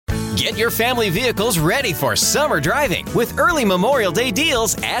Get your family vehicles ready for summer driving with early Memorial Day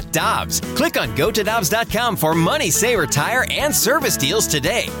deals at Dobbs. Click on GoToDobbs.com for money saver tire and service deals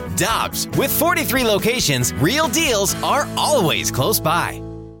today. Dobbs, with 43 locations, real deals are always close by.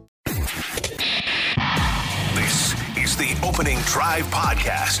 This is the Opening Drive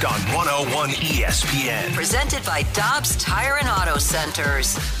podcast on 101 ESPN. Presented by Dobbs Tire and Auto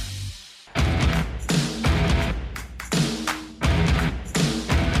Centers.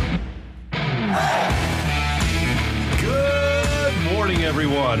 Morning,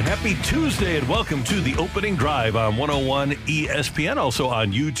 everyone. Happy Tuesday and welcome to the Opening Drive on 101 ESPN, also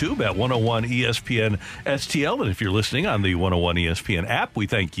on YouTube at 101 ESPN STL. And if you're listening on the 101 ESPN app, we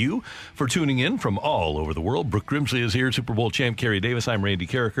thank you for tuning in from all over the world. Brooke Grimsley is here, Super Bowl champ Kerry Davis. I'm Randy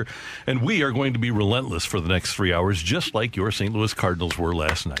Carricker, and we are going to be relentless for the next 3 hours, just like your St. Louis Cardinals were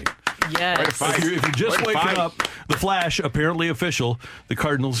last night. Yes. If you're just waking up, the flash, apparently official, the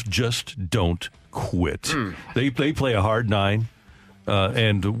Cardinals just don't quit. They play a hard nine.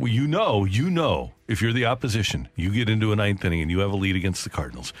 And you know, if you're the opposition, you get into a ninth inning and you have a lead against the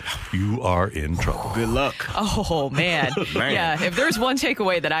Cardinals, you are in trouble. Good luck. Oh, man. Yeah, if there's one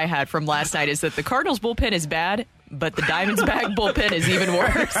takeaway that I had from last night is that the Cardinals bullpen is bad, but the Diamondbacks bullpen is even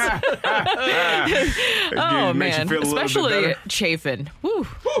worse. Oh, man. Especially Chafin. Whew.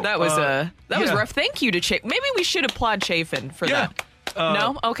 That was rough. Thank you to Chafin. Maybe we should applaud Chafin for that.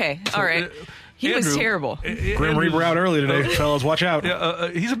 No? Okay. All right. He was terrible. Grim Reaper out early today, fellas. Watch out.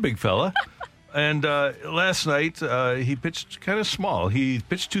 He's a big fella. And last night, he pitched kind of small. He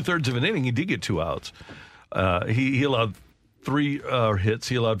pitched 2/3 of an inning. He did get 2 outs. He allowed 3 hits.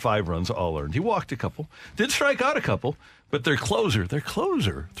 He allowed 5 runs, all earned. He walked a couple. Did strike out a couple. But their closer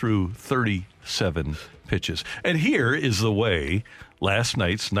threw 37 pitches. And here is the way last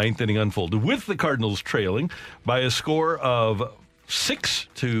night's ninth inning unfolded, with the Cardinals trailing by a score of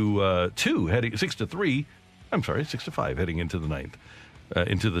 6-5 heading into the ninth,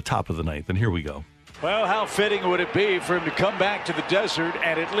 into the top of the ninth. And here we go. Well, how fitting would it be for him to come back to the desert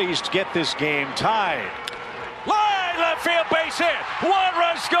and at least get this game tied? Line left field base hit. 1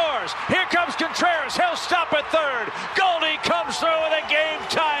 run scores. Here comes Contreras. He'll stop at third. Goldie comes through with a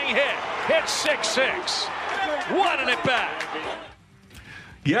game-tying hit. It's 6-6. 1 in it back.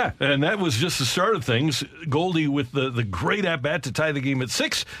 Yeah, and that was just the start of things. Goldie with the great at-bat to tie the game at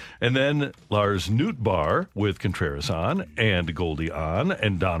 6, and then Lars Nootbaar with Contreras on, and Goldie on,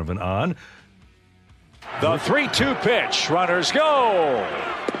 and Donovan on. The 3-2 pitch. Runners go.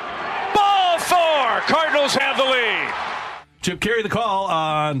 Ball 4. Cardinals have the lead. Chip Carey the call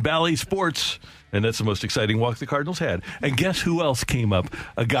on Bally Sports, and that's the most exciting walk the Cardinals had. And guess who else came up?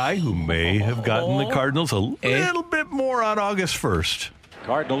 A guy who may have gotten the Cardinals a little bit more on August 1st.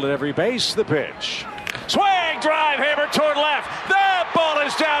 Cardinal at every base, the pitch. Swing, drive, hammer toward left. The ball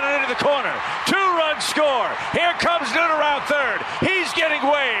is down and into the corner. 2-run score. Here comes Nooner out third. He's getting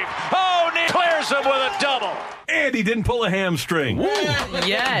waved. Oh, Nick clears him with a double. And he didn't pull a hamstring.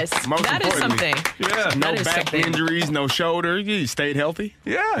 Yes, that is something. Yeah. No back injuries, no shoulder. He stayed healthy.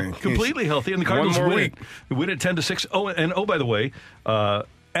 Yeah, completely healthy. And the Cardinals win at 10-6. Oh, and by the way,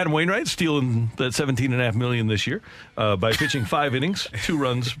 Adam Wainwright stealing that $17.5 million this year by pitching 5 innings, 2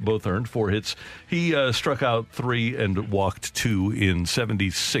 runs, both earned, 4 hits. He struck out 3 and walked 2 in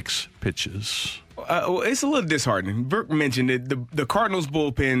 76 pitches. It's a little disheartening. Burke mentioned it. The Cardinals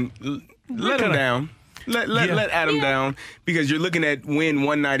bullpen let him down. Let Adam down, because you're looking at win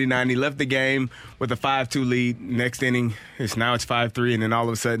 199. He left the game with a 5-2 lead. Next inning, it's 5-3, and then all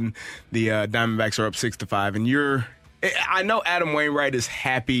of a sudden the Diamondbacks are up 6-5. And I know Adam Wainwright is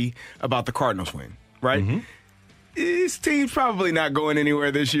happy about the Cardinals win, right? Mm-hmm. His team's probably not going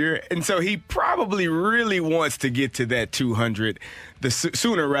anywhere this year, and so he probably really wants to get to that 200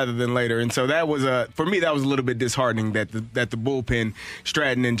 sooner rather than later. And so that was for me, that was a little bit disheartening that the bullpen,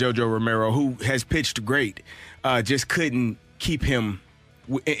 Stratton and JoJo Romero, who has pitched great, just couldn't keep him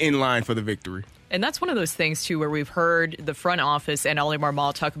in line for the victory. And that's one of those things, too, where we've heard the front office and Oli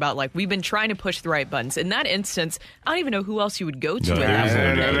Marmol talk about, like, we've been trying to push the right buttons. In that instance, I don't even know who else you would go to. No,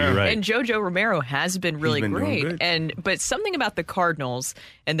 right. And JoJo Romero has been really great. But something about the Cardinals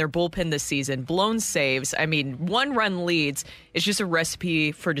and their bullpen this season, blown saves, 1-run leads, is just a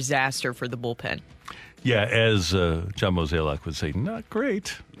recipe for disaster for the bullpen. Yeah, as John Mozeliak would say, not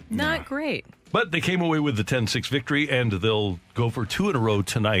great. Not great. But they came away with the 10-6 victory, and they'll go for 2 in a row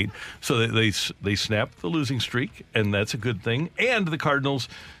tonight. So they snapped the losing streak, and that's a good thing. And the Cardinals,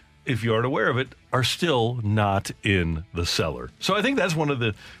 if you aren't aware of it, are still not in the cellar. So I think that's one of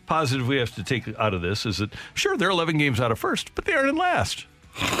the positives we have to take out of this, is that, sure, they're 11 games out of first, but they aren't in last.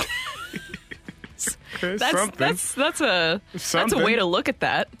 That's a way to look at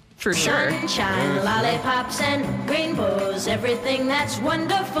that. For sure. Sunshine, lollipops, and rainbows. Everything that's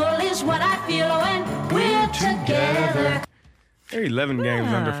wonderful is what I feel when we're together. They're 11 games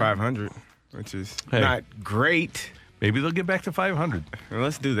under 500, which is not great. Maybe they'll get back to 500. Well,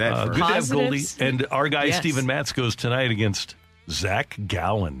 let's do that first. Good to have Goldie. And our guy, Steven Matz, goes tonight against Zach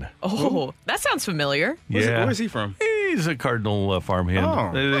Gallen. Oh, that sounds familiar. Where's he from? He's a Cardinal farmhand.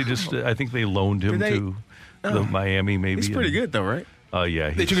 Oh. I think they loaned him to the Miami, maybe. He's pretty good, though, right? Yeah.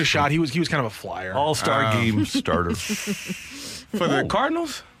 They took a shot. He was kind of a flyer. All-star game starter. For the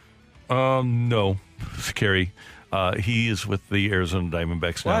Cardinals? No, Kerry. He is with the Arizona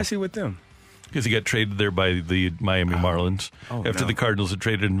Diamondbacks now. Why is he with them? Because he got traded there by the Miami Marlins after the Cardinals had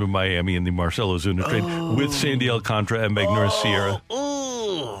traded him to Miami in the Marcell Ozuna trade with Sandy Alcantara and Magneuris Sierra.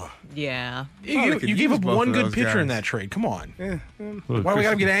 Yeah. You gave up one good pitcher in that trade. Come on. Yeah. Why do we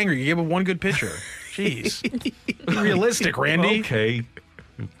got to get angry? You gave up one good pitcher. Jeez. Be realistic, Randy. Okay.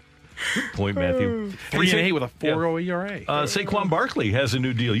 Good point, Matthew. 3-8 with a 4.0 ERA. Saquon Barkley has a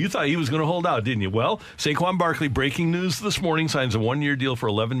new deal. You thought he was going to hold out, didn't you? Well, Saquon Barkley, breaking news this morning, signs a one-year deal for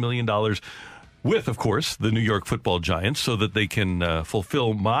 $11 million with, of course, the New York Football Giants so that they can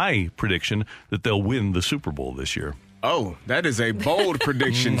fulfill my prediction that they'll win the Super Bowl this year. Oh, that is a bold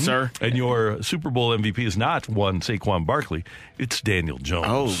prediction, sir. And your Super Bowl MVP is not one Saquon Barkley. It's Daniel Jones.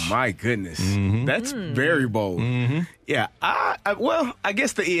 Oh, my goodness. That's very bold. Yeah. I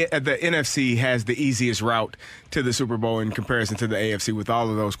guess the NFC has the easiest route to the Super Bowl in comparison to the AFC with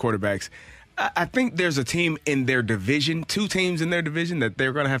all of those quarterbacks. I think there's a team in their division, two teams in their division that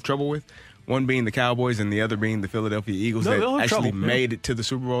they're going to have trouble with. One being the Cowboys and the other being the Philadelphia Eagles that actually made it to the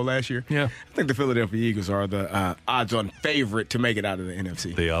Super Bowl last year. Yeah. I think the Philadelphia Eagles are the odds-on favorite to make it out of the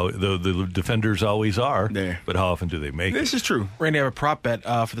NFC. The defenders always are, but how often do they make it? This is true. Randy, I have a prop bet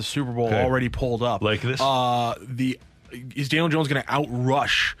for the Super Bowl already pulled up. Like this? Is Daniel Jones going to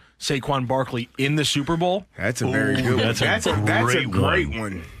outrush Saquon Barkley in the Super Bowl? That's a very good one. That's a great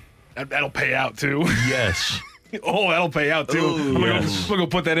one. That'll pay out, too. Yes. Oh, that'll pay out, too. I'm going to go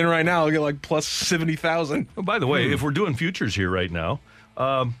put that in right now. I'll get like plus 70,000. Oh, by the way, if we're doing futures here right now,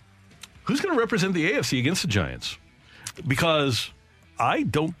 who's going to represent the AFC against the Giants? Because I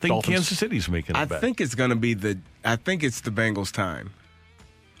don't think Dolphins. Kansas City's making it back. I think it's going to be the Bengals' time.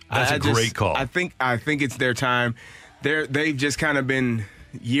 That's a great call. I think it's their time. They've just kind of been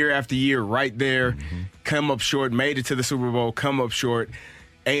year after year right there, come up short, made it to the Super Bowl, come up short.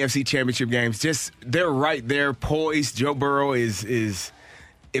 AFC Championship games, they're right there, poised. Joe Burrow is if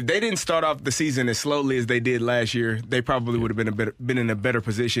they didn't start off the season as slowly as they did last year, they probably would have been in a better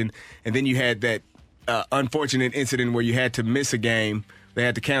position. And then you had that unfortunate incident where you had to miss a game. They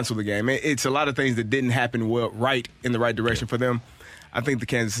had to cancel the game. It's a lot of things that didn't happen right in the right direction for them. I think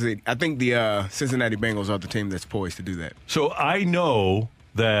the Cincinnati Bengals are the team that's poised to do that. So I know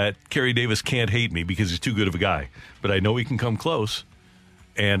that Kerry Davis can't hate me because he's too good of a guy, but I know he can come close.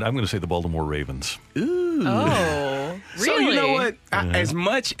 And I'm going to say the Baltimore Ravens. Ooh. Oh, really? So you know what? As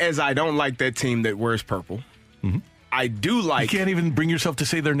much as I don't like that team that wears purple, I do like. You can't even bring yourself to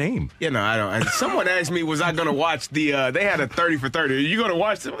say their name. I don't. Someone asked me, was I going to watch they had a 30 for 30. Are you going to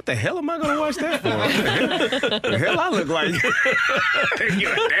watch that? What the hell am I going to watch that for? The hell I look like? They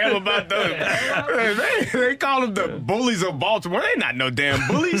give a damn about those. They call them the bullies of Baltimore. They're not no damn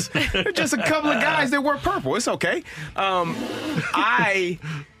bullies. They're just a couple of guys that wear purple. It's okay. I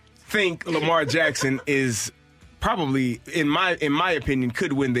think Lamar Jackson is probably, in my opinion,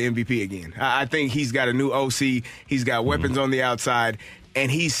 could win the MVP again. I think he's got a new OC. He's got weapons on the outside,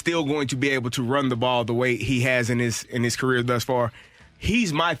 and he's still going to be able to run the ball the way he has in his career thus far.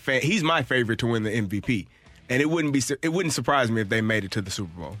 He's my favorite to win the MVP, and it wouldn't surprise me if they made it to the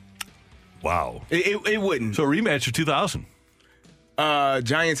Super Bowl. Wow, it wouldn't. So a rematch of 2000.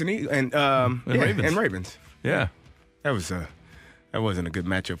 Giants and Ravens. And Ravens. Yeah, that wasn't a good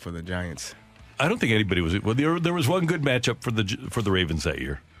matchup for the Giants. I don't think anybody was. Well, there was one good matchup for the Ravens that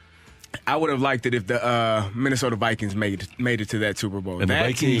year. I would have liked it if the Minnesota Vikings made it to that Super Bowl. And the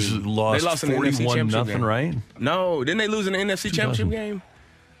Vikings lost 41-0, right? No, didn't they lose in the NFC Championship game?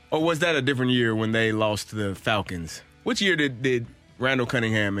 Or was that a different year when they lost to the Falcons? Which year did Randall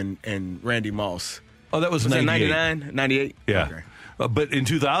Cunningham and Randy Moss? Oh, that was 99? 98? Yeah. Okay. But in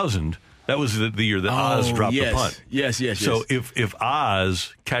 2000... that was the year that Oz dropped the punt. Yes. So if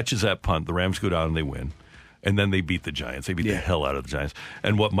Oz catches that punt, the Rams go down and they win. And then they beat the Giants. They beat the hell out of the Giants.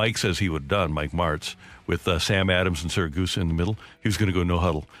 And what Mike says he would have done, Mike Martz, with Sam Adams and Siragusa in the middle, he was going to go no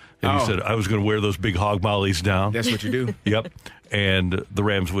huddle. And he said, I was going to wear those big hog mollies down. That's what you do. Yep. And the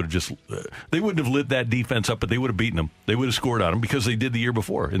Rams would have just, they wouldn't have lit that defense up, but they would have beaten them. They would have scored on them because they did the year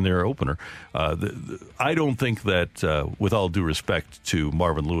before in their opener. I don't think that, with all due respect to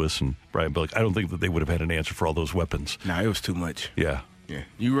Marvin Lewis and Brian Billick, I don't think that they would have had an answer for all those weapons. No, it was too much. Yeah. Yeah.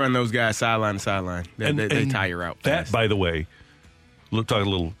 You run those guys sideline to sideline. They tire out. That, by the way, talking a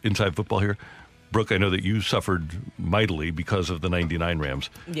little inside football here. Brooke, I know that you suffered mightily because of the 99 Rams.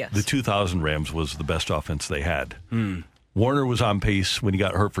 Yes. The 2000 Rams was the best offense they had. Warner was on pace when he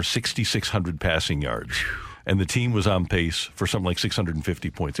got hurt for 6,600 passing yards. And the team was on pace for something like 650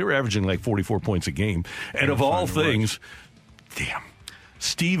 points. They were averaging like 44 points a game. And of all things,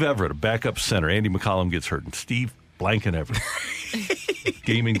 Steve Everett, a backup center. Andy McCollum gets hurt. And Steve Blanken Everett.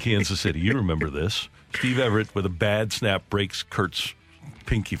 Game in Kansas City. You remember this. Steve Everett, with a bad snap, breaks Kurt's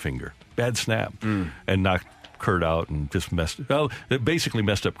pinky finger. Bad snap. And knocked Kurt out and just it basically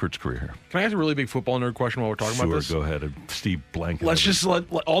messed up Kurt's career. Can I ask a really big football nerd question while we're talking about this? Sure, go ahead. Steve Blanken. Let's just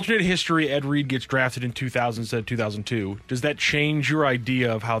let alternate history. Ed Reed gets drafted in 2000 instead of 2002. Does that change your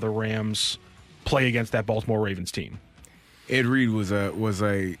idea of how the Rams play against that Baltimore Ravens team? Ed Reed was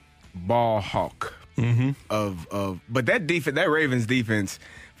a ball hawk. But that Ravens defense,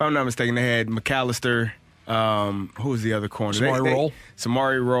 if I'm not mistaken, they had McAllister. Who was the other corner?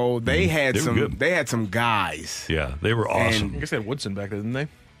 Samari Roll. They had some guys. Yeah, they were awesome. I guess they had Woodson back there, didn't they?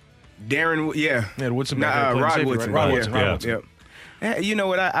 Darren, yeah. They had Woodson back there. Rod Woodson. Rod Woodson. Yeah. You know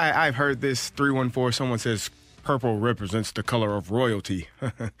what? I've heard this 314. Someone says purple represents the color of royalty.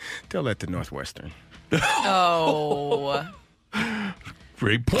 Tell that to Northwestern. Oh.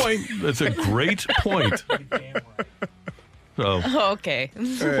 Great point. That's a great point. So, okay.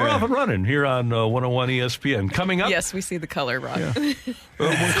 We're off and running here on 101 ESPN. Coming up. Yes, we see the color, Rod. Yeah.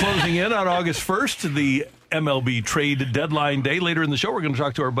 We're closing in on August 1st, the MLB trade deadline day. Later in the show, we're going to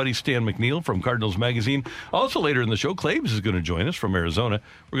talk to our buddy Stan McNeil from Cardinals Magazine. Also later in the show, Claves is going to join us from Arizona.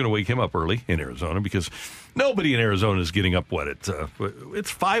 We're going to wake him up early in Arizona because nobody in Arizona is getting up, it's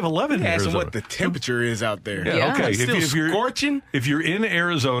 5:11 in Arizona. What the temperature is out there. Yeah, okay. It's still scorching. If you're in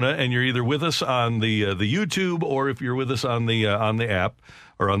Arizona and you're either with us on the YouTube or if you're with us on the app,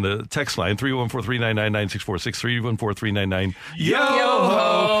 or on the text line, 314-399-9646, 314-399.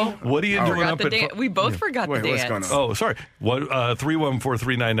 Yo-ho! What are you doing up at... We both forgot the dance. What's going on? Oh, sorry.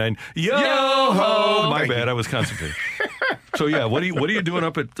 314-399. Yo-ho! My bad. I was concentrating. So, yeah, what are you doing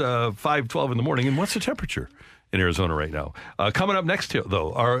up at 5:12 in the morning, and what's the temperature in Arizona right now? Coming up next,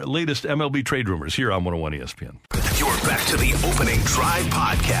 though, our latest MLB trade rumors here on 101 ESPN. You're back to the Opening Drive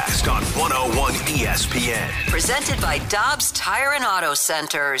podcast on 101 ESPN. Presented by Dobbs Tire and Auto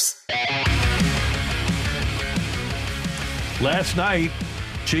Centers. Last night,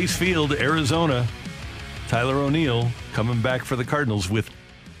 Chase Field, Arizona, Tyler O'Neill coming back for the Cardinals with,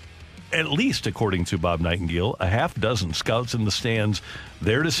 at least according to Bob Nightingale, a half dozen scouts in the stands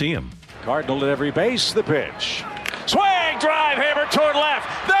there to see him. Cardinal at every base, the pitch. Swing, drive, hammer toward left.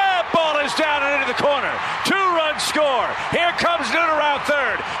 The ball is down and into the corner. 2-run score. Here comes Noonan around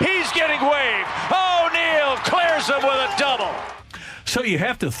third. He's getting waved. O'Neill clears him with a double. So you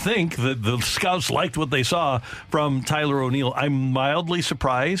have to think that the scouts liked what they saw from Tyler O'Neill. I'm mildly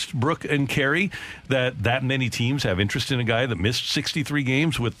surprised, Brooke and Carey, that many teams have interest in a guy that missed 63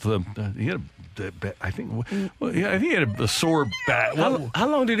 games with he had I think he had a sore back. How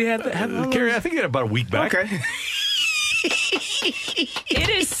long did he have that? Carey, I think he had about a week back. Okay. It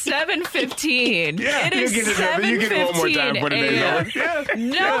is 7:15. Yeah, it is 7:15. You get one more time for today.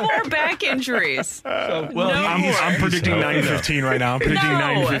 No more back injuries. I'm predicting 9:15 right now. I'm predicting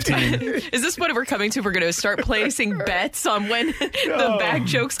 9:15. Is this what we're coming to? We're going to start placing bets on when the back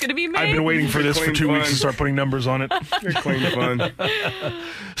joke's going to be made? I've been waiting for this for 2 weeks to start putting numbers on it. Clean fun.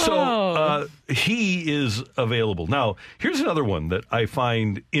 So he is available. Now, here's another one that I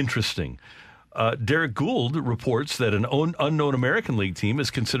find interesting. Derek Gould reports that an unknown American League team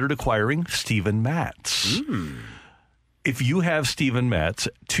is considered acquiring Steven Matz. If you have Steven Matz,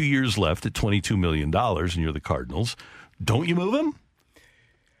 2 years left at $22 million, and you're the Cardinals, don't you move him?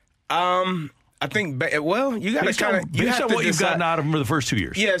 I think, well, you got to kind of... Based on what you've gotten out of him for the first 2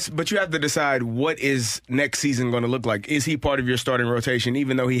 years. Yes, but you have to decide what is next season going to look like. Is he part of your starting rotation,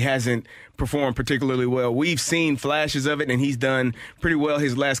 even though he hasn't performed particularly well? We've seen flashes of it, and he's done pretty well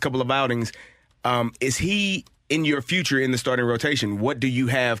his last couple of outings. Is he in your future in the starting rotation? What do you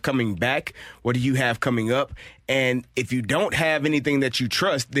have coming back? What do you have coming up? And if you don't have anything that you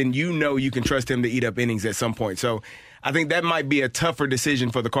trust, then you know you can trust him to eat up innings at some point. So I think that might be a tougher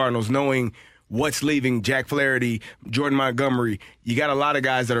decision for the Cardinals, knowing what's leaving, Jack Flaherty, Jordan Montgomery. You got a lot of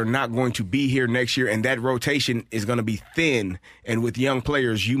guys that are not going to be here next year, and that rotation is going to be thin. And with young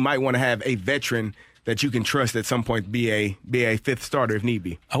players, you might want to have a veteran that you can trust at some point be a fifth starter if need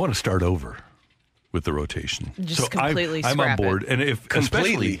be. I want to start over with the rotation. Just completely I'm on board. it. And if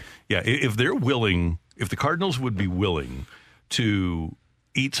they're willing, if the Cardinals would be willing to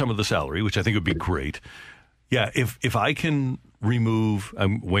eat some of the salary, which I think would be great. Yeah, if I can remove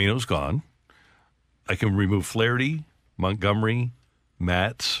Waino's gone, I can remove Flaherty, Montgomery,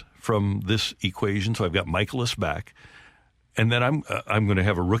 Matz from this equation, so I've got Michaelis back, and then I'm going to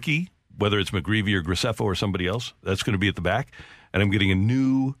have a rookie, whether it's McGreevy or Graceffo or somebody else, that's going to be at the back, and I'm getting a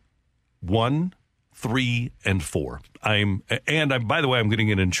new 1, 3, and 4. By the way, I'm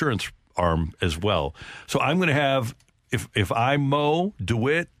getting an insurance arm as well. So I'm going to have, if I'm Mo,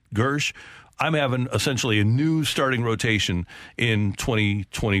 DeWitt, Gersh, I'm having essentially a new starting rotation in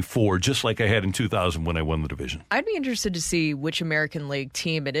 2024, just like I had in 2000 when I won the division. I'd be interested to see which American League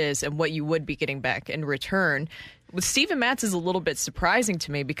team it is and what you would be getting back in return. With Steven Matz is a little bit surprising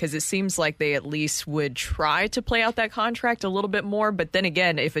to me because it seems like they at least would try to play out that contract a little bit more. But then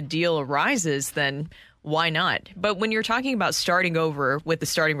again, if a deal arises, then why not? But when you're talking about starting over with the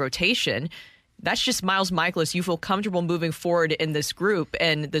starting rotation, that's just Miles Michaelis. You feel comfortable moving forward in this group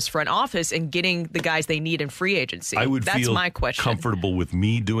and this front office and getting the guys they need in free agency. That's feel my question. Comfortable with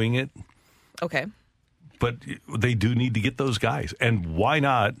me doing it. Okay. But they do need to get those guys. And why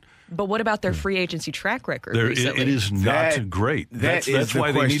not? But what about their free agency track record recently? It is not great. That's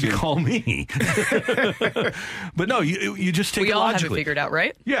why they need to call me. But no, you just take it logically. We all have it figured out,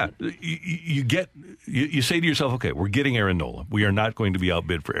 right? Yeah. You say to yourself, okay, we're getting Aaron Nola. We are not going to be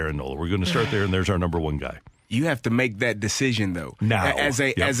outbid for Aaron Nola. We're going to start there, and there's our number one guy. You have to make that decision, though. Now, as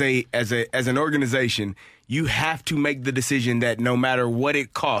an organization, you have to make the decision that no matter what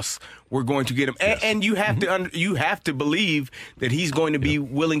it costs, we're going to get him. Yes. And you have to believe that he's going to be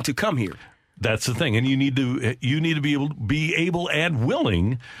willing to come here. That's the thing, and you need to be able and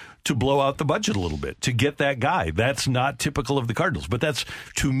willing to blow out the budget a little bit to get that guy. That's not typical of the Cardinals, but that's,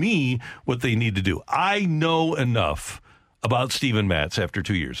 to me, what they need to do. I know enough about Steven Matz after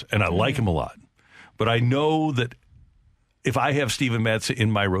 2 years, and I like him a lot. But I know that if I have Steven Matz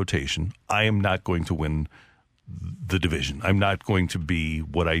in my rotation, I am not going to win the division. I'm not going to be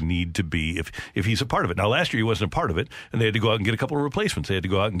what I need to be if he's a part of it. Now, last year he wasn't a part of it, and they had to go out and get a couple of replacements. They had to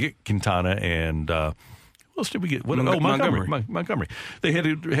go out and get Quintana and who else did we get? Montgomery. They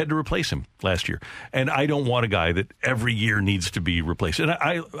had to replace him last year, and I don't want a guy that every year needs to be replaced. And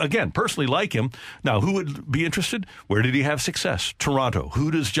I again personally like him. Now, who would be interested? Where did he have success? Toronto.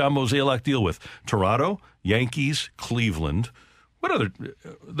 Who does John Mozeliak deal with? Toronto, Yankees, Cleveland. What other?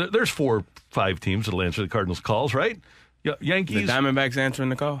 There's 4 or 5 teams that'll answer the Cardinals' calls, right? Yankees. The Diamondbacks answering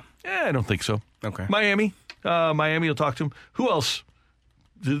the call? Yeah, I don't think so. Okay. Miami will talk to him. Who else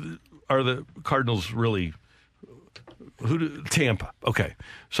are the Cardinals really? Tampa. Okay.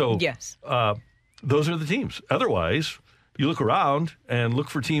 So yes, those are the teams. Otherwise, you look around and look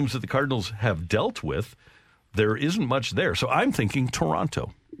for teams that the Cardinals have dealt with. There isn't much there. So I'm thinking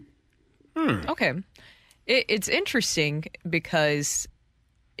Toronto. Okay. It's interesting because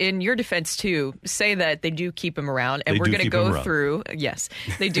in your defense, too, say that they do keep him around, and we're going to go through. Yes,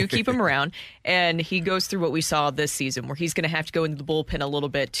 they do keep him around, and he goes through what we saw this season, where he's going to have to go into the bullpen a little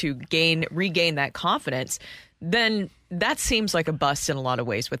bit to regain that confidence. Then that seems like a bust in a lot of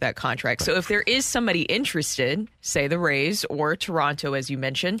ways with that contract. So if there is somebody interested, say the Rays or Toronto, as you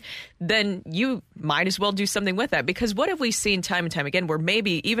mentioned, then you might as well do something with that. Because what have we seen time and time again where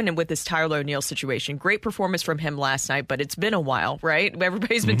maybe even with this Tyler O'Neill situation, great performance from him last night, but it's been a while, right?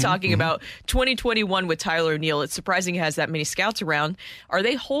 Everybody's been talking about 2021 with Tyler O'Neill. It's surprising he has that many scouts around. Are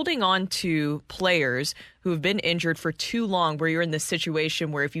they holding on to players who have been injured for too long where you're in this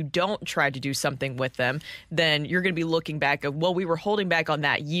situation where if you don't try to do something with them, then you're going to be looking back at, well, we were holding back on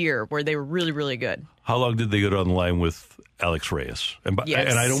that year where they were really, really good. How long did they go down the line with Alex Reyes? And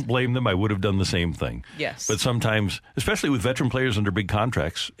I don't blame them. I would have done the same thing. Yes. But sometimes, especially with veteran players under big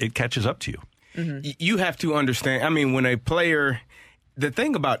contracts, it catches up to you. Mm-hmm. You have to understand, I mean, when a player... The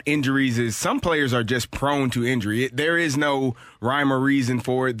thing about injuries is some players are just prone to injury. There is no rhyme or reason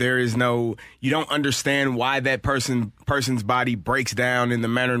for it. You don't understand why that person's body breaks down in the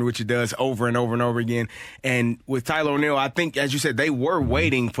manner in which it does over and over and over again. And with Tyler O'Neill, I think, as you said, they were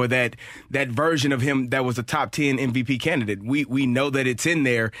waiting for that version of him that was a top 10 MVP candidate. We know that it's in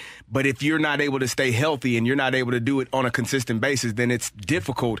there, but if you're not able to stay healthy and you're not able to do it on a consistent basis, then it's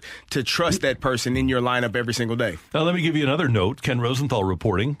difficult to trust that person in your lineup every single day. Now, let me give you another note. Ken Rosenthal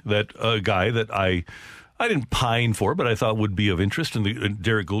reporting that a guy that I I didn't pine for, but I thought would be of interest. And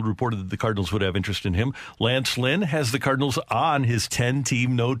Derek Gould reported that the Cardinals would have interest in him. Lance Lynn has the Cardinals on his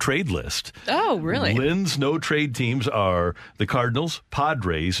 10-team no-trade list. Oh, really? Lynn's no-trade teams are the Cardinals,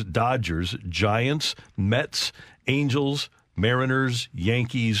 Padres, Dodgers, Giants, Mets, Angels, Mariners,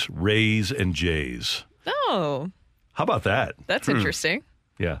 Yankees, Rays, and Jays. Oh. How about that? That's interesting.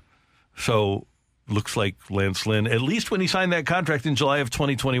 Yeah. So looks like Lance Lynn, at least when he signed that contract in July of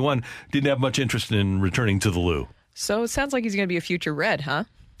 2021, didn't have much interest in returning to the Lou. So it sounds like he's going to be a future Red, huh?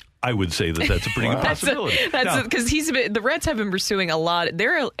 I would say that that's a pretty good possibility. That's because the Reds have been pursuing a lot.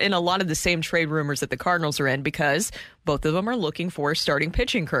 They're in a lot of the same trade rumors that the Cardinals are in because both of them are looking for starting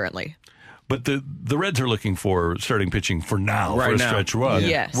pitching currently. But the Reds are looking for starting pitching for now, right for a now. stretch run.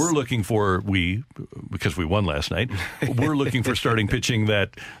 Yes. We're looking for, because we won last night, we're looking for starting pitching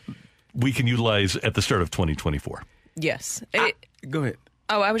that we can utilize at the start of 2024. Yes. Go ahead.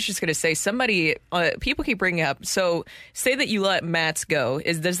 Oh, I was just going to say, people keep bringing up, so say that you let Matz go.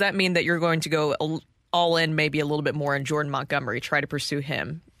 Does that mean that you're going to go all in maybe a little bit more in Jordan Montgomery, try to pursue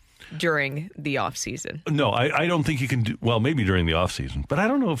him during the offseason? No, I don't think you can do, well, maybe during the offseason, but I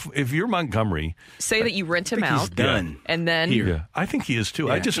don't know if you're Montgomery. Say that you rent him out. He's done. And then. Yeah, I think he is too.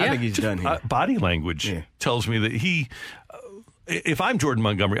 Yeah, I think he's done here. Body language tells me that if I'm Jordan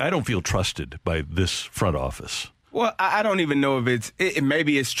Montgomery, I don't feel trusted by this front office. Well, I don't even know if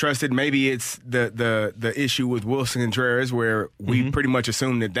maybe it's trusted. Maybe it's the issue with Wilson Contreras where we pretty much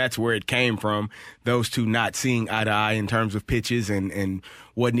assume that that's where it came from. Those two not seeing eye to eye in terms of pitches and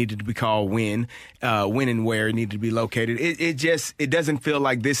what needed to be called when and where it needed to be located. It doesn't feel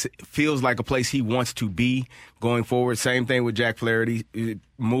like this feels like a place he wants to be going forward. Same thing with Jack Flaherty,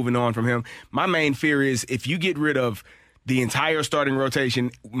 moving on from him. My main fear is if you get rid of the entire starting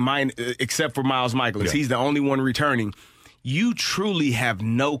rotation, except for Miles Michaelis. He's the only one returning. You truly have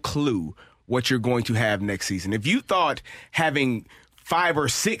no clue what you're going to have next season. If you thought having 5 or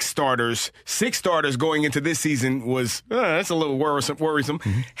 6 starters going into this season was, that's a little worrisome.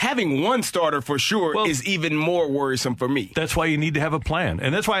 Mm-hmm. Having one starter for sure is even more worrisome for me. That's why you need to have a plan.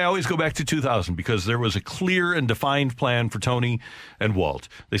 And that's why I always go back to 2000, because there was a clear and defined plan for Tony and Walt.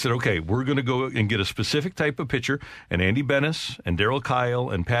 They said, okay, we're going to go and get a specific type of pitcher. And Andy Benes and Darryl Kyle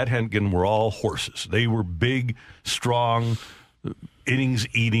and Pat Hennigan were all horses. They were big, strong,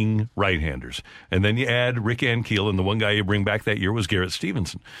 innings-eating right-handers. And then you add Rick Ankiel, and the one guy you bring back that year was Garrett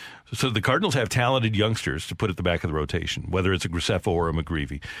Stevenson. So the Cardinals have talented youngsters to put at the back of the rotation, whether it's a Graceffo or a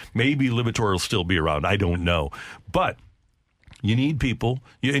McGreevy. Maybe Liberatore will still be around. I don't know. But you need people,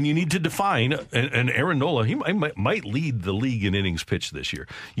 and you need to define, and Aaron Nola, he might lead the league in innings pitched this year.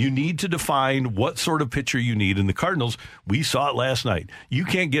 You need to define what sort of pitcher you need. And the Cardinals, we saw it last night. You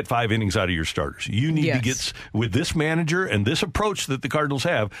can't get 5 innings out of your starters. You need to get, with this manager and this approach that the Cardinals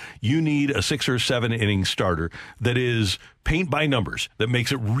have, you need a 6 or 7 inning starter that is paint by numbers, that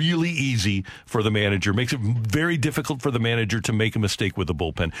makes it really easy for the manager, makes it very difficult for the manager to make a mistake with the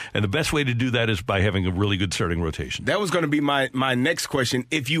bullpen. And the best way to do that is by having a really good starting rotation. That was going to be my next question.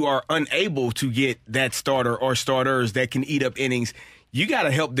 If you are unable to get that starter or starters that can eat up innings, you got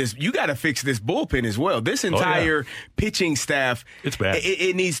to help this. You got to fix this bullpen as well. This entire pitching staff, it's bad.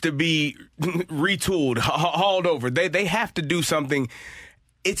 It needs to be retooled, hauled over. They have to do something.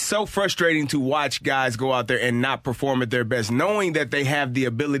 It's so frustrating to watch guys go out there and not perform at their best, knowing that they have the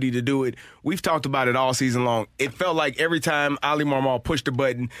ability to do it. We've talked about it all season long. It felt like every time Ali Marmol pushed the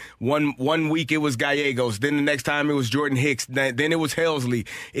button, one week it was Gallegos, then the next time it was Jordan Hicks, then it was Helsley.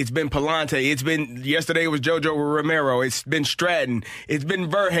 It's been Palante. Yesterday it was JoJo Romero. It's been Stratton. It's been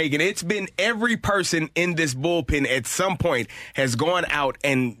Verhagen. It's been every person in this bullpen at some point has gone out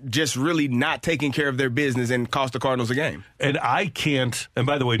and just really not taking care of their business and cost the Cardinals a game. And I can't, and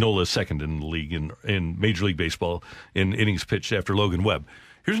by the way, Nola is second in the league in Major League Baseball in innings pitched after Logan Webb.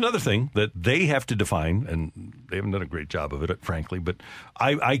 Here's another thing that they have to define, and they haven't done a great job of it, frankly, but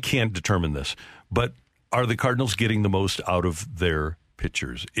I can't determine this. But are the Cardinals getting the most out of their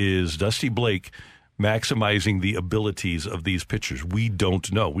pitchers? Is Dusty Blake maximizing the abilities of these pitchers? We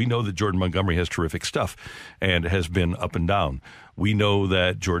don't know. We know that Jordan Montgomery has terrific stuff and has been up and down. We know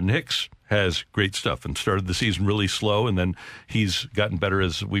that Jordan Hicks has great stuff and started the season really slow, and then he's gotten better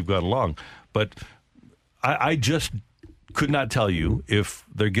as we've gone along. But I just could not tell you if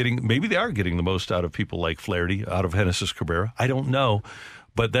they're getting, maybe they are getting the most out of people like Flaherty, out of Genesis Cabrera. I don't know.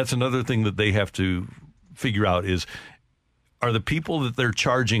 But that's another thing that they have to figure out is, are the people that they're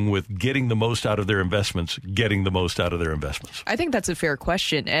charging with getting the most out of their investments, getting the most out of their investments? I think that's a fair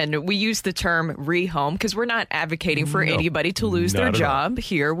question. And we use the term rehome because we're not advocating for anybody to lose their job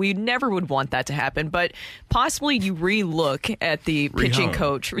here. We never would want that to happen. But possibly you re-look at the pitching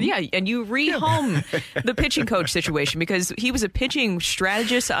coach. Yeah, and you rehome the pitching coach situation because he was a pitching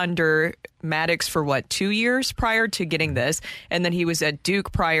strategist under Maddox for 2 years prior to getting this, and then he was at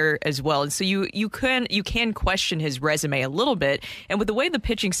Duke prior as well. And so you can question his resume a little bit. And with the way the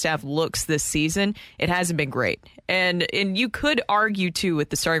pitching staff looks this season, it hasn't been great. And you could argue too with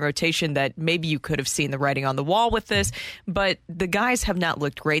the starting rotation that maybe you could have seen the writing on the wall with this, but the guys have not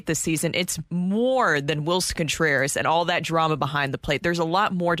looked great this season. It's more than Wilson Contreras and all that drama behind the plate. There's a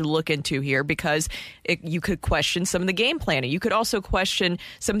lot more to look into here because you could question some of the game planning. You could also question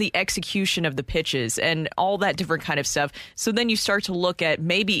some of the execution of the pitches and all that different kind of stuff. So then you start to look at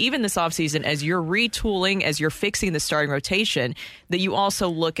maybe even this offseason as you're retooling, as you're fixing the starting rotation, that you also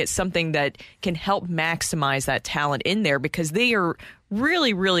look at something that can help maximize that talent in there because they are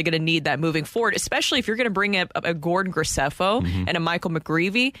really, really going to need that moving forward, especially if you're going to bring up a Gordon Graceffo and a Michael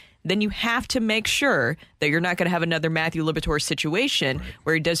McGreevy. Then you have to make sure that you're not going to have another Matthew Liberatore situation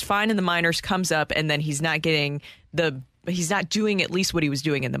where he does fine in the minors, comes up, and then he's not getting he's not doing at least what he was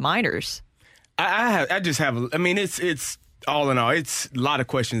doing in the minors. It's all in all, it's a lot of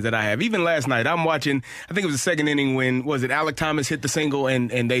questions that I have. Even last night, I'm watching, I think it was the second inning when, Alec Thomas hit the single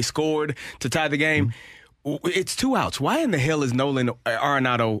and they scored to tie the game. It's 2 outs. Why in the hell is Nolan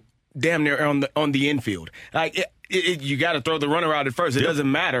Arenado damn near on the infield? Like, you got to throw the runner out at first. It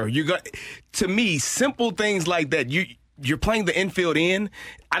doesn't matter. To me, simple things like that, you're playing the infield in.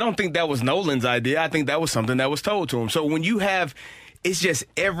 I don't think that was Nolan's idea. I think that was something that was told to him. So when you have, it's just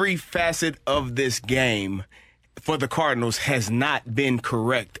every facet of this game for the Cardinals has not been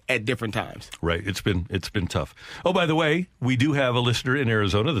correct at different times. Right. It's been tough. Oh, by the way, we do have a listener in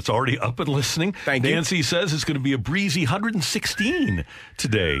Arizona that's already up and listening. Thank you. Nancy says it's going to be a breezy 116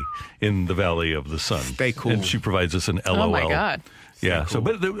 today in the Valley of the Sun. Stay cool. And she provides us an LOL. Oh, my God. Yeah, cool.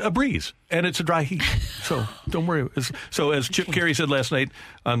 but a breeze, and it's a dry heat, so don't worry. So as Chip Carey said last night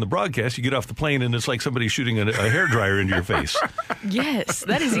on the broadcast, you get off the plane and it's like somebody shooting a hairdryer into your face. Yes,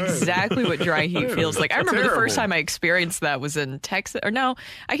 that is exactly what dry heat feels like. I remember the first time I experienced that was in Texas, or no,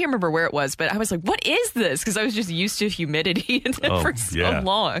 I can't remember where it was, but I was like, what is this? Because I was just used to humidity for so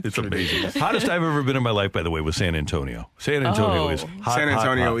long. It's amazing. Hottest I've ever been in my life, by the way, was San Antonio. San Antonio is hot. San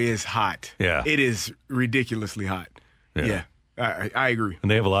Antonio hot. is hot. Yeah. It is ridiculously hot. Yeah. I agree. And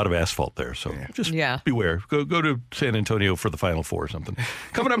they have a lot of asphalt there, so just beware. Go to San Antonio for the Final Four or something.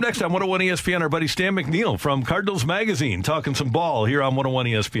 Coming up next on 101 ESPN, our buddy Stan McNeil from Cardinals Magazine talking some ball here on 101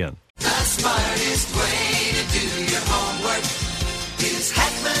 ESPN. The smartest way to do your homework is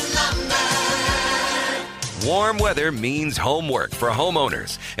Hackman Lumber. Warm weather means homework for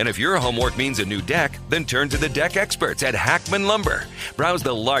homeowners. And if your homework means a new deck, then turn to the deck experts at Hackman Lumber. Browse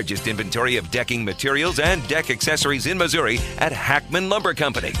the largest inventory of decking materials and deck accessories in Missouri at Hackman Lumber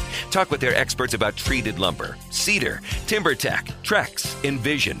Company. Talk with their experts about treated lumber, cedar, TimberTech, Trex,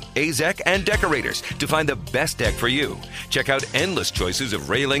 Envision, AZEK, and Decorators to find the best deck for you. Check out endless choices of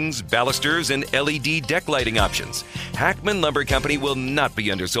railings, balusters, and LED deck lighting options. Hackman Lumber Company will not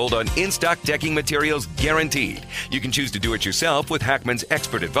be undersold on in-stock decking materials guaranteed. You can choose to do it yourself with Hackman's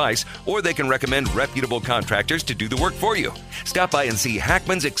expert advice, or they can recommend reputable contractors to do the work for you. Stop by and see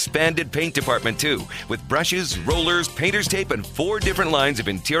Hackman's expanded paint department too, with brushes, rollers, painter's tape, and 4 different lines of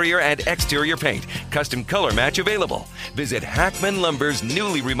interior and exterior paint, custom color match available. Visit Hackman Lumber's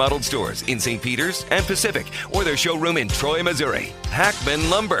newly remodeled stores in St. Peters and Pacific, or their showroom in Troy, Missouri. Hackman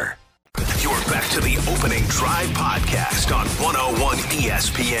Lumber. You're back to the Opening Drive podcast on 101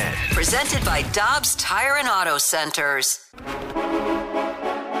 ESPN. Presented by Dobbs Tire and Auto Centers.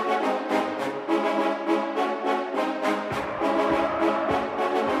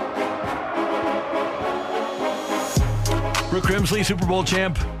 Brooke Grimsley, Super Bowl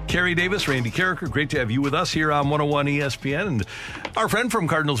champ, Kerry Davis, Randy Carricker. Great to have you with us here on 101 ESPN. And our friend from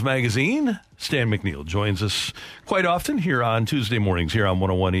Cardinals Magazine, Stan McNeil, joins us quite often here on Tuesday mornings here on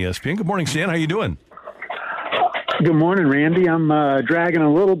 101 ESPN. Good morning, Stan. How you doing? Good morning, Randy. I'm dragging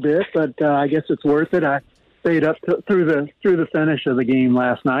a little bit, but I guess it's worth it. I stayed up through the finish of the game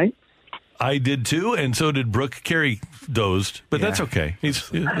last night. I did too, and so did Brooke. Kerry dozed, but that's okay. He's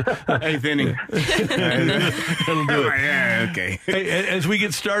 8th inning. That'll do it. Yeah, okay. Hey, as we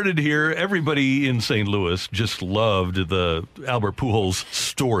get started here, everybody in St. Louis just loved the Albert Pujols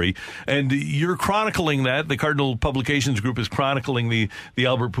story, and you're chronicling that. The Cardinal Publications Group is chronicling the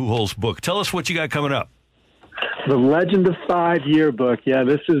Albert Pujols book. Tell us what you got coming up. The Legend of 5 yearbook. Yeah,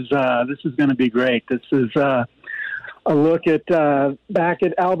 this is going to be great. This is a look at back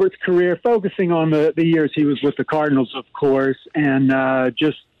at Albert's career, focusing on the years he was with the Cardinals, of course, and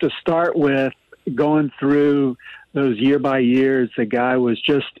just to start with, going through those year by years, the guy was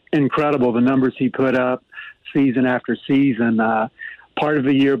just incredible. The numbers he put up season after season. Part of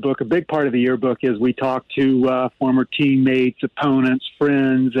the yearbook, a big part of the yearbook, is we talk to former teammates, opponents,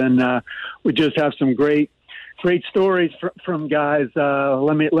 friends, and we just have some great stories from guys.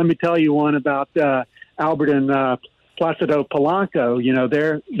 Let me tell you one about Albert and Placido Polanco. You know,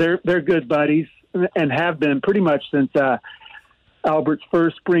 they're good buddies and have been pretty much since Albert's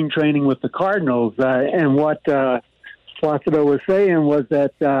first spring training with the Cardinals. And what Placido was saying was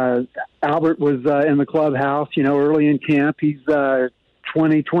that Albert was in the clubhouse, you know, early in camp. He's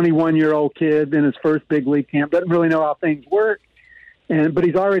 21-year-old kid in his first big league camp, doesn't really know how things work. But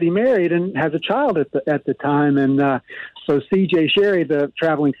he's already married and has a child at the time. And so C.J. Sherry, the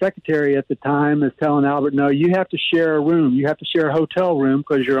traveling secretary at the time, is telling Albert, no, you have to share a room. You have to share a hotel room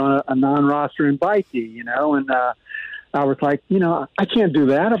because you're on a non-roster invitee, you know. And Albert's like, you know, I can't do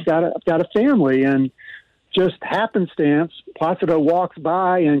that. I've got a family. And just happenstance, Placido walks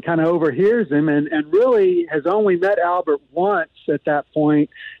by and kind of overhears him and really has only met Albert once at that point,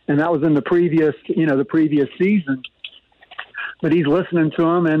 and that was in the previous season. But he's listening to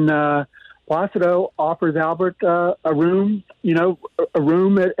him, and Placido offers Albert a room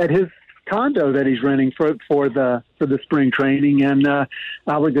at his condo that he's renting for the spring training. And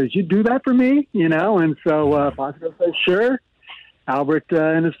Albert goes, "You do that for me?" You know, and so Placido says, "Sure." Albert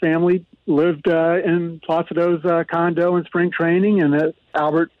and his family lived in Placido's condo in spring training, and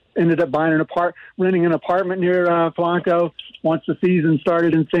Albert ended up renting an apartment near Polanco once the season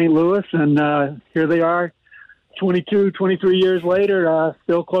started in St. Louis, and here they are 22, 23 years later,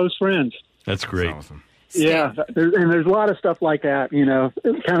 still close friends. That's great. That's awesome. Yeah, there's a lot of stuff like that, you know,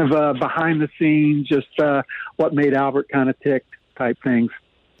 kind of behind the scenes, just what made Albert kind of tick type things.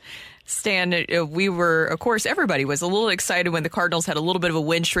 Stan, we were, of course, everybody was a little excited when the Cardinals had a little bit of a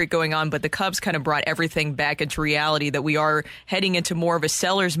win streak going on, but the Cubs kind of brought everything back into reality that we are heading into more of a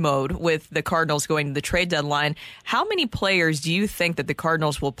seller's mode with the Cardinals going to the trade deadline. How many players do you think that the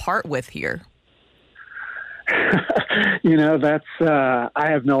Cardinals will part with here? You know, that's I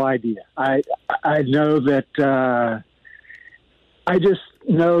have no idea. I know that I just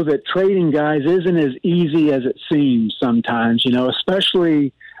know that trading guys isn't as easy as it seems sometimes, you know,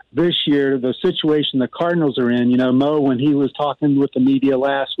 especially this year, the situation the Cardinals are in. You know, Mo, when he was talking with the media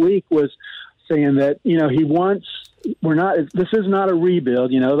last week, was saying that, you know, this is not a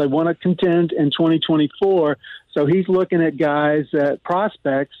rebuild. You know, they want to contend in 2024. So he's looking at guys,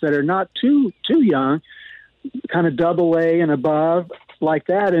 prospects that are not too young, kind of AA and above like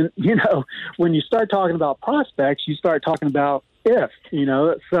that. And, you know, when you start talking about prospects, you start talking about you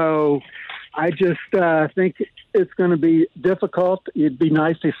know, so I just think it's going to be difficult. It'd be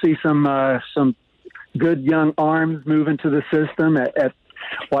nice to see some good young arms move into the system at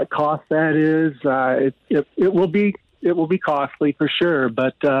what cost that is. It will be costly for sure.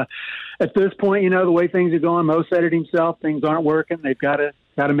 But at this point, you know, the way things are going, Mo said it himself, things aren't working. They've got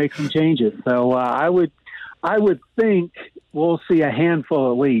to make some changes. So I would think we'll see a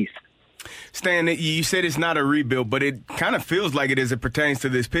handful at least. Stan, you said it's not a rebuild, but it kind of feels like it as it pertains to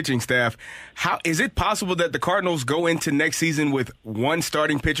this pitching staff. How is it possible that the Cardinals go into next season with one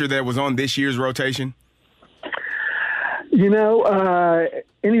starting pitcher that was on this year's rotation? You know,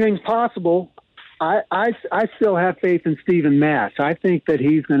 anything's possible. I still have faith in Steven Matz. I think that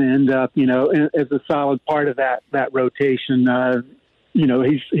he's going to end up, you know, as a solid part of that rotation. You know,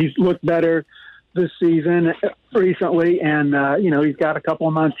 he's looked better this season recently, and you know, he's got a couple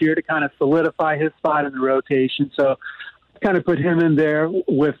of months here to kind of solidify his spot in the rotation. So kind of put him in there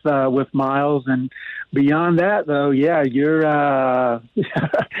with Miles. And beyond that, though, yeah,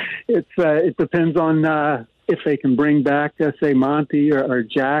 it depends on if they can bring back, say, Monty or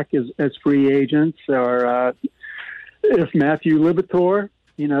Jack as free agents, or if Matthew Liberatore,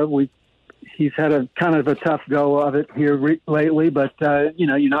 you know, he's had a kind of a tough go of it here lately, but, you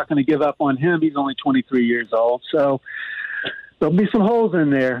know, you're not going to give up on him. He's only 23 years old. So there'll be some holes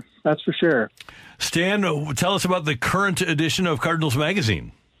in there. That's for sure. Stan, tell us about the current edition of Cardinals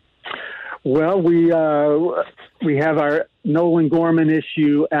Magazine. Well, we have our Nolan Gorman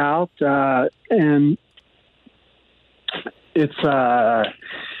issue out, and it's,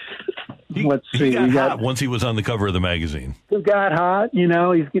 let's see. He got hot once he was on the cover of the magazine. He got hot. You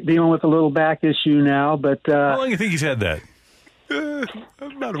know, he's dealing with a little back issue now. But how long do you think he's had that?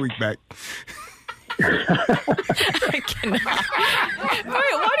 About a week back. I cannot.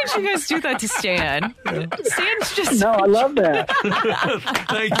 Why did you guys do that to Stan? Stan's just... No, I love that.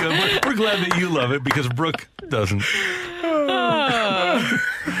 Thank you. We're glad that you love it because Brooke doesn't.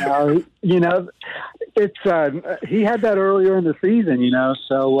 It's he had that earlier in the season,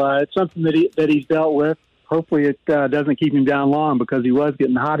 so it's something that he's dealt with. Hopefully it doesn't keep him down long because he was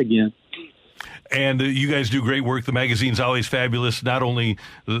getting hot again. And you guys do great work. The magazine's always fabulous. Not only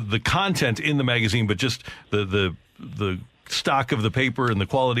the content in the magazine, but just the stock of the paper and the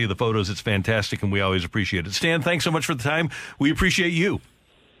quality of the photos. It's fantastic, and we always appreciate it. Stan, thanks so much for the time. We appreciate you.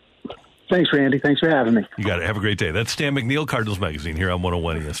 Thanks, Randy. Thanks for having me. You got it. Have a great day. That's Stan McNeil, Cardinals Magazine, here on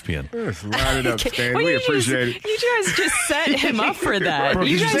 101 ESPN. Let's line it up, Stan. We appreciate it. You guys just set him up for that. Bro,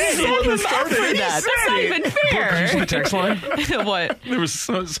 you guys set him up for that. That's not even fair. Did you see the text line? What? There was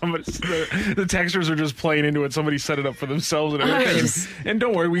somebody. The texters are just playing into it. Somebody set it up for themselves and everything. And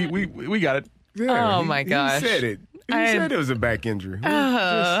don't worry, we got it. Yeah, oh my gosh! He said it. He said it was a back injury.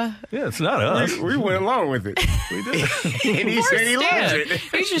 Yeah, it's not us. We went along with it. We did. And he said he loves it.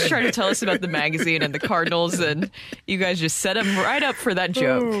 He's just trying to tell us about the magazine and the Cardinals, and you guys just set him right up for that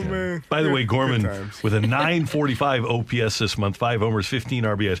joke. Oh, man. By the way, Gorman with a 945 OPS this month, 5 homers, 15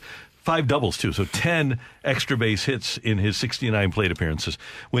 RBIs. 5 doubles, too, so 10 extra base hits in his 69 plate appearances.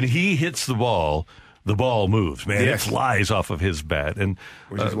 When he hits the ball moves, man. Yes. It flies off of his bat.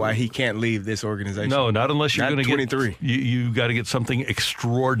 Which is why he can't leave this organization. No, not unless you're going to get 23. You got to get something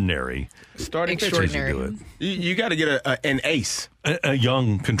extraordinary. Starting extraordinary. pitchers to do it. You got to get an ace. A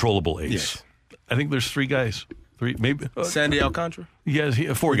young, controllable ace. Yes. I think there's 3 guys. 3, maybe. Sandy Alcantara? Yes,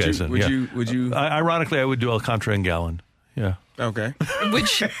 4 guys. Would you? Ironically, I would do Alcantara and Gallen. Yeah. Okay.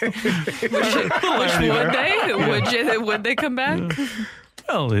 Which would they come back?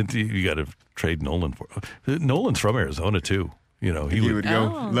 Well, you got to trade Nolan for. Nolan's from Arizona too. He would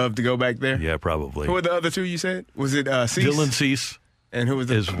go. Love to go back there. Yeah, probably. Who were the other 2 you said? Was it Cease? Dylan Cease. And who was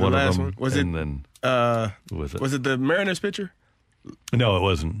the one last of them? one? Was and it? Then who was it? Was it the Mariners pitcher? No, it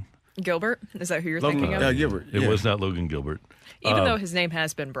wasn't. Gilbert? Is that who you're thinking of? Gilbert. It was not Logan Gilbert. Even though his name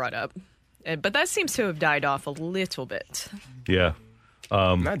has been brought up, but that seems to have died off a little bit. Yeah.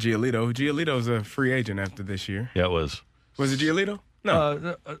 Not Giolito. Giolito's a free agent after this year. Yeah, it was. Was it Giolito?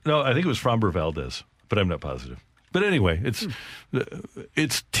 No. No, I think it was Framber Valdez, but I'm not positive. But anyway,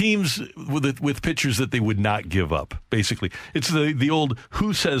 it's teams with pitchers that they would not give up. Basically, it's the old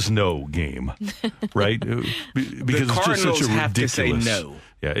 "who says no" game, right? Because the Cardinals it's just such a have ridiculous. to say no.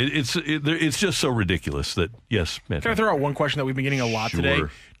 Yeah, it's just so ridiculous that yes, man. Can I throw out one question that we've been getting a lot today?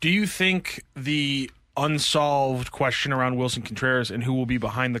 Do you think the unsolved question around Wilson Contreras and who will be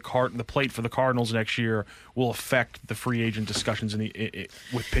behind the plate for the Cardinals next year will affect the free agent discussions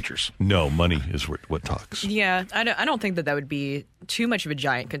with pitchers? No, money is what talks. Yeah, I don't think that would be too much of a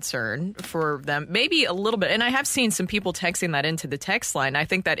giant concern for them. Maybe a little bit. And I have seen some people texting that into the text line. I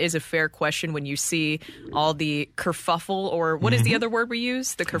think that is a fair question when you see all the kerfuffle, or what is the other word we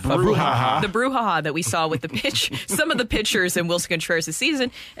use? The kerfuffle. Brouhaha. The brouhaha that we saw with some of the pitchers in Wilson Contreras this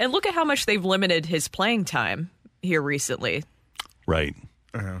season. And look at how much they've limited his playing time here recently. Right.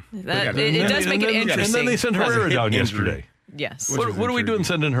 It does make it interesting. And then they sent Herrera down yesterday. Yes. What are we doing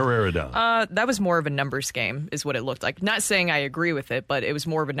sending Herrera down? That was more of a numbers game is what it looked like. Not saying I agree with it, but it was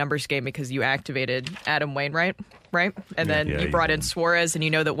more of a numbers game because you activated Adam Wainwright, right? And then you brought in Suarez, and you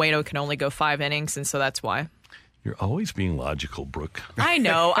know that Waino can only go 5 innings, and so that's why. You're always being logical, Brooke. I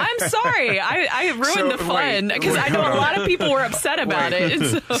know. I'm sorry. I ruined the fun because I know a lot of people were upset about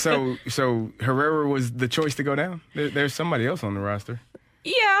it. So Herrera was the choice to go down? There's somebody else on the roster.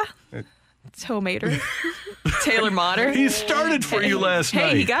 Yeah. Tomater. Taylor Motter. He started for you last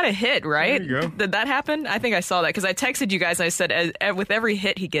night. Hey, he got a hit, right? There you go. Did that happen? I think I saw that because I texted you guys and I said with every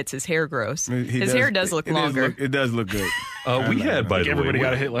hit he gets, his hair grows. His hair does look longer. It does look good. We had, by the way, everybody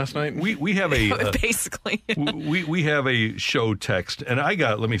got a hit last night. We have a basically. we have a show text, and I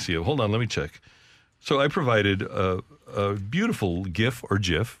got. Let me see. Hold on. Let me check. So I provided a beautiful GIF or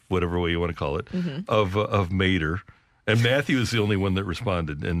GIF, whatever way you want to call it, of Mater. And Matthew is the only one that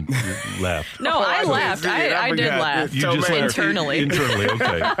responded and laughed. No, I laughed. I did laugh. You just internally. Internally,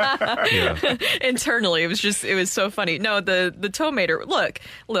 okay. Yeah. Internally, it was so funny. No, the Tomater. Look.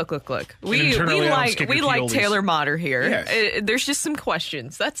 We like Taylor Motter here. Yes. There's just some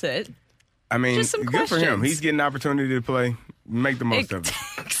questions. That's it. I mean, just some good questions. for him. He's getting an opportunity to play. Make the most of it.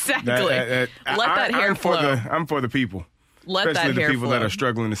 Exactly. Let that hair flow. I'm for the people. Let that hair flow. Especially the people that are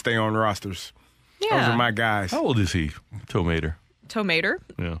struggling to stay on rosters. Yeah. Those are my guys. How old is he, Tomater? Tomater?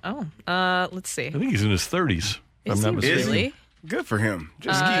 Yeah. Oh, let's see. I think he's in his 30s. Is he really? Good for him.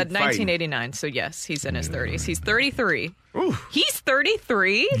 Just keep 1989. So yes, he's in his 30s. He's 33. Ooh. He's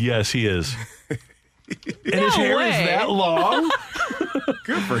 33. Yes, he is. And his hair is that long.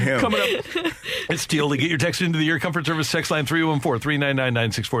 Good for him. Coming up, it's Teal to get your text into the Air Comfort Service text line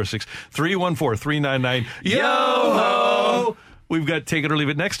 314-399-9646. 314-399-YO-HO. We've got Take It or Leave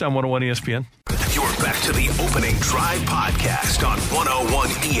It next on 101 ESPN. You're back to the Opening Drive podcast on 101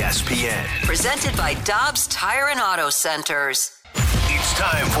 ESPN. Presented by Dobbs Tire and Auto Centers. It's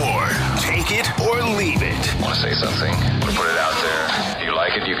time for Take It or Leave It. Want to say something? Want to put it out there? If you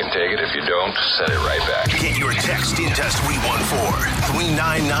like it, you can take it. If you don't, send it right back. Get your text into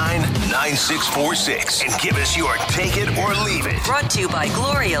 314-399-9646 and give us your Take It or Leave It. Brought to you by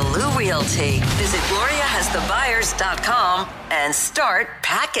Gloria Lou Realty. Visit GloriaHasTheBuyers.com and start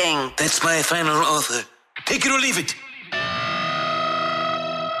packing. That's my final offer. Take it or leave it.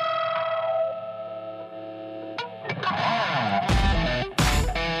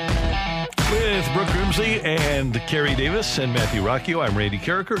 With Brooke Grimsley and Kerry Davis and Matthew Rocchio, I'm Randy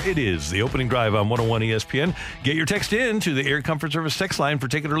Carricker. It is the Opening Drive on 101 ESPN. Get your text in to the Air Comfort Service text line for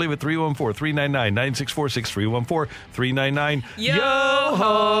Take It or Leave It, 314-399-9646,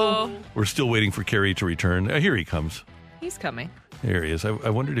 314-399-YO-HO. We're still waiting for Kerry to return. Here he comes. He's coming. There he is. I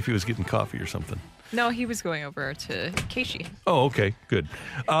wondered if he was getting coffee or something. No, he was going over to Casey. Oh, okay. Good.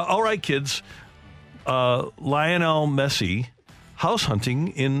 All right, kids. Lionel Messi house hunting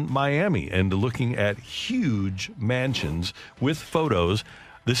in Miami and looking at huge mansions with photos.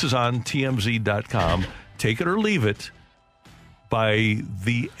 This is on TMZ.com. Take it or leave it. By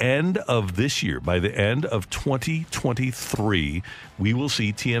the end of this year, by the end of 2023, we will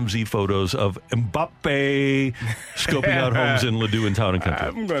see TMZ photos of Mbappe scoping out homes in Ladue and Town and Country.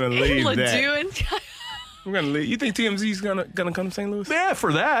 I'm going to leave that. Ladue and Town. I'm going to leave. You think TMZ's gonna come to St. Louis? Yeah,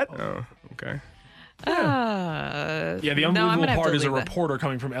 for that. Oh, okay. Yeah, the unbelievable part is a reporter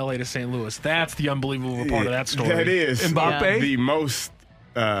coming from LA to St. Louis. That's the unbelievable part of that story. That is Mbappe? the most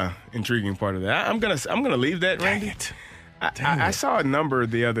intriguing part of that. I'm gonna leave that, Randy. Dang it. I saw a number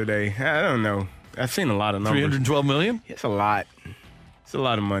the other day. I don't know. I've seen a lot of numbers. 312 million? It's a lot. It's a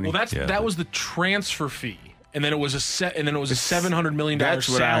lot of money. Well, that was the transfer fee. And then it was $700 million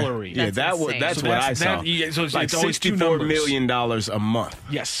salary. That's what I saw. So it's like always $64 million a month.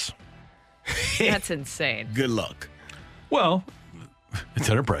 Yes. That's insane. Good luck. Well, it's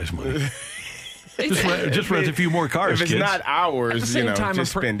enterprise money. just rent a few more cars, If it's kids. not ours,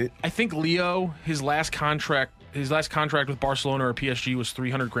 just spend it. I think Leo, his last contract with Barcelona or PSG was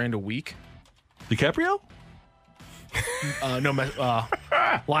 $300,000 a week. DiCaprio? Lionel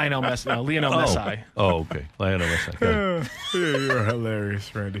Messi. Oh, okay. Lionel Messi. You're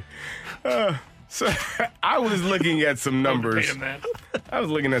hilarious, Randy. So I was looking at some numbers. I was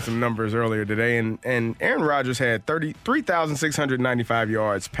looking at some numbers earlier today, and Aaron Rodgers had 3,695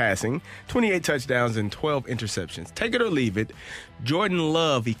 yards passing, 28 touchdowns, and 12 interceptions. Take it or leave it. Jordan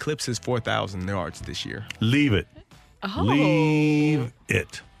Love eclipses 4,000 yards this year. Leave it. Oh. Leave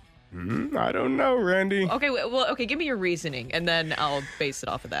it. I don't know, Randy. Okay, give me your reasoning, and then I'll base it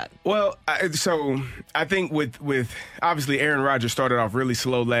off of that. Well, so I think with obviously Aaron Rodgers started off really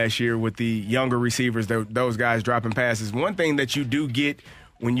slow last year with the younger receivers, those guys dropping passes. One thing that you do get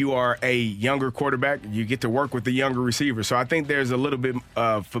when you are a younger quarterback, you get to work with the younger receivers. So I think there's a little bit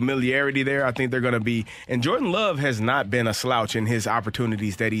of familiarity there. I think they're going to be – and Jordan Love has not been a slouch in his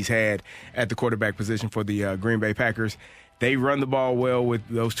opportunities that he's had at the quarterback position for the Green Bay Packers. They run the ball well with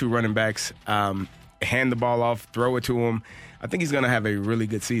those two running backs, hand the ball off, throw it to him. I think he's going to have a really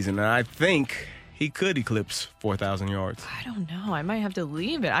good season, and I think he could eclipse 4,000 yards. I don't know. I might have to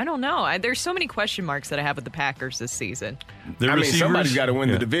leave it. I don't know. There's so many question marks that I have with the Packers this season. Somebody's got to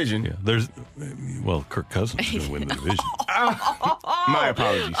win the division. Yeah. Kirk Cousins is going to win the division. My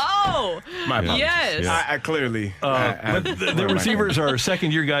apologies. Oh, my apologies. Yes. Yeah. I clearly. But the receivers are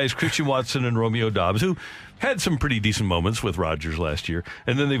second-year guys, Christian Watson and Romeo Doubs, who had some pretty decent moments with Rodgers last year.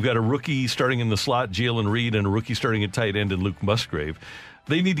 And then they've got a rookie starting in the slot, Jalen Reed, and a rookie starting at tight end in Luke Musgrave.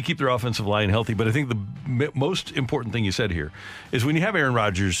 They need to keep their offensive line healthy, but I think the most important thing you said here is when you have Aaron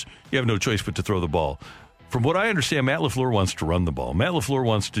Rodgers, you have no choice but to throw the ball. From what I understand, Matt LaFleur wants to run the ball. Matt LaFleur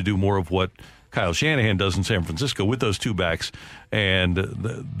wants to do more of what Kyle Shanahan does in San Francisco with those two backs, and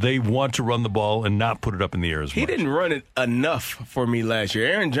they want to run the ball and not put it up in the air as much. He didn't run it enough for me last year.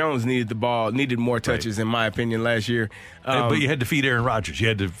 Aaron Jones needed the ball, needed more touches, in my opinion, last year. But you had to feed Aaron Rodgers. You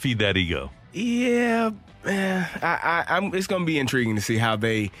had to feed that ego. Yeah, it's going to be intriguing to see how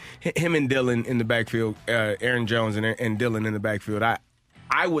him and Dillon in the backfield, Aaron Jones and Dillon in the backfield. I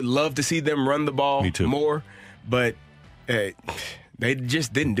would love to see them run the ball more, but they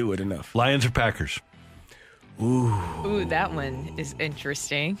just didn't do it enough. Lions or Packers? Ooh, that one is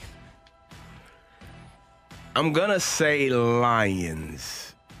interesting. I'm going to say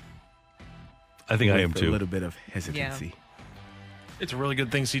Lions. I think I am too. A little bit of hesitancy. Yeah. It's a really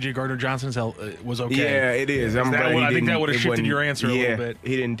good thing C.J. Gardner-Johnson's health was okay. Yeah, it is. I think that would have shifted your answer a little bit.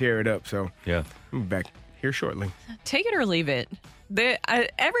 He didn't tear it up, so yeah. I'll be back here shortly. Take it or leave it.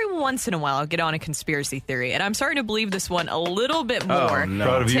 Every once in a while, I'll get on a conspiracy theory, and I'm starting to believe this one a little bit more. Oh,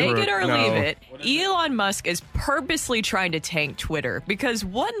 no. Take it or leave it. Elon Musk is purposely trying to tank Twitter because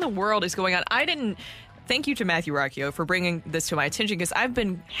what in the world is going on? Thank you to Matthew Rocchio for bringing this to my attention because I've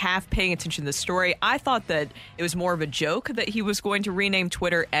been half paying attention to the story. I thought that it was more of a joke that he was going to rename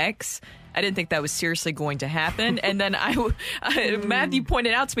Twitter X. I didn't think that was seriously going to happen. And then Matthew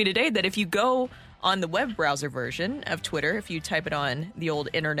pointed out to me today that if you go on the web browser version of Twitter, if you type it on the old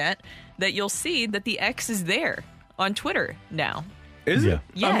internet, that you'll see that the X is there on Twitter now. Is it?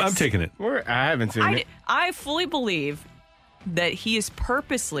 Yes. I'm taking it. I haven't seen it. I fully believe that he is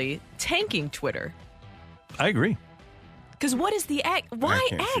purposely tanking Twitter. I agree. Because what is the X? Why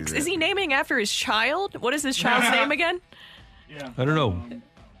X? Is he naming after his child? What is his child's name again? Yeah. I don't know.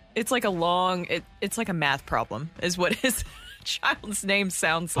 It's like it's like a math problem, is what his child's name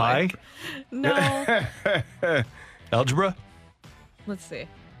sounds like. No. Algebra? Let's see.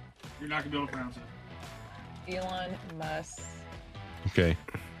 You're not going to be able to pronounce it. Elon Musk. Okay.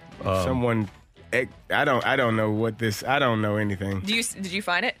 Someone, I don't know what this. I don't know anything. Did you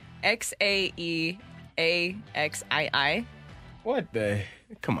find it? XAEAXII. What the?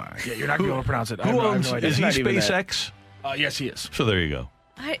 Come on. Yeah, you're not going to be able to pronounce it. Who owns? Is he SpaceX? Yes, he is. So there you go.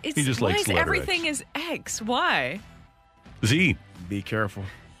 He just why likes is the letter everything X. is X? Why? Z. Be careful.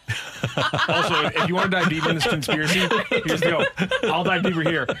 Also, if you want to dive deeper in this conspiracy, here's the go. I'll dive deeper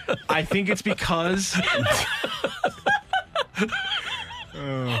here. I think it's because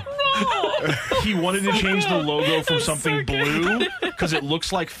he wanted to change the logo from something blue because it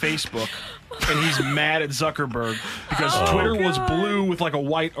looks like Facebook. And he's mad at Zuckerberg because Twitter was blue with like a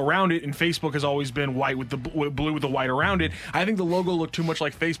white around it, and Facebook has always been white with the blue with the white around it. I think the logo looked too much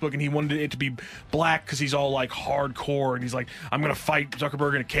like Facebook, and he wanted it to be black because he's all like hardcore, and he's like, "I'm gonna fight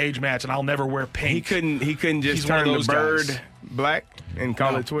Zuckerberg in a cage match, and I'll never wear pink." He couldn't just turn the bird black and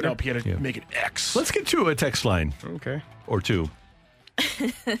call it Twitter. No, he had to make it X. Let's get to a text line. Okay. Or two.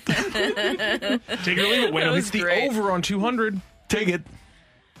 Take it or leave it. Wait, no, it's the over on 200. Take it.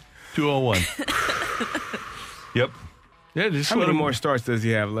 201. Yep. Yeah, just how many more starts does he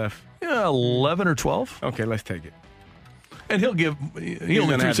have left? Yeah, 11 or 12. Okay, let's take it. And he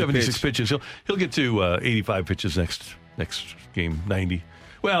only threw 76 pitches. He'll get to 85 pitches next game, 90.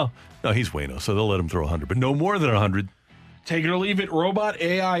 Well, no, he's Waino, so they'll let him throw 100, but no more than 100. Take it or leave it. Robot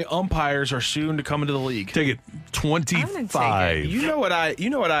AI umpires are soon to come into the league. Take it. 25. You know what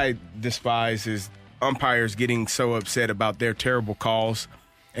I despise is umpires getting so upset about their terrible calls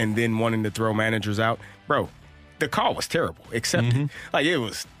and then wanting to throw managers out. Bro, the call was terrible, except like it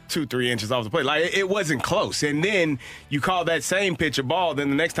was 2-3 inches off the plate. Like it wasn't close. And then you call that same pitch a ball, then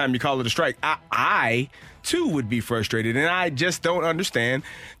the next time you call it a strike. I too would be frustrated, and I just don't understand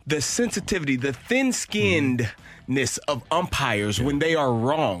the sensitivity, the thin-skinnedness of umpires when they are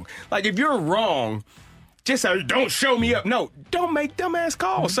wrong. Like if you're wrong, just say, don't show me up. No, don't make dumbass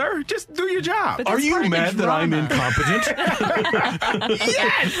calls, sir. Just do your job. Are you mad that I'm incompetent?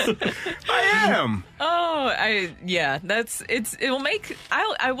 Yes, I am. It will make.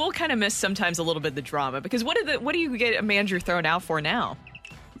 I will kind of miss sometimes a little bit the drama because what do you get a manager thrown out for now?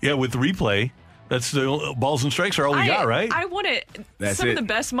 Yeah, with replay. That's the balls and strikes are all we got, right? I want it. Some of the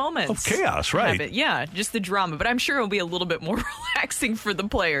best moments of chaos, right? Yeah, just the drama. But I'm sure it'll be a little bit more relaxing for the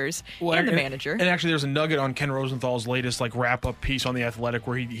players and the manager. And actually, there's a nugget on Ken Rosenthal's latest wrap-up piece on The Athletic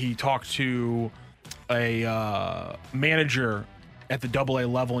where he talked to a manager at the AA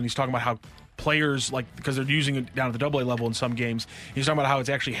level, and he's talking about how players, because they're using it down at the AA level in some games, he's talking about how it's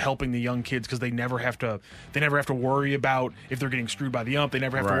actually helping the young kids because they never have to worry about if they're getting screwed by the ump. They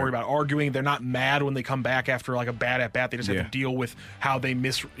never have to worry about arguing. They're not mad when they come back after a bad at bat. They just have to deal with how they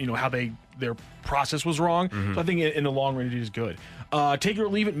their process was wrong. So I think in the long run it is good. Take it or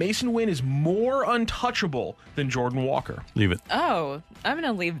leave it. Mason Wynn is more untouchable than Jordan Walker. Leave it. Oh, I'm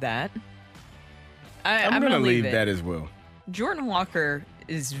going to leave that. I'm going to leave that as well. Jordan Walker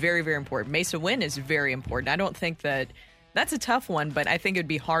is very, very important. Mason Wynn is very important. I don't think that's a tough one, but I think it'd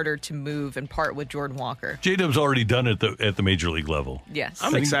be harder to move and part with Jordan Walker. J-Dub's already done it at the major league level. Yes.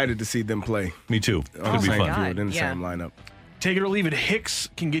 I'm excited to see them play. Me too. Could be fun. In the same lineup. Take it or leave it. Hicks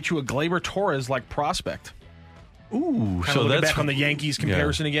can get you a Gleyber Torres-like prospect. Ooh, so that's back on the Yankees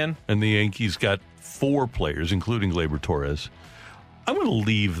comparison again. And the Yankees got 4 players, including Gleyber Torres. I'm going to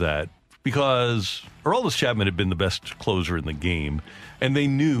leave that because Aroldis Chapman had been the best closer in the game, and they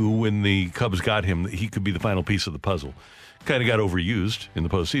knew when the Cubs got him that he could be the final piece of the puzzle. kind of got overused in the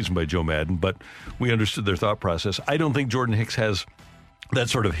postseason by Joe Madden, but we understood their thought process. I don't think Jordan Hicks has that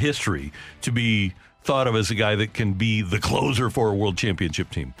sort of history to be thought of as a guy that can be the closer for a world championship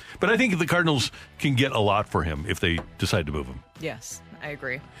team. But I think the Cardinals can get a lot for him if they decide to move him. Yes, I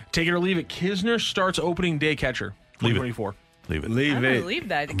agree. Take it or leave it. Kisner starts opening day catcher, 2024. Leave it. I don't believe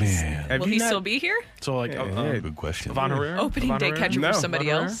that. Man. Will he still be here? So, like, good question. Von Herrera? Opening day catcher for somebody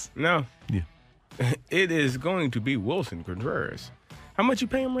else? No. Yeah. It is going to be Wilson Contreras. How much you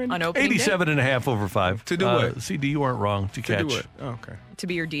pay him, Randy? On opening 87.5 over 5. To do what? CD, you weren't wrong. To catch. To do what? Oh, okay. To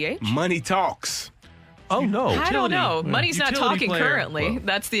be your DH? Money talks. Oh, no. I don't know. Money's not talking player. currently. Well,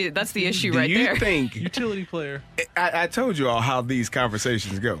 that's the issue do right you there. Think utility player. I told you all how these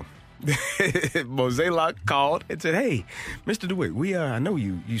conversations go. Mozeliak called and said, "Hey, Mr. DeWitt, I know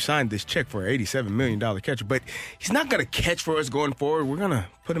you signed this check for an $87 million catcher, but he's not going to catch for us going forward. We're going to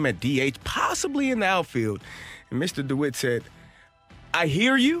put him at DH, possibly in the outfield." And Mr. DeWitt said, "I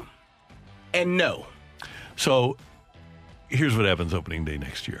hear you, and no." So here's what happens opening day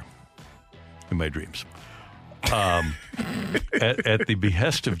next year in my dreams. At the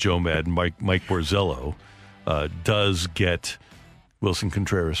behest of Joe Madden, Mike Borzello does get Wilson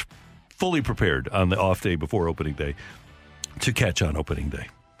Contreras fully prepared on the off day before opening day to catch on opening day.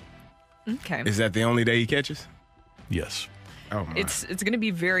 Okay. Is that the only day he catches? Yes. Oh my. It's going to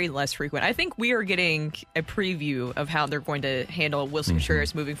be very less frequent. I think we are getting a preview of how they're going to handle Wilson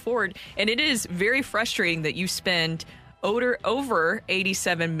Contreras moving forward, and it is very frustrating that you spend over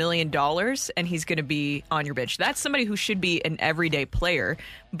 $87 million and he's going to be on your bench. That's somebody who should be an everyday player,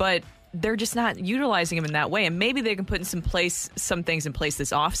 but they're just not utilizing him in that way. And maybe they can put in some things in place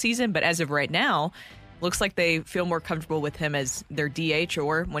this offseason, but as of right now, looks like they feel more comfortable with him as their DH,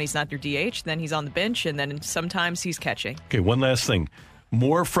 or when he's not their DH, then he's on the bench, and then sometimes he's catching. Okay, one last thing.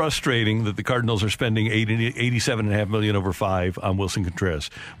 More frustrating that the Cardinals are spending $87.5 million over 5 on Wilson Contreras.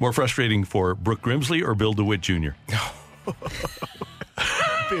 More frustrating for Brooke Grimsley or Bill DeWitt Jr.?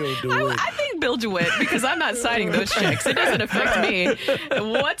 Bill DeWitt. I think Bill DeWitt, because I'm not signing those checks. It doesn't affect me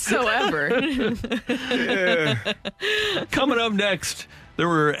whatsoever. Coming up next, there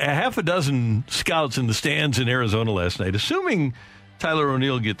were a half a dozen scouts in the stands in Arizona last night. Assuming Tyler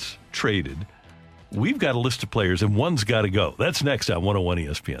O'Neill gets traded, we've got a list of players, and one's got to go. That's next on 101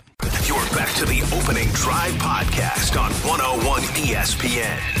 ESPN. You're back to the Opening Drive podcast on 101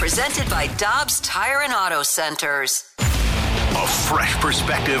 ESPN. Presented by Dobbs Tire and Auto Centers. A fresh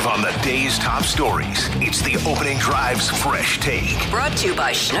perspective on the day's top stories. It's the Opening Drive's Fresh Take. Brought to you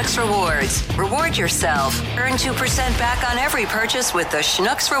by Schnucks Rewards. Reward yourself. Earn 2% back on every purchase with the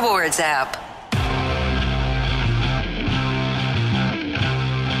Schnucks Rewards app.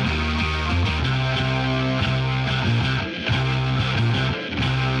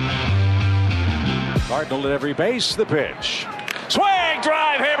 Cardinal at every base, the pitch. Swing,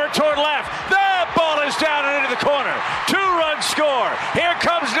 drive, hammer toward left. The ball is down and into the corner. 2-run score. Here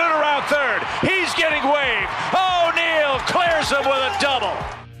comes Nooner around third. He's getting waved. O'Neill clears him with a double.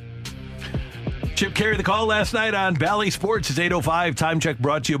 Chip carried the call last night on Bally Sports. It's 8:05. Time check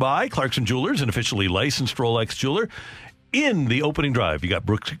brought to you by Clarkson Jewelers, an officially licensed Rolex jeweler. In the opening drive, you got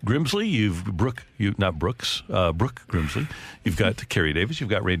Brooke Grimsley. Brooke Grimsley. You've got Kerry Davis. You've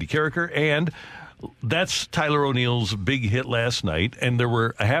got Randy Carricker, and that's Tyler O'Neill's big hit last night, and there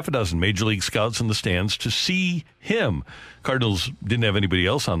were a half a dozen Major League scouts in the stands to see him. Cardinals didn't have anybody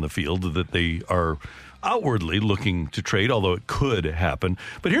else on the field that they are outwardly looking to trade, although it could happen.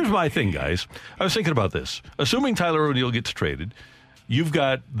 But here's my thing, guys. I was thinking about this. Assuming Tyler O'Neill gets traded, you've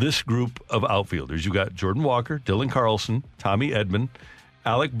got this group of outfielders. You've got Jordan Walker, Dylan Carlson, Tommy Edman,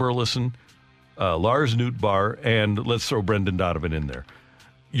 Alec Burleson, Lars Nootbaar, and let's throw Brendan Donovan in there.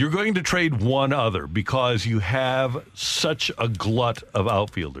 You're going to trade one other because you have such a glut of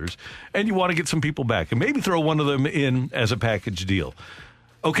outfielders, and you want to get some people back and maybe throw one of them in as a package deal.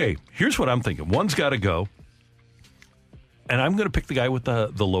 Okay, here's what I'm thinking. One's got to go, and I'm going to pick the guy with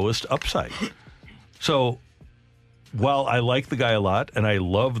the lowest upside. So while I like the guy a lot and I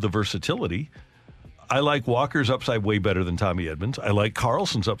love the versatility, I like Walker's upside way better than Tommy Edmonds. I like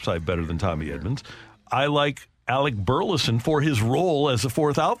Carlson's upside better than Tommy Edmonds. I like Alec Burleson for his role as a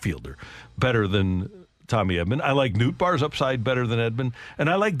fourth outfielder better than Tommy Edman. I like Nootbaar's upside better than Edman, and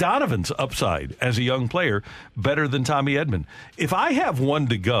I like Donovan's upside as a young player better than Tommy Edman. If I have one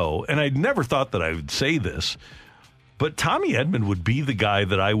to go, and I never thought that I would say this, but Tommy Edman would be the guy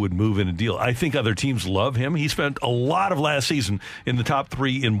that I would move in a deal. I think other teams love him. He spent a lot of last season in the top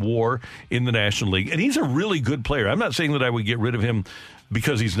 3 in WAR in the National League, and he's a really good player. I'm not saying that I would get rid of him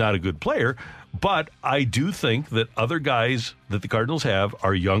because he's not a good player, but I do think that other guys that the Cardinals have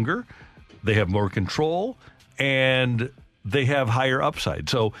are younger, they have more control, and they have higher upside.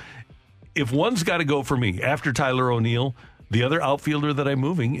 So if one's got to go for me after Tyler O'Neill, the other outfielder that I'm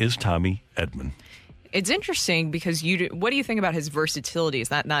moving is Tommy Edman. It's interesting because what do you think about his versatility? Is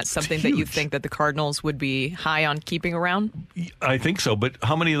that not something that you think that the Cardinals would be high on keeping around? I think so, but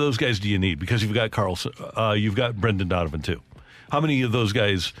how many of those guys do you need? Because you've got Carlson, you've got Brendan Donovan too. How many of those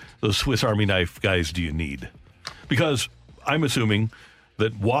guys, those Swiss Army knife guys, do you need? Because I'm assuming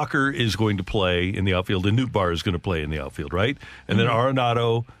that Walker is going to play in the outfield and Nootbaar is going to play in the outfield, right? And then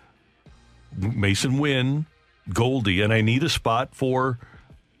Arenado, Mason Wynn, Goldie, and I need a spot for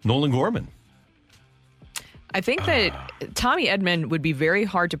Nolan Gorman. I think that Tommy Edman would be very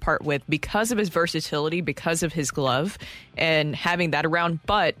hard to part with because of his versatility, because of his glove, and having that around.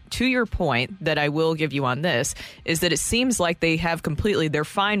 But to your point that I will give you on this is that it seems like they're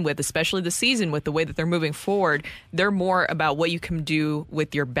fine with, especially the season, with the way that they're moving forward. They're more about what you can do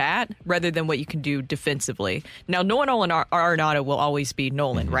with your bat rather than what you can do defensively. Now, Nolan Arenado will always be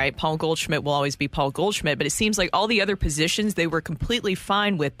Nolan, right? Paul Goldschmidt will always be Paul Goldschmidt. But it seems like all the other positions they were completely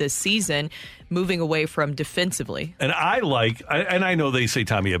fine with this season, moving away from defensively. And I know they say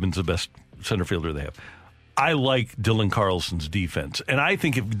Tommy Edman's the best center fielder they have. I like Dylan Carlson's defense. And I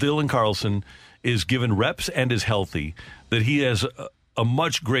think if Dylan Carlson is given reps and is healthy, that he has a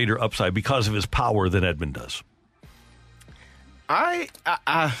much greater upside because of his power than Edman does. I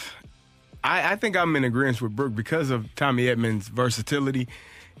think I'm in agreement with Brooke because of Tommy Edman's versatility.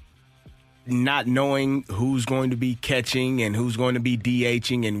 Not knowing who's going to be catching and who's going to be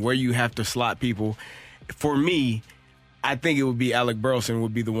DHing and where you have to slot people. For me, I think it would be Alec Burleson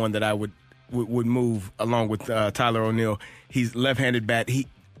would be the one that I would move along with Tyler O'Neill. He's left-handed bat.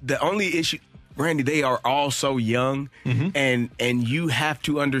 The only issue, Randy, they are all so young, and you have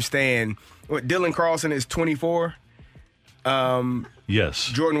to understand. What Dylan Carlson is 24. Yes.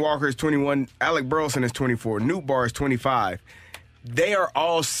 Jordan Walker is 21. Alec Burleson is 24. Nootbaar is 25. They are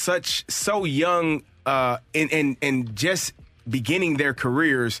all so young and just beginning their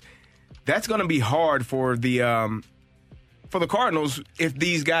careers. That's going to be hard for the Cardinals if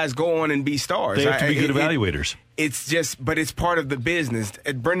these guys go on and be stars. They have to be good evaluators. But it's part of the business.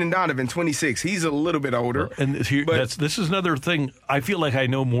 Brendan Donovan, 26. He's a little bit older. And this is another thing. I feel like I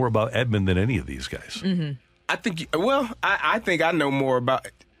know more about Edman than any of these guys. Mm-hmm. I think I know more about.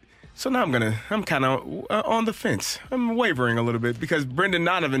 So now I'm kind of on the fence. I'm wavering a little bit because Brendan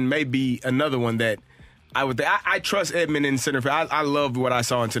Donovan may be another one that I would. I trust Edman in center field. I love what I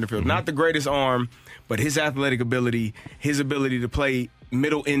saw in center field. Not the greatest arm, but his athletic ability, his ability to play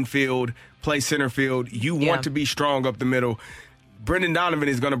middle infield, play center field. You want to be strong up the middle. Brendan Donovan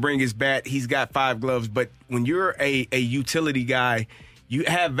is going to bring his bat. He's got 5 gloves. But when you're a utility guy, you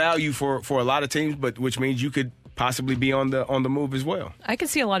have value for a lot of teams, but which means you could possibly be on the move as well. I could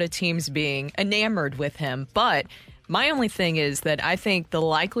see a lot of teams being enamored with him, but my only thing is that I think the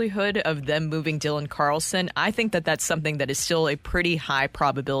likelihood of them moving Dylan Carlson, I think that that's something that is still a pretty high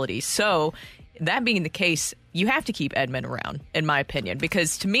probability. So that being the case, you have to keep Edman around, in my opinion,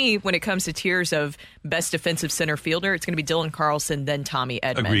 because to me, when it comes to tiers of best defensive center fielder, it's going to be Dylan Carlson, then Tommy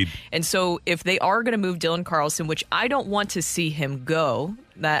Edman. Agreed. And so if they are going to move Dylan Carlson, which I don't want to see him go,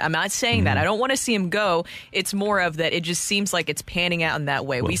 I'm not saying that. I don't want to see him go. It's more of that it just seems like it's panning out in that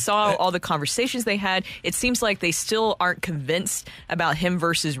way. We saw all the conversations they had. It seems like they still aren't convinced about him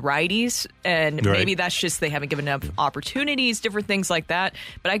versus righties, and maybe that's just they haven't given enough opportunities, different things like that.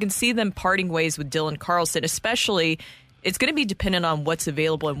 But I can see them parting ways with Dylan Carlson, especially it's going to be dependent on what's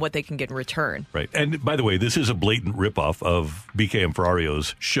available and what they can get in return. Right. And by the way, this is a blatant ripoff of BK and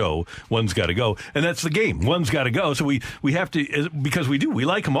Ferrario's show, One's Got to Go. And that's the game. One's got to go. So we have to, because we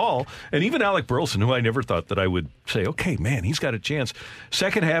like them all. And even Alec Burleson, who I never thought that I would say, okay, man, he's got a chance.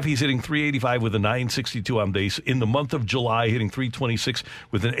 Second half, he's hitting .385 with a .962 on base. In the month of July, hitting .326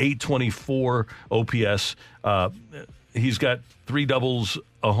 with an .824 OPS. He's got 3 doubles,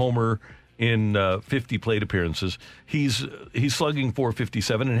 a homer, in 50 plate appearances. He's slugging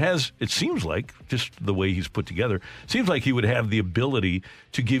 .457 and has, it seems like, just the way he's put together, seems like he would have the ability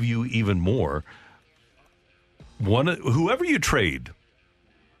to give you even more. Whoever you trade,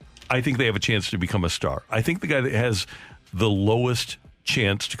 I think they have a chance to become a star. I think the guy that has the lowest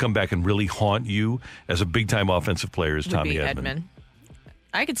chance to come back and really haunt you as a big-time offensive player is Tommy Edman.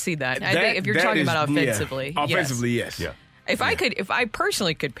 I could see that. I think if you're talking about offensively. Yeah. Offensively, yes. Yeah. If I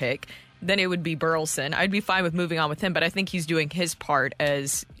personally could pick, then it would be Burleson. I'd be fine with moving on with him, but I think he's doing his part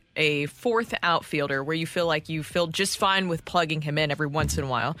as a 4th outfielder where you feel like you feel just fine with plugging him in every once in a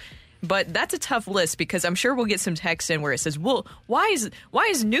while. But that's a tough list because I'm sure we'll get some text in where it says, well, why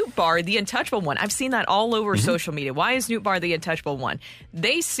is Newt Barr the untouchable one? I've seen that all over social media. Why is Newt Barr the untouchable one?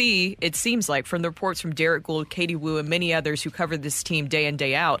 They see, it seems like, from the reports from Derek Gould, Katie Wu, and many others who cover this team day in,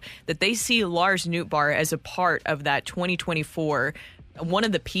 day out, that they see Lars Newt Barr as a part of that 2024, one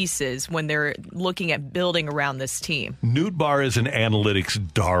of the pieces when they're looking at building around this team. Newt Barr is an analytics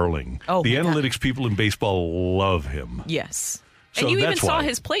darling. Oh, the analytics people in baseball love him. Yes. So and you even that's saw why.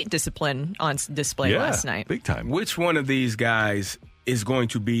 his plate discipline on display last night. Big time. Which one of these guys is going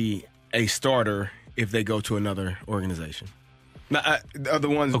to be a starter if they go to another organization? Now, the other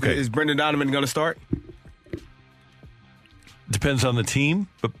ones, is Brendan Donovan going to start? Depends on the team,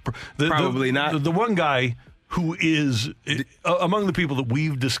 but Probably not. The one guy who is among the people that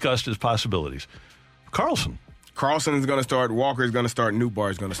we've discussed as possibilities, Carlson. Carlson is going to start. Walker is going to start. Newt Barr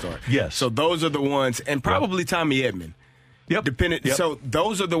is going to start. Yes. So those are the ones, and probably Tommy Edman. Yep. So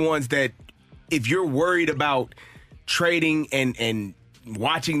those are the ones that, if you're worried about trading and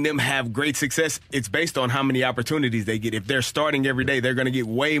watching them have great success, it's based on how many opportunities they get. If they're starting every day, they're going to get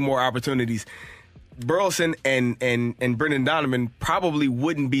way more opportunities. Burleson and Brendan Donovan probably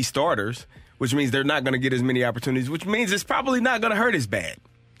wouldn't be starters, which means they're not going to get as many opportunities, which means it's probably not going to hurt as bad.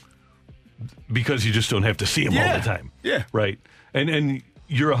 Because you just don't have to see him all the time. Yeah. Right. And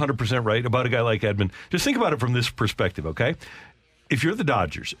you're 100% right about a guy like Edman. Just think about it from this perspective, okay? If you're the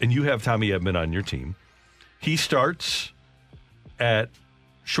Dodgers and you have Tommy Edman on your team, he starts at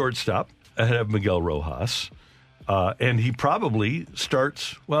shortstop ahead of Miguel Rojas. And he probably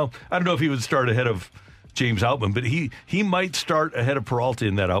starts, well, I don't know if he would start ahead of James Outman, but he might start ahead of Peralta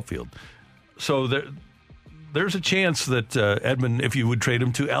in that outfield. So there's a chance that Edman, if you would trade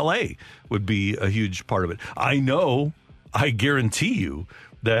him to L.A., would be a huge part of it. I guarantee you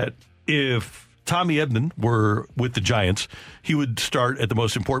that if Tommy Edman were with the Giants, he would start at the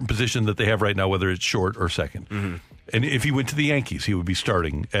most important position that they have right now, whether it's short or second. Mm-hmm. And if he went to the Yankees, he would be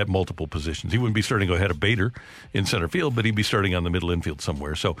starting at multiple positions. He wouldn't be starting ahead of Bader in center field, but he'd be starting on the middle infield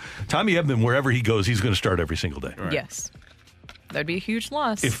somewhere. So Tommy Edman, wherever he goes, he's going to start every single day. Right. Yes. That'd be a huge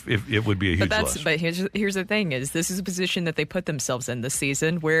loss. If it would be a huge loss. But here's the thing is this is a position that they put themselves in this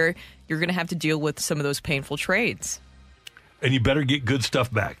season where you're going to have to deal with some of those painful trades. And you better get good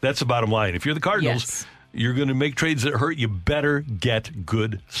stuff back. That's the bottom line. If you're the Cardinals, you're going to make trades that hurt. You better get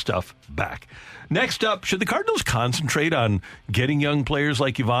good stuff back. Next up, should the Cardinals concentrate on getting young players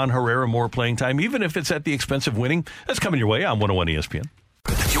like Ivan Herrera more playing time, even if it's at the expense of winning? That's coming your way on 101 ESPN.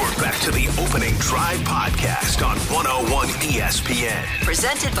 You're back to the Opening Drive podcast on 101 ESPN.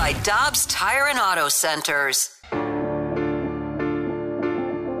 Presented by Dobbs Tire and Auto Centers.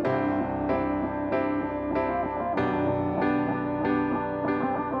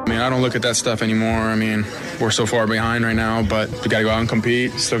 I don't look at that stuff anymore. I mean, we're so far behind right now, but we got to go out and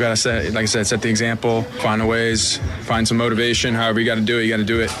compete. Still got to set the example, find ways, find some motivation. However you got to do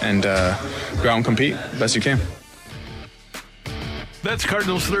it, and go out and compete best you can. That's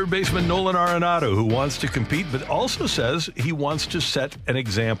Cardinals third baseman Nolan Arenado, who wants to compete, but also says he wants to set an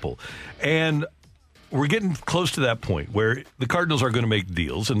example. And we're getting close to that point where the Cardinals are going to make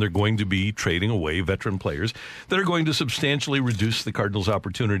deals and they're going to be trading away veteran players that are going to substantially reduce the Cardinals'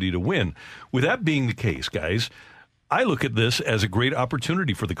 opportunity to win. With that being the case, guys, I look at this as a great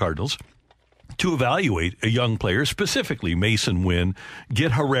opportunity for the Cardinals to evaluate a young player, specifically Mason Wynn,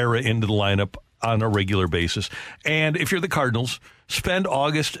 get Herrera into the lineup on a regular basis. And if you're the Cardinals, spend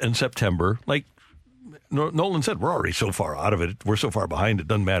August and September, like Nolan said, we're already so far out of it. We're so far behind, it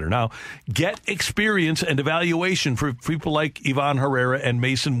doesn't matter now. Get experience and evaluation for people like Ivan Herrera and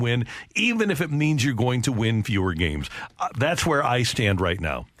Mason Wynn, even if it means you're going to win fewer games. That's where I stand right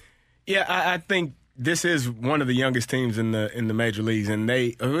now. Yeah, I think this is one of the youngest teams in the major leagues, and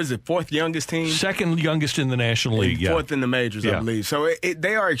is it fourth youngest team? Second youngest in the National League, fourth in the majors, I believe. So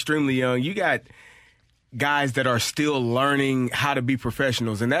they are extremely young. You got guys that are still learning how to be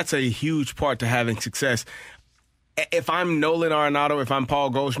professionals, and that's a huge part to having success. If I'm Nolan Arenado, if I'm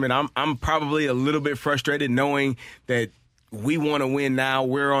Paul Goldschmidt, I'm probably a little bit frustrated knowing that we want to win now.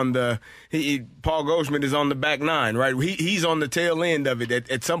 We're on Paul Goldschmidt is on the back nine, right? He's on the tail end of it.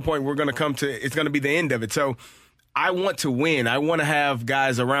 At some point, we're going to come to, it's going to be the end of it. So I want to win. I want to have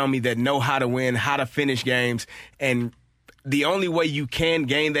guys around me that know how to win, how to finish games, and the only way you can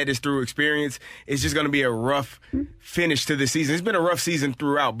gain that is through experience. It's just going to be a rough finish to the season. It's been a rough season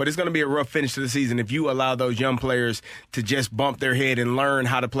throughout, but it's going to be a rough finish to the season if you allow those young players to just bump their head and learn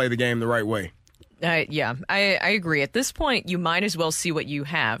how to play the game the right way. I agree. At this point, you might as well see what you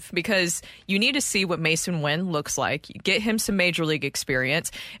have because you need to see what Mason Wynn looks like. Get him some major league experience.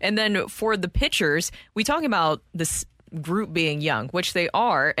 And then for the pitchers, we talk about this group being young, which they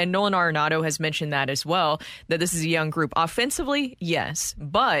are, and Nolan Arenado has mentioned that as well, that this is a young group. Offensively, yes,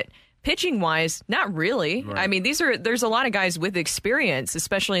 but pitching-wise, not really. Right. I mean, there's a lot of guys with experience,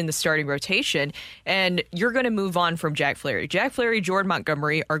 especially in the starting rotation, and you're going to move on from Jack Flaherty. Jack Flaherty, Jordan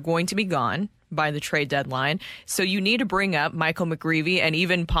Montgomery are going to be gone by the trade deadline. So you need to bring up Michael McGreevy and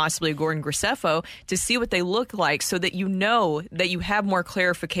even possibly Gordon Graceffo to see what they look like so that you know that you have more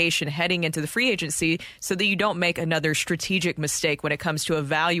clarification heading into the free agency so that you don't make another strategic mistake when it comes to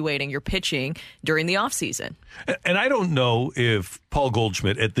evaluating your pitching during the offseason. And I don't know if Paul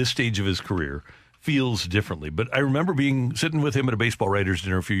Goldschmidt at this stage of his career feels differently, but I remember sitting with him at a baseball writers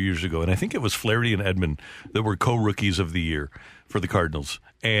dinner a few years ago, and I think it was Flaherty and Edman that were co-rookies of the year for the Cardinals.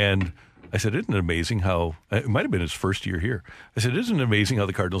 And I said, isn't it amazing how, it might have been his first year here. I said, isn't it amazing how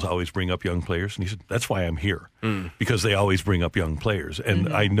the Cardinals always bring up young players? And he said, that's why I'm here, because they always bring up young players.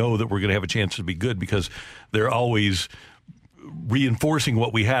 And I know that we're going to have a chance to be good because they're always reinforcing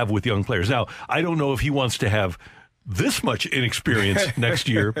what we have with young players. Now, I don't know if he wants to have this much inexperience next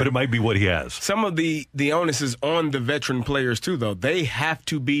year, but it might be what he has. Some of the onus is on the veteran players too, though. They have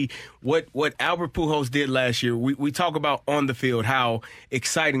to be what Albert Pujols did last year. We talk about on the field how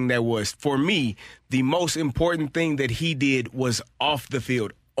exciting that was. For me, the most important thing that he did was off the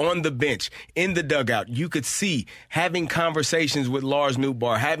field. On the bench, in the dugout, you could see having conversations with Lars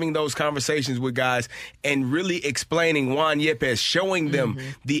Nootbaar, having those conversations with guys and really explaining Juan Yepes, showing them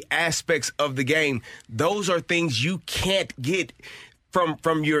the aspects of the game. Those are things you can't get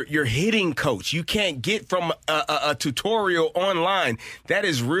from your hitting coach. You can't get from a tutorial online. That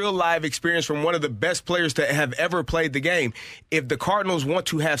is real live experience from one of the best players to have ever played the game. If the Cardinals want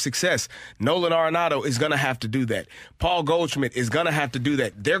to have success, Nolan Arenado is going to have to do that. Paul Goldschmidt is going to have to do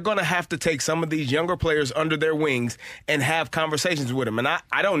that. They're going to have to take some of these younger players under their wings and have conversations with them. And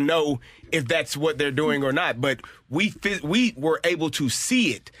I don't know if that's what they're doing or not, but we were able to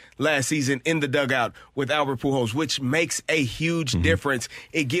see it last season in the dugout with Albert Pujols, which makes a huge difference.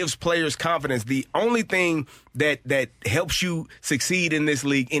 It gives players confidence. The only thing that helps you succeed in this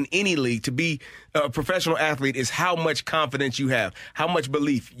league, in any league, to be a professional athlete is how much confidence you have, how much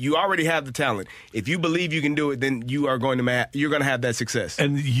belief. You already have the talent. If you believe you can do it, then you're going to have that success.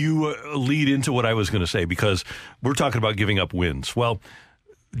 And you lead into what I was going to say, because we're talking about giving up wins. Well,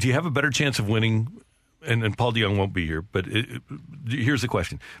 do you have a better chance of winning? And Paul DeJong won't be here, but here's the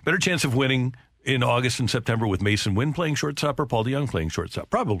question. Better chance of winning in August and September with Mason Wynn playing shortstop or Paul DeJong playing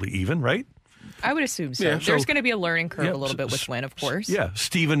shortstop? Probably even, right? I would assume so. Yeah, There's going to be a learning curve a little bit with Wynn, of course. Yeah,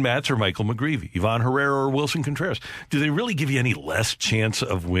 Steven Matz or Michael McGreevy, Ivan Herrera or Wilson Contreras. Do they really give you any less chance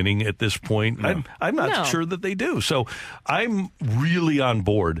of winning at this point? No. I'm not sure that they do. So I'm really on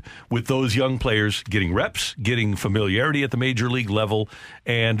board with those young players getting reps, getting familiarity at the major league level,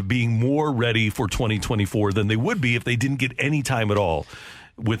 and being more ready for 2024 than they would be if they didn't get any time at all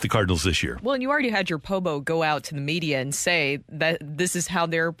with the Cardinals this year. Well, and you already had your Pobo go out to the media and say that this is how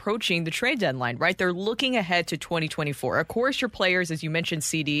they're approaching the trade deadline, right? They're looking ahead to 2024. Of course, your players, as you mentioned,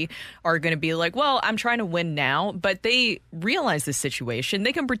 CD, are going to be like, well, I'm trying to win now, but they realize the situation.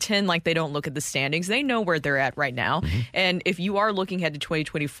 They can pretend like they don't look at the standings. They know where they're at right now. And if you are looking ahead to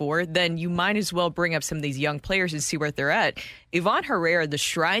 2024, then you might as well bring up some of these young players and see where they're at. Ivan Herrera, the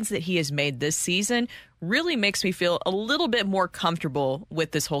strides that he has made this season really makes me feel a little bit more comfortable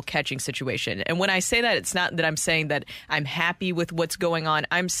with this whole catching situation. And when I say that, it's not that I'm saying that I'm happy with what's going on.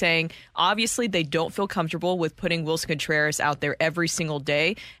 I'm saying, obviously, they don't feel comfortable with putting Wilson Contreras out there every single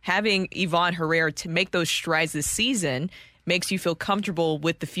day. Having Ivan Herrera to make those strides this season makes you feel comfortable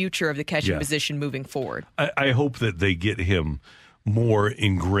with the future of the catching position moving forward. I hope that they get him more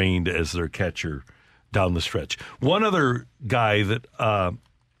ingrained as their catcher down the stretch. One other guy that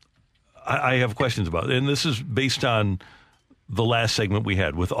I have questions about, and this is based on the last segment we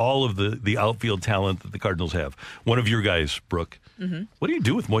had with all of the outfield talent that the Cardinals have. One of your guys, Brooke, what do you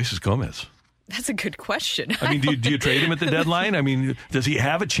do with Moises Gomez? That's a good question. I mean, do you trade him at the deadline? I mean, does he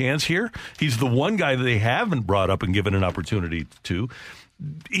have a chance here? He's the one guy that they haven't brought up and given an opportunity to.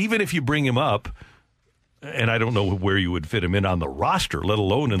 Even if you bring him up, and I don't know where you would fit him in on the roster, let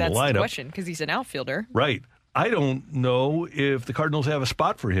alone in the lineup. That's the question, because he's an outfielder. Right. I don't know if the Cardinals have a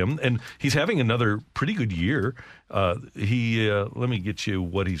spot for him, and he's having another pretty good year. Let me get you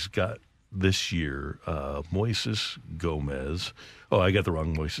what he's got this year. Moises Gomez. Oh, I got the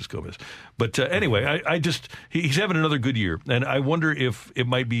wrong Moises Gomez. But anyway, he's having another good year, and I wonder if it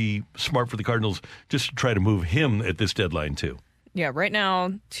might be smart for the Cardinals just to try to move him at this deadline too. Yeah, right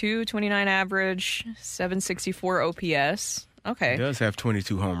now, 229 average, 764 OPS. Okay. He does have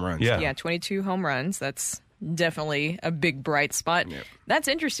 22 home runs. Yeah, 22 home runs. That's definitely a big bright spot. Yep. That's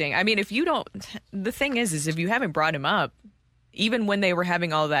interesting. I mean, the thing is if you haven't brought him up, even when they were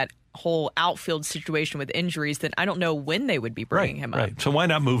having all that whole outfield situation with injuries, then I don't know when they would be bringing him up. Right. So why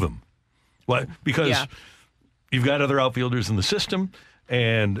not move him? What? Because you've got other outfielders in the system,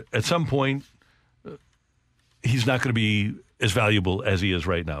 and at some point, he's not going to be as valuable as he is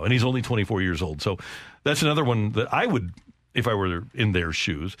right now. And he's only 24 years old. So that's another one that I would, if I were in their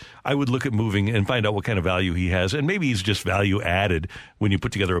shoes, I would look at moving and find out what kind of value he has. And maybe he's just value added when you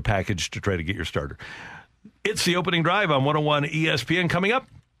put together a package to try to get your starter. It's the opening drive on 101 ESPN coming up.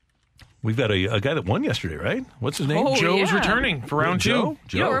 We've got a guy that won yesterday, right? What's his name? Joe's returning for round 2. Joe?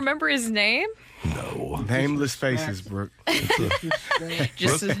 You don't remember his name? No. Nameless faces, Brooke.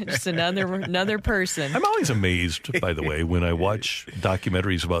 just another person. I'm always amazed, by the way, when I watch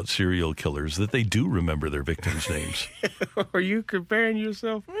documentaries about serial killers that they do remember their victims' names. Are you comparing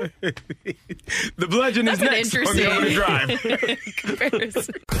yourself? The bludgeon is next on the opening drive.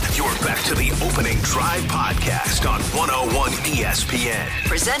 Comparison. You're back to the Opening Drive podcast on 101 ESPN.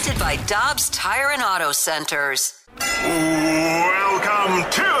 Presented by Dobbs Tire and Auto Centers. Welcome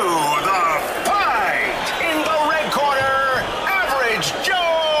to the fight. In the red corner, Average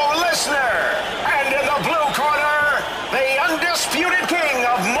Joe Listener. And in the blue corner, the undisputed king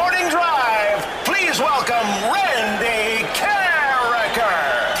of morning drive. Please welcome Randy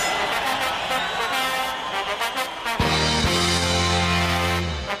Carricker.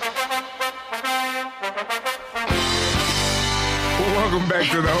 Welcome back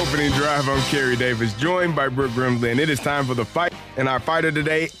to the opening drive. I'm Kerry Davis, joined by Brooke Grimsley, and it is time for the fight. And our fighter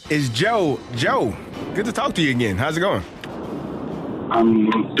today is Joe. Joe, good to talk to you again. How's it going?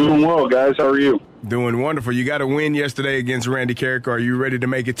 I'm doing well, guys. How are you? Doing wonderful. You got a win yesterday against Randy Carricker. Are you ready to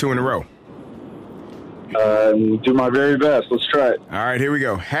make it 2 in a row? Do my very best. Let's try it. All right, here we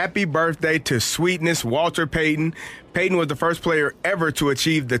go. Happy birthday to Sweetness Walter Payton. Payton was the first player ever to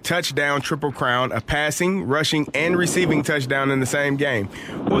achieve the touchdown triple crown, a passing, rushing, and receiving touchdown in the same game.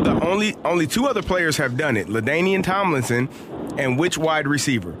 Well, the only 2 other players have done it, LaDainian Tomlinson and which wide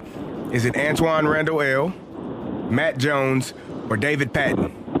receiver? Is it Antoine Randall L., Matt Jones, or David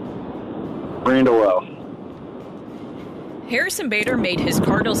Patton? Randall L. Harrison Bader made his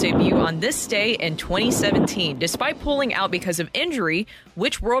Cardinals debut on this day in 2017. Despite pulling out because of injury,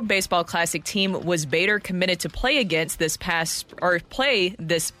 which World Baseball Classic team was Bader committed to play for this past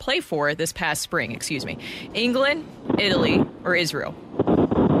spring? Excuse me. England, Italy, or Israel?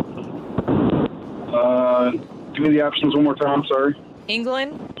 Give me the options one more time. Sorry.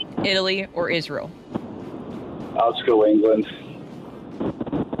 England, Italy, or Israel? Let's go England.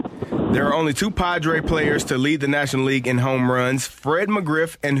 There are only 2 Padre players to lead the National League in home runs, Fred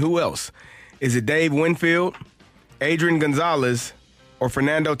McGriff and who else? Is it Dave Winfield, Adrian Gonzalez, or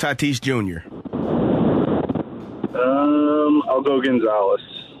Fernando Tatis Jr.? I'll go Gonzalez.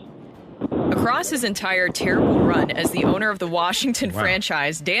 Across his entire terrible run as the owner of the Washington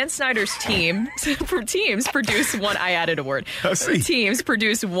franchise, Dan Snyder's teams produce one. I added a word. Teams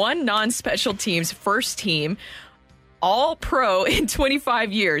produce one non-special teams first team All-Pro in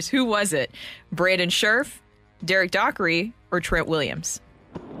 25 years. Who was it? Brandon Scherff, Derek Dockery, or Trent Williams?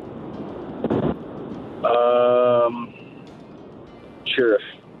 Scherff.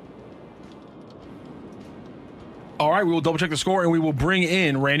 All right, we will double-check the score, and we will bring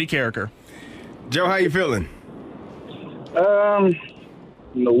in Randy Carricker. Joe, how you feeling? A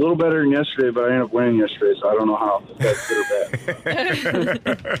little better than yesterday, but I ended up winning yesterday, so I don't know how that's good or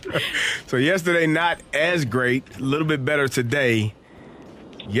bad. So yesterday, not as great. A little bit better today.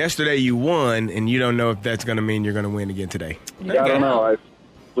 Yesterday, you won, and you don't know if that's going to mean you're going to win again today. Yeah, I don't know. I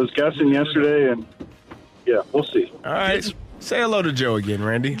was guessing yesterday, and yeah, we'll see. All right. Say hello to Joe again,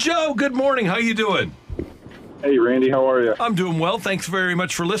 Randy. Joe, good morning. How you doing? Hey, Randy, how are you? I'm doing well. Thanks very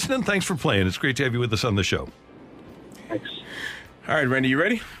much for listening. Thanks for playing. It's great to have you with us on the show. Thanks. All right, Randy, you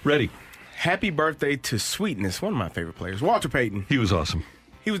ready? Ready. Happy birthday to Sweetness, one of my favorite players, Walter Payton. He was awesome.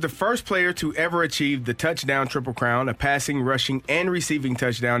 He was the first player to ever achieve the touchdown triple crown, a passing, rushing, and receiving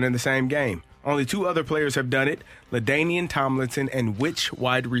touchdown in the same game. Only 2 other players have done it, LaDainian Tomlinson and which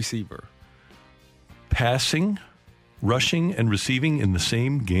wide receiver? Passing, rushing, and receiving in the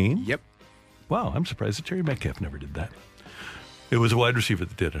same game? Yep. Wow, I'm surprised that Terry Metcalf never did that. It was a wide receiver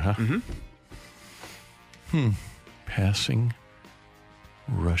that did it, huh? Mm-hmm. Passing,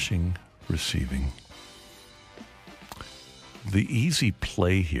 rushing, receiving. The easy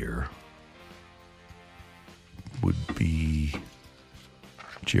play here would be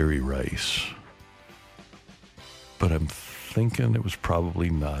Jerry Rice. But I'm thinking it was probably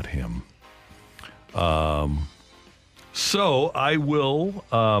not him. So I will,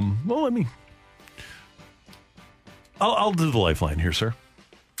 I'll do the lifeline here, sir.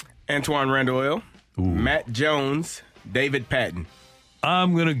 Antoine Randall, Matt Jones, David Patton.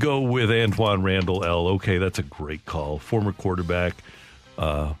 I'm going to go with Antoine Randall L. Okay, that's a great call. Former quarterback.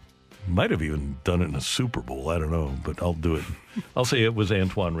 Might have even done it in a Super Bowl. I don't know, but I'll do it. I'll say it was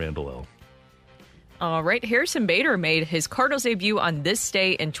Antoine Randall L. All right. Harrison Bader made his Cardinals debut on this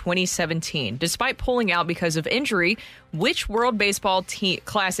day in 2017. Despite pulling out because of injury, which World Baseball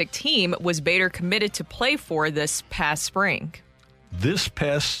Classic team was Bader committed to play for this past spring? This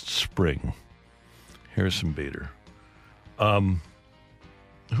past spring, Harrison Bader. Who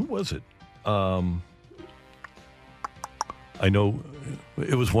was it? I know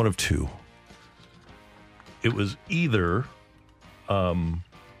it was one of two. It was either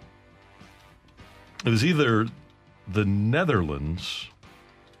the Netherlands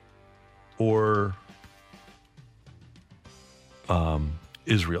or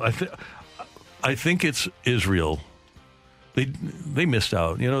Israel. I think it's Israel. They missed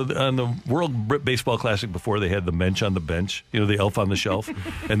out. You know, on the World Baseball Classic before, they had the mensch on the bench. You know, the elf on the shelf,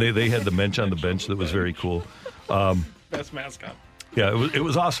 and they had the mensch on the bench that was very cool. Best mascot. Yeah, it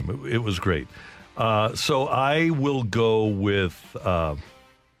was awesome. It was great. So I will go with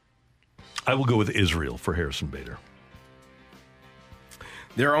Israel for Harrison Bader.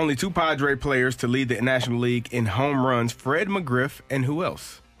 There are only two Padre players to lead the National League in home runs: Fred McGriff and who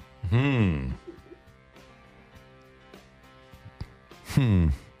else? I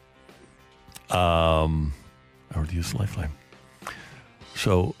already used the lifeline.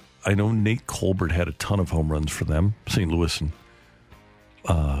 So I know Nate Colbert had a ton of home runs for them. St. Louis and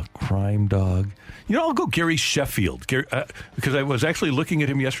Crime Dog. You know, I'll go Gary Sheffield. Because I was actually looking at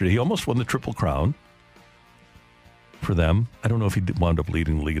him yesterday. He almost won the Triple Crown for them. I don't know if he wound up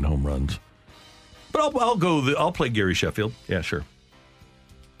leading the league in home runs. But I'll play Gary Sheffield. Yeah, sure.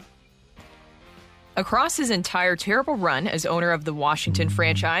 Across his entire terrible run as owner of the Washington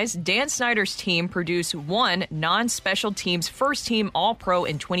franchise, Dan Snyder's team produced one non-special teams first team All-Pro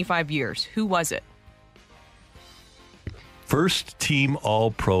in 25 years. Who was it? First team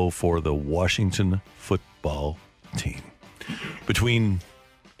All-Pro for the Washington football team. Between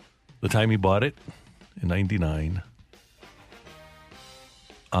the time he bought it in 99,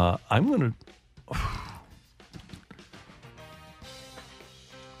 I'm going to...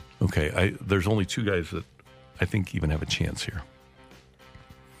 Okay, there's only two guys that I think even have a chance here.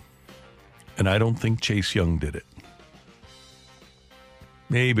 And I don't think Chase Young did it.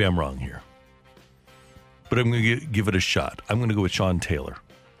 Maybe I'm wrong here. But I'm going to give it a shot. I'm going to go with Sean Taylor.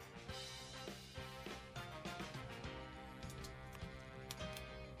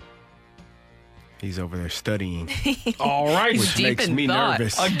 He's over there studying. All right. Which makes me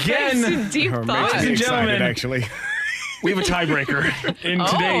nervous. Again, deep thought. Ladies and gentlemen, actually. We have a tiebreaker in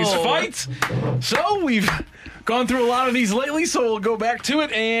today's fight. So we've gone through a lot of these lately, so we'll go back to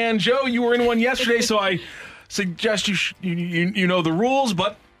it. And Joe, you were in one yesterday, so I suggest you know the rules,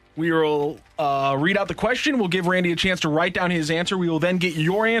 but we will read out the question. We'll give Randy a chance to write down his answer. We will then get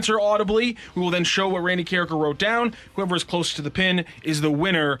your answer audibly. We will then show what Randy Carricker wrote down. Whoever is closest to the pin is the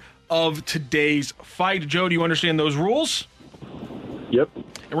winner of today's fight. Joe, do you understand those rules? Yep.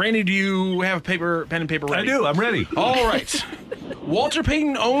 Randy, do you have pen and paper ready? I do. I'm ready. All right. Walter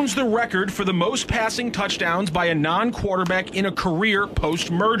Payton owns the record for the most passing touchdowns by a non-quarterback in a career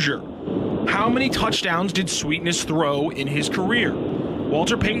post-merger. How many touchdowns did Sweetness throw in his career?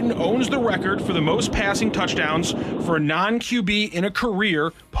 Walter Payton owns the record for the most passing touchdowns for a non-QB in a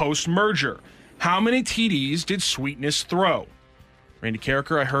career post-merger. How many TDs did Sweetness throw? Randy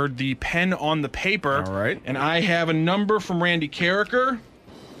Carricker, I heard the pen on the paper. All right. And I have a number from Randy Carricker.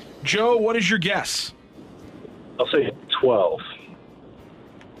 Joe, what is your guess? I'll say 12.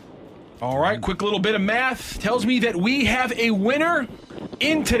 All right, quick little bit of math tells me that we have a winner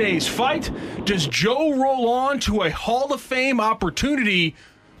in today's fight. Does Joe roll on to a Hall of Fame opportunity,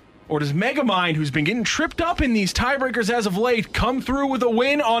 or does Megamind, who's been getting tripped up in these tiebreakers as of late, come through with a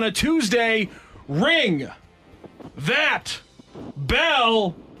win on a Tuesday? Ring that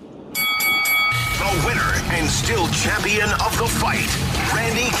bell. The winner and still champion of the fight,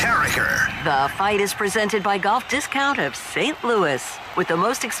 Randy Carricker. The fight is presented by Golf Discount of St. Louis. With the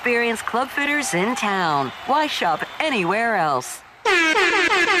most experienced club fitters in town. Why shop anywhere else?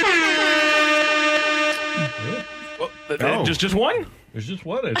 Just one? There's just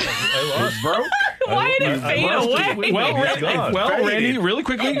one. I lost. Broke. Why did it fade away? Well, Randy, really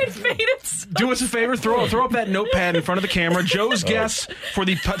quickly, It faded so do us a favor. Throw up that notepad in front of the camera. Joe's guess for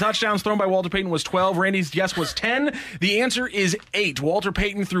the touchdowns thrown by Walter Payton was 12. Randy's guess was 10. The answer is 8. Walter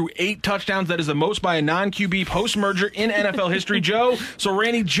Payton threw 8 touchdowns. That is the most by a non-QB post-merger in NFL history, Joe. So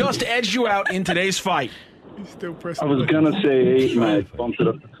Randy just edged you out in today's fight. Still pressing. I was going to say 8, and I bumped it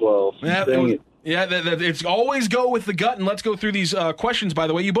up to 12. Dang it. Yeah, it's always go with the gut, and let's go through these questions, by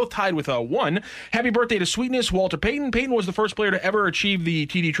the way. You both tied with 1. Happy birthday to Sweetness, Walter Payton. Payton was the first player to ever achieve the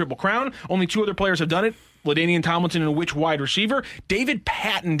TD Triple Crown. Only 2 other players have done it. LaDainian Tomlinson and which wide receiver? David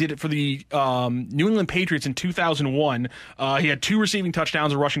Patton did it for the New England Patriots in 2001. He had 2 receiving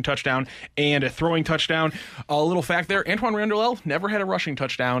touchdowns, a rushing touchdown, and a throwing touchdown. A little fact there, Antoine Randall never had a rushing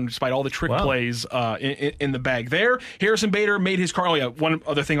touchdown despite all the trick plays in the bag there. Harrison Bader made his one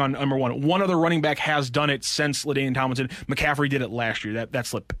other thing on number 1. One other running back has done it since LaDainian Tomlinson. McCaffrey did it last year. That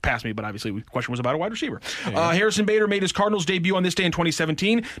slipped past me, but obviously the question was about a wide receiver. Harrison Bader made his Cardinals debut on this day in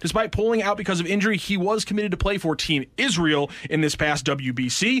 2017. Despite pulling out because of injury, he was committed to play for Team Israel in this past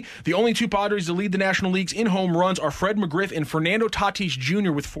WBC. The only 2 Padres to lead the National Leagues in home runs are Fred McGriff and Fernando Tatis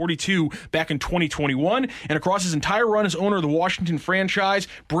Jr. with 42 back in 2021. And across his entire run as owner of the Washington franchise,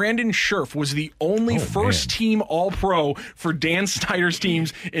 Brandon Scherff was the only first-team All-Pro for Dan Snyder's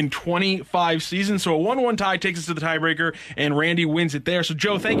teams in 25 seasons. So a 1-1 tie takes us to the tiebreaker, and Randy wins it there. So,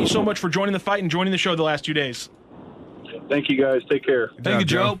 Joe, thank you so much for joining the fight and joining the show the last 2 days. Thank you, guys. Take care. Thank you,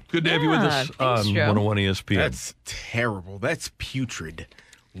 Joe. Good to have you with us on 101 ESPN. That's terrible. That's putrid.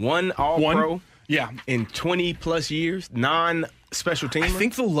 1 All-Pro in 20-plus years, non-special teamer. I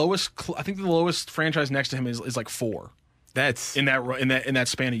think the lowest franchise next to him is like 4. That's in that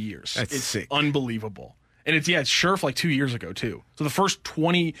span of years. It's sick. Unbelievable. And it's Scherff like 2 years ago too. So the first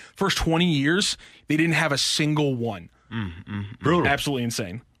 20 years they didn't have a single one. Brutal. Absolutely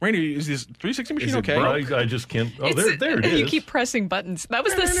insane. Randy, is this 360 machine okay? I just can't. Oh, there it is. You keep pressing buttons. That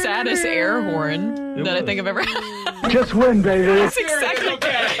was the saddest air horn that I think I've ever had. Just win, baby. That's exactly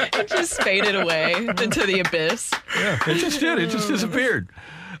okay. It just faded away into the abyss. Yeah, it just did. It just disappeared.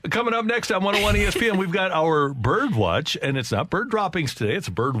 Coming up next on 101 ESPN, we've got our Bird Watch, and it's not bird droppings today. It's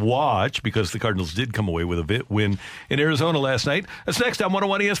Bird Watch because the Cardinals did come away with a win in Arizona last night. That's next on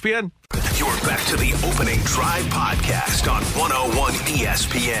 101 ESPN. You're back to the Opening Drive podcast on 101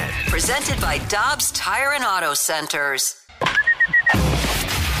 ESPN. Presented by Dobbs Tire and Auto Centers.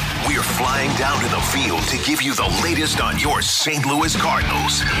 We're flying down to the field to give you the latest on your St. Louis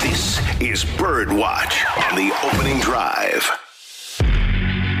Cardinals. This is Bird Watch on the Opening Drive.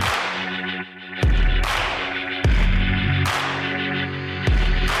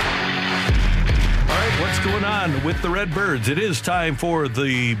 What's going on with the Redbirds? It is time for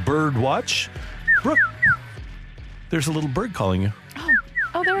the Bird Watch. Brooke, there's a little bird calling you.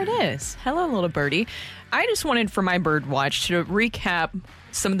 Oh, there it is. Hello, little birdie. I just wanted for my Bird Watch to recap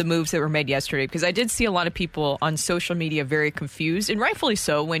some of the moves that were made yesterday, because I did see a lot of people on social media very confused, and rightfully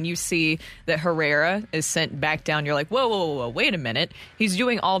so. When you see that Herrera is sent back down, you're like, whoa, wait a minute. He's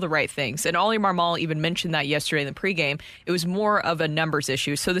doing all the right things. And Oli Marmol even mentioned that yesterday in the pregame. It was more of a numbers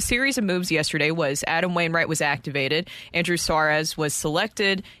issue. So the series of moves yesterday was Adam Wainwright was activated, Andrew Suarez was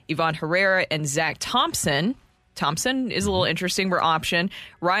selected, Ivan Herrera and Zach Thompson is a little interesting. We're option.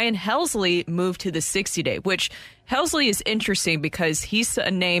 Ryan Helsley moved to the 60-day, which Helsley is interesting because he's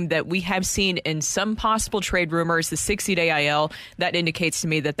a name that we have seen in some possible trade rumors, the 60-day IL. That indicates to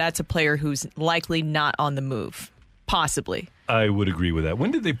me that that's a player who's likely not on the move, possibly. I would agree with that.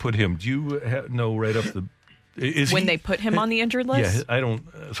 When did they put him? Do you know right off the... They put him on the injured list? Yeah, I don't...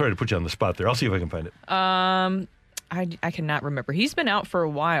 Sorry to put you on the spot there. I'll see if I can find it. I cannot remember. He's been out for a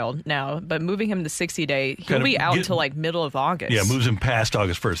while now, but moving him to 60-day, he'll be out until like middle of August. Yeah, moves him past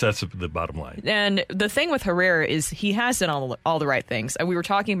August 1st. That's the bottom line. And the thing with Herrera is he has done all the right things. We were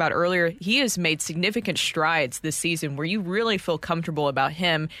talking about earlier, he has made significant strides this season where you really feel comfortable about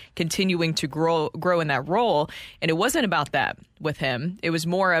him continuing to grow in that role. And it wasn't about that with him. It was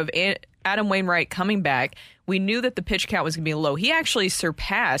more of Adam Wainwright coming back. We knew that the pitch count was going to be low. He actually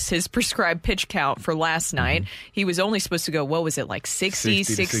surpassed his prescribed pitch count for last night. He was only supposed to go, what was it, like 60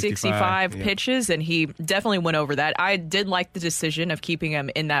 65 pitches, and he definitely went over that. I did like the decision of keeping him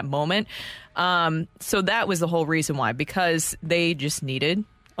in that moment. So that was the whole reason why, because they just needed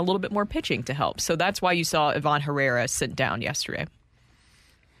a little bit more pitching to help. So that's why you saw Ivan Herrera sit down yesterday.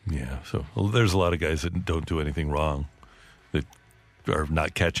 Yeah, so there's a lot of guys that don't do anything wrong that are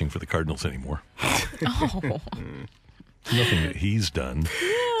not catching for the Cardinals anymore. Nothing that he's done.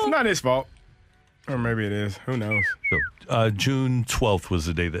 It's not his fault. Or maybe it is. Who knows? So, June 12th was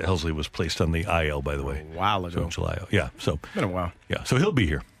the day that Helsley was placed on the IL, by the way. A while ago. So July. Yeah, so. Been a while. Yeah, so he'll be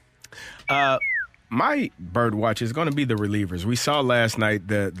here. My bird watch is going to be the relievers. We saw last night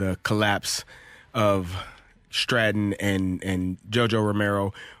the collapse of Stratton and JoJo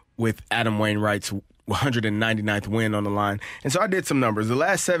Romero with Adam Wainwright's 199th win on the line. And so I did some numbers. The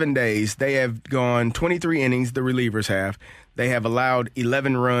last 7 days, they have gone 23 innings, the relievers have. They have allowed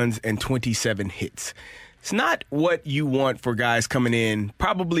 11 runs and 27 hits. It's not what you want for guys coming in,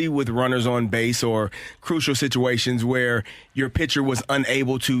 probably with runners on base or crucial situations where your pitcher was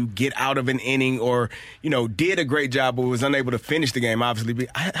unable to get out of an inning or, did a great job but was unable to finish the game, obviously.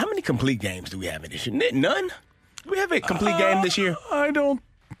 How many complete games do we have in this year? None? Do we have a complete game this year? We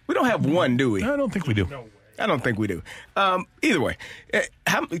don't have one, do we? I don't think we do. No way. I don't think we do. Either way,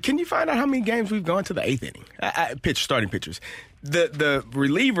 can you find out how many games we've gone to the 8th inning? Starting pitchers. The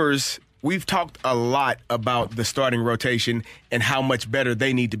relievers, we've talked a lot about the starting rotation and how much better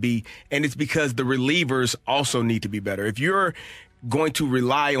they need to be, and it's because the relievers also need to be better. If you're going to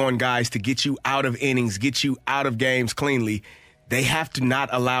rely on guys to get you out of innings, get you out of games cleanly, they have to not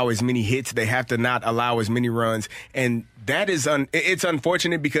allow as many hits. They have to not allow as many runs. And that is it's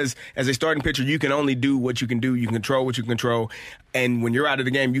unfortunate because as a starting pitcher, you can only do what you can do. You can control what you can control. And when you're out of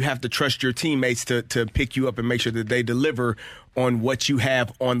the game, you have to trust your teammates to pick you up and make sure that they deliver on what you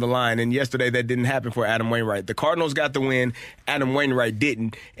have on the line. And yesterday that didn't happen for Adam Wainwright. The Cardinals got the win. Adam Wainwright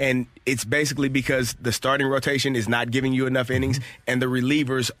didn't. And it's basically because the starting rotation is not giving you enough innings and the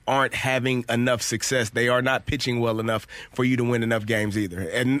relievers aren't having enough success. They are not pitching well enough for you to win enough games either.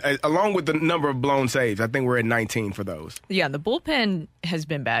 And along with the number of blown saves, I think we're at 19 for those. Yeah, the bullpen has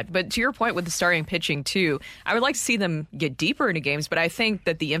been bad. But to your point with the starting pitching, too, I would like to see them get deeper into games, but I think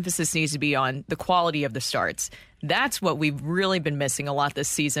that the emphasis needs to be on the quality of the starts. That's what we've really been missing a lot this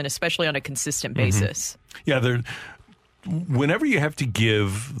season, especially on a consistent basis. Yeah, whenever you have to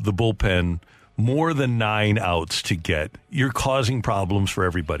give the bullpen more than 9 outs to get, you're causing problems for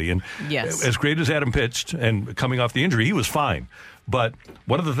everybody. And as great as Adam pitched and coming off the injury, he was fine. But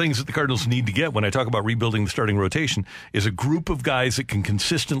one of the things that the Cardinals need to get when I talk about rebuilding the starting rotation is a group of guys that can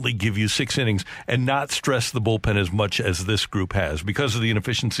consistently give you 6 innings and not stress the bullpen as much as this group has because of the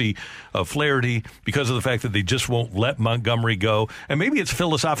inefficiency of Flaherty, because of the fact that they just won't let Montgomery go. And maybe it's a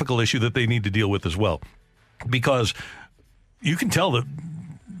philosophical issue that they need to deal with as well, because you can tell that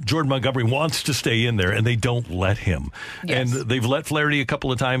Jordan Montgomery wants to stay in there, and they don't let him. Yes. And they've let Flaherty a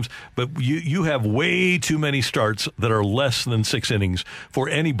couple of times, but you have way too many starts that are less than 6 innings for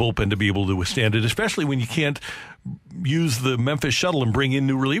any bullpen to be able to withstand it, especially when you can't use the Memphis shuttle and bring in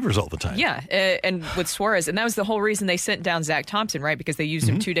new relievers all the time. Yeah, and with Suarez, and that was the whole reason they sent down Zach Thompson, right? Because they used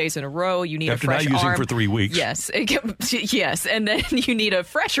him 2 days in a row. You need After a fresh arm. not using for 3 weeks. Yes, yes, and then you need a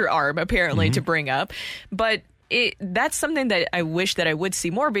fresher arm, apparently, to bring up. But that's something that I wish that I would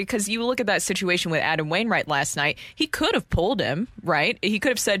see more, because you look at that situation with Adam Wainwright last night. He could have pulled him, right? He could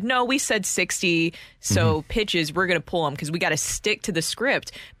have said, no, we said 60, so pitches, we're going to pull him because we got to stick to the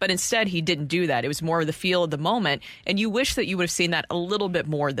script. But instead, he didn't do that. It was more of the feel of the moment. And you wish that you would have seen that a little bit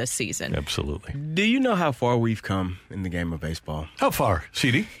more this season. Absolutely. Do you know how far we've come in the game of baseball? How far,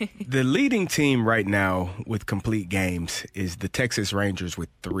 CD? The leading team right now with complete games is the Texas Rangers with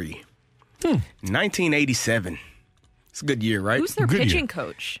 3. 1987. It's a good year, right? Who's their pitching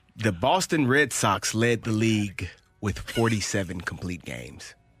coach? The Boston Red Sox led the league with 47 complete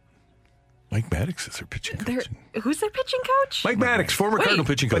games. Mike Maddox is their pitching coach. Who's their pitching coach? Mike Maddox, former Cardinal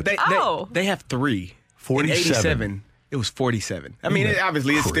pitching coach. They have 3. 47. In 87, it was 47. I mean,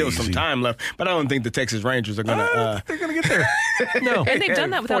 obviously, it's still some time left, but I don't think the Texas Rangers are going to... they're going to get there. No. And they've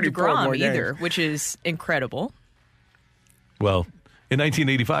done that without DeGrom either, which is incredible. Well, in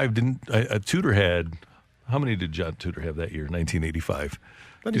 1985, Tudor had... How many did John Tudor have that year, 1985?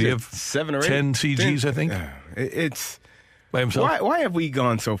 Did he have 7 or 8? 10 CGs, I think? It's by himself. Why have we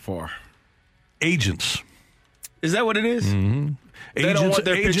gone so far? Agents. Is that what it is? Mm-hmm. They don't want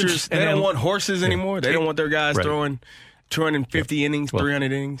their pitchers. They don't want horses anymore. They don't want their guys throwing 250 innings,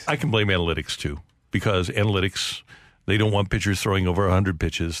 300 innings. I can blame analytics, too, because analytics... They don't want pitchers throwing over 100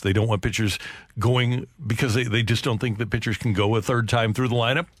 pitches. They don't want pitchers going because they just don't think that pitchers can go a third time through the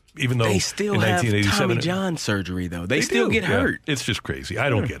lineup, even though they still have Tommy John surgery, though. They still get hurt. It's just crazy. I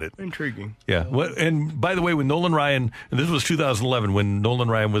don't get it. Intriguing. Yeah. Well, and by the way, when Nolan Ryan, and this was 2011, when Nolan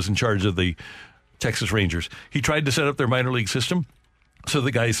Ryan was in charge of the Texas Rangers, he tried to set up their minor league system. So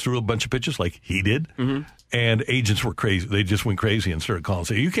the guys threw a bunch of pitches like he did, and agents were crazy. They just went crazy and started calling,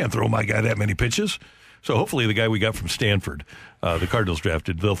 saying, you can't throw my guy that many pitches. So hopefully the guy we got from Stanford, the Cardinals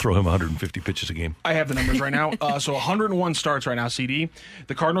drafted, they'll throw him 150 pitches a game. I have the numbers right now. So 101 starts right now, CD.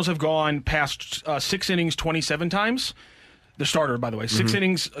 The Cardinals have gone past 6 innings 27 times. The starter, by the way, 6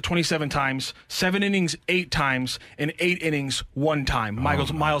 innings 27 times, 7 innings 8 times, and 8 innings 1 time.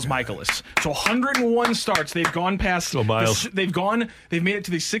 Miles Michaelis. So 101 starts. They've gone past. So Miles. They've made it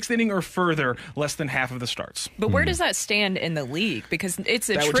to the 6th inning or further, less than half of the starts. But where does that stand in the league? Because it's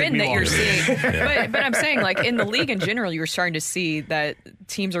a trend that you're seeing. But I'm saying, like, in the league in general, you're starting to see that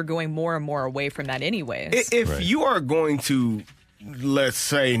teams are going more and more away from that anyways. If you are going to let's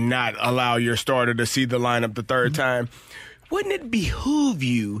say, not allow your starter to see the lineup the third time, wouldn't it behoove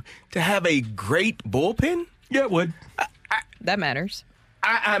you to have a great bullpen? Yeah, it would. That matters.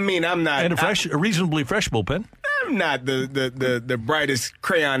 I mean, I'm not... And a reasonably fresh bullpen. I'm not the brightest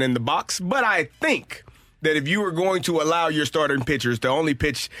crayon in the box, but I think that if you were going to allow your starting pitchers to only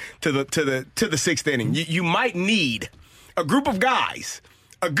pitch to the sixth inning, you might need a group of guys,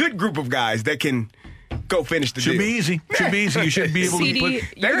 a good group of guys that can go finish the deal. Should be easy. You should be able CD, to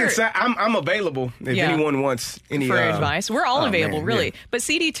put... I'm available if anyone wants any for advice. We're all available, man, really. yeah. But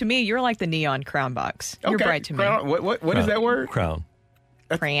CD, to me, you're like the neon crown box. You're bright to me. What is that word? Crown.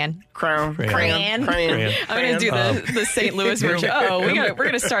 Crayon. Crown. I'm going to do the St. Louis version. We're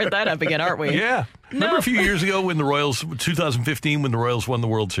going to start that up again, aren't we? Yeah. Remember a few years ago when the Royals, 2015, when the Royals won the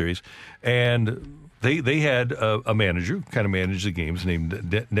World Series, and they had a manager who kind of managed the games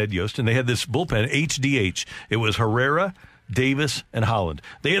named Ned Yost, and they had this bullpen, HDH. It was Herrera, Davis, and Holland.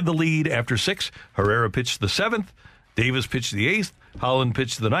 They had the lead after 6. Herrera pitched the 7th. Davis pitched the 8th. Holland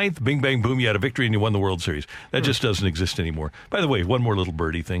pitched the 9th. Bing, bang, boom, you had a victory and you won the World Series. That just doesn't exist anymore. By the way, one more little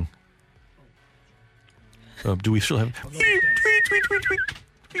birdie thing. Do we still have... Tweet.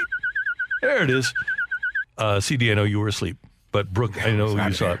 There it is. CD, I know you were asleep. But Brooke, I know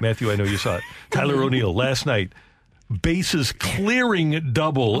you saw it. Matthew, I know you saw it. Tyler O'Neill, last night, bases clearing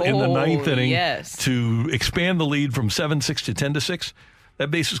double in the 9th inning to expand the lead from 7-6 to 10-6.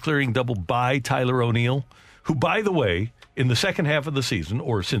 That bases clearing double by Tyler O'Neill, who, by the way, in the second half of the season,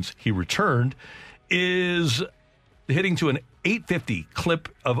 or since he returned, is hitting to an 850 clip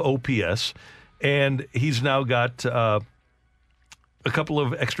of OPS, and he's now got a couple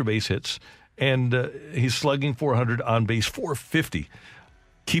of extra base hits, and he's slugging 400 on base, 450.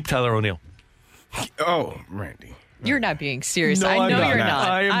 Keep Tyler O'Neill. Oh, Randy. You're not being serious. No, I know I'm you're not.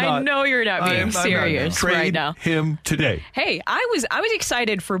 not. I know you're not being serious Trade right now. him today. Hey, I was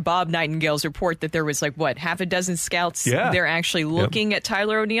excited for Bob Nightingale's report that there was half a dozen scouts. Yeah. They're actually looking at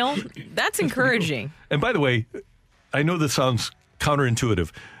Tyler O'Neill. That's encouraging. And by the way, I know this sounds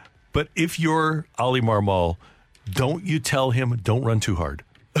counterintuitive, but if you're Oli Marmol, don't you tell him don't run too hard.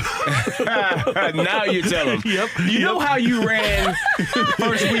 Now you tell him. You know how you ran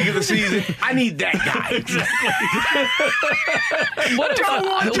first week of the season? I need that guy. What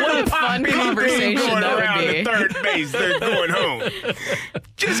a fun conversation going that around would be. the third base, they're going home.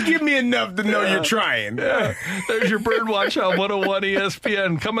 Just give me enough to know you're trying. Yeah. There's your Birdwatch on 101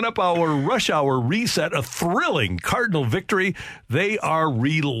 ESPN. Coming up, our rush hour reset, a thrilling Cardinal victory. They are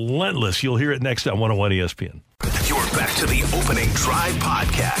relentless. You'll hear it next on 101 ESPN. You're back to the Opening Drive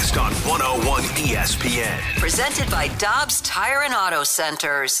podcast on 101 ESPN. Presented by Dobbs Tire and Auto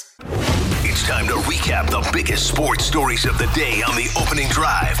Centers. It's time to recap the biggest sports stories of the day on the Opening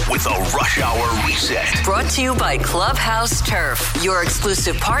Drive with a Rush Hour Reset. Brought to you by Clubhouse Turf, your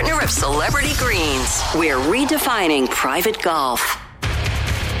exclusive partner of Celebrity Greens. We're redefining private golf.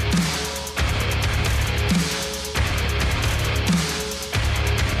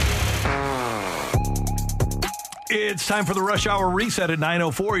 It's time for the Rush Hour Reset at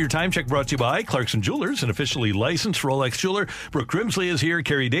 9:04. Your time check brought to you by Clarkson Jewelers, an officially licensed Rolex jeweler. Brooke Grimsley is here.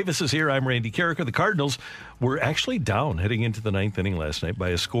 Kerry Davis is here. I'm Randy Carricker. The Cardinals were actually down heading into the 9th inning last night by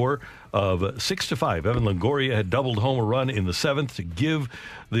a score of 6-5. Evan Longoria had doubled home a run in the 7th to give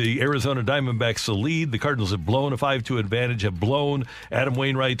the Arizona Diamondbacks the lead. The Cardinals have blown a 5-2 advantage, have blown Adam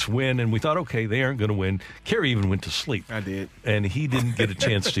Wainwright's win, and we thought, okay, they aren't going to win. Kerry even went to sleep. I did. And he didn't get a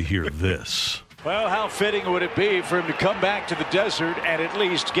chance to hear this. Well, how fitting would it be for him to come back to the desert and at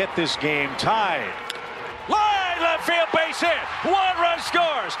least get this game tied? Line left field base hit. 1 run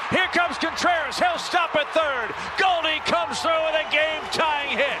scores. Here comes Contreras. He'll stop at third. Goldie comes through with a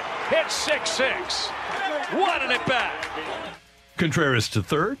game-tying hit. It's 6-6. What an at-bat. Contreras to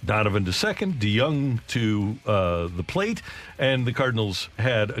third, Donovan to second, DeYoung to the plate, and the Cardinals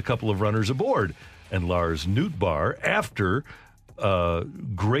had a couple of runners aboard. And Lars Nootbaar, after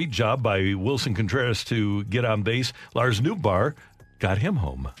great job by Wilson Contreras to get on base, Lars Nootbaar got him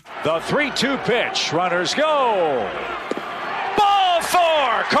home. The 3-2 pitch. Runners go. Ball 4.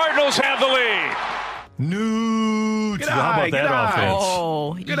 Cardinals have the lead. How about that offense?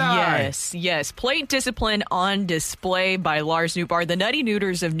 Oh, yes. Plate discipline on display by Lars Nootbaar, the Nutty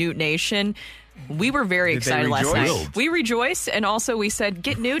Neuters of Newt Nation. We were very excited last night. We rejoiced, and also we said,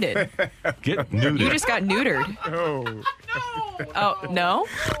 get neutered. Get neutered. You just got neutered. Oh. Oh, no?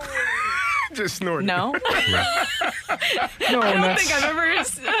 Just snort. No? I don't think I've ever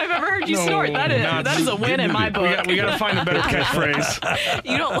heard you snort. That is a win in my book. We got to find a better catchphrase.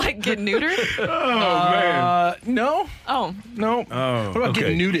 You don't like get neutered? Oh, man. No. Oh. No. Oh. What about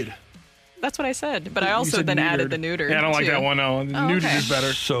getting neutered? That's what I said. But I also then added the neuter. Yeah, I don't like that one. No, neutered is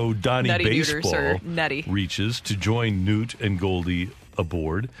better. So Donnie Nutty Baseball neuters or nutty. reaches to join Newt and Goldie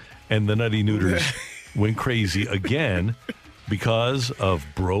aboard, and the Nutty Neuters went crazy again because of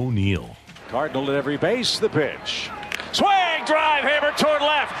Bro Neal. Cardinal at every base, the pitch. Swing, drive, hammer toward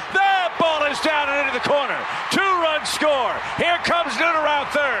left. The ball is down and into the corner. 2-run score. Here comes Newt around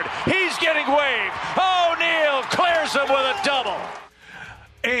third. He's getting waved. O'Neill clears him with a double.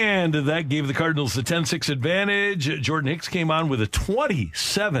 And that gave the Cardinals the 10-6 advantage. Jordan Hicks came on with a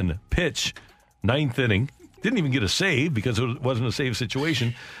 27-pitch ninth inning. Didn't even get a save because it wasn't a save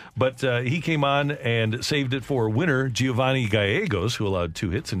situation. But he came on and saved it for winner Giovanni Gallegos, who allowed 2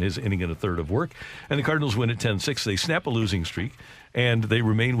 hits in his inning and a third of work. And the Cardinals win at 10-6. They snap a losing streak, and they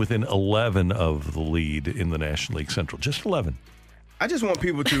remain within 11 of the lead in the National League Central. Just 11. I just want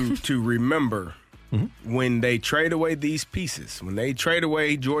people to remember when they trade away these pieces, when they trade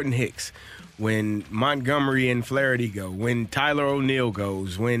away Jordan Hicks, when Montgomery and Flaherty go, when Tyler O'Neill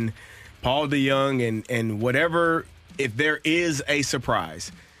goes, when Paul DeJong and whatever, if there is a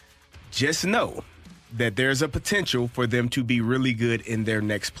surprise, just know that there's a potential for them to be really good in their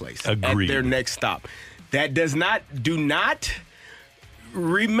next place. Agreed. At their next stop. That do not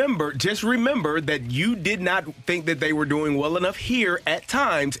remember that you did not think that they were doing well enough here at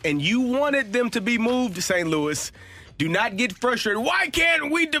times, and you wanted them to be moved to St. Louis. Do not get frustrated. Why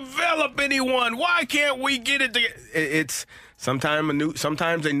can't we develop anyone? Why can't we get it together? It's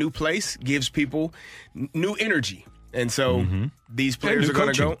sometimes a new place gives people new energy. And so these players are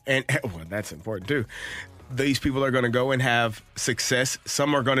going to go, and well, that's important too. These people are going to go and have success.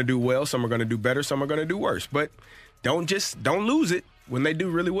 Some are going to do well, some are going to do better, some are going to do worse. But don't lose it when they do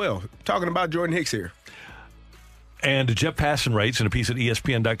really well. Talking about Jordan Hicks here. And Jeff Passan writes in a piece at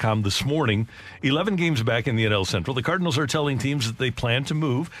ESPN.com this morning, 11 games back in the NL Central, the Cardinals are telling teams that they plan to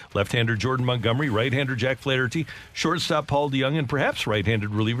move left-hander Jordan Montgomery, right-hander Jack Flaherty, shortstop Paul DeJong, and perhaps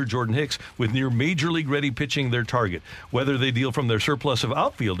right-handed reliever Jordan Hicks with near Major League-ready pitching their target. Whether they deal from their surplus of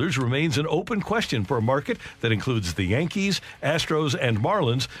outfielders remains an open question for a market that includes the Yankees, Astros, and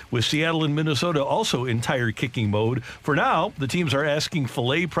Marlins, with Seattle and Minnesota also in tire-kicking mode. For now, the teams are asking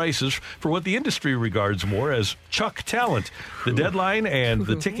filet prices for what the industry regards more as chuck talent. The deadline and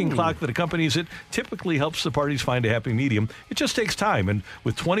the ticking clock that accompanies it typically helps the parties find a happy medium. It just takes time, and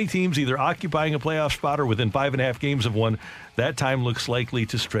with 20 teams either occupying a playoff spot or within 5.5 games of one, that time looks likely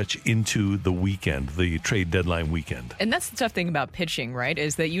to stretch into the weekend, the trade deadline weekend. And that's the tough thing about pitching, right,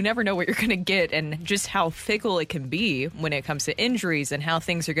 is that you never know what you're going to get and just how fickle it can be when it comes to injuries and how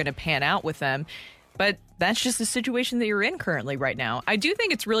things are going to pan out with them. But that's just the situation that you're in currently right now. I do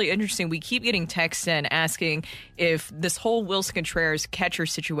think it's really interesting. We keep getting texts in asking if this whole Willson Contreras catcher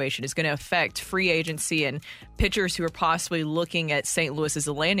situation is going to affect free agency and pitchers who are possibly looking at St. Louis as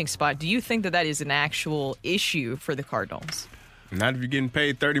a landing spot. Do you think that is an actual issue for the Cardinals? Not if you're getting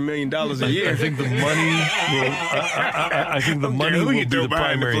paid $30 million a year. I think the money will. I think the money will be the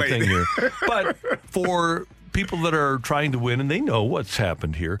primary thing here. But for people that are trying to win and they know what's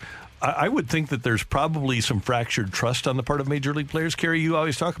happened here, I would think that there's probably some fractured trust on the part of major league players. Kerry, you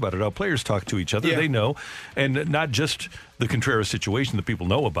always talk about it, how players talk to each other. Yeah. They know. And not just the Contreras situation that people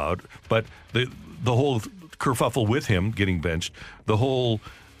know about, but the whole kerfuffle with him getting benched, the whole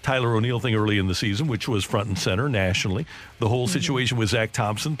Tyler O'Neill thing early in the season, which was front and center nationally, the whole situation with Zach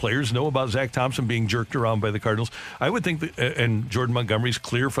Thompson. Players know about Zach Thompson being jerked around by the Cardinals. I would think that, and Jordan Montgomery's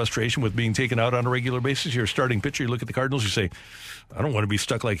clear frustration with being taken out on a regular basis. You're a starting pitcher, you look at the Cardinals, you say, I don't want to be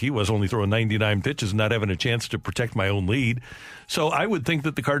stuck like he was, only throwing 99 pitches and not having a chance to protect my own lead. So I would think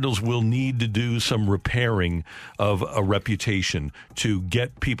that the Cardinals will need to do some repairing of a reputation to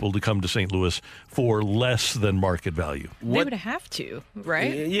get people to come to St. Louis for less than market value. They would have to,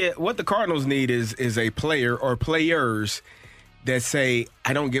 right? Yeah, what the Cardinals need is a player or players that say,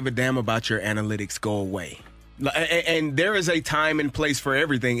 I don't give a damn about your analytics, go away. And there is a time and place for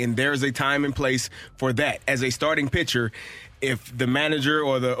everything, and there is a time and place for that. As a starting pitcher, if the manager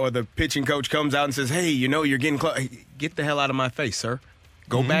or the pitching coach comes out and says, hey, you're getting close, get the hell out of my face, sir.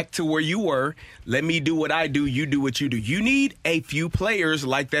 Go back to where you were. Let me do what I do. You do what you do. You need a few players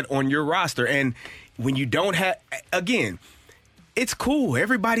like that on your roster. And when you don't have, again, it's cool.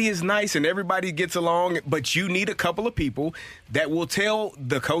 Everybody is nice and everybody gets along, but you need a couple of people that will tell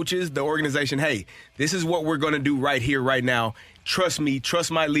the coaches, the organization, hey, this is what we're going to do right here, right now. Trust me,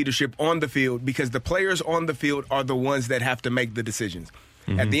 trust my leadership on the field, because the players on the field are the ones that have to make the decisions.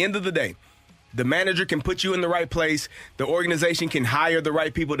 At the end of the day, the manager can put you in the right place. The organization can hire the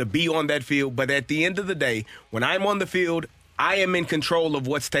right people to be on that field. But at the end of the day, when I'm on the field, I am in control of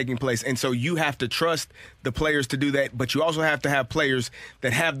what's taking place. And so you have to trust the players to do that, but you also have to have players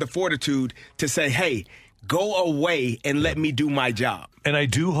that have the fortitude to say, hey, go away and let me do my job. And I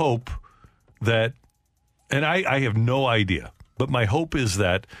do hope that, and I have no idea, but my hope is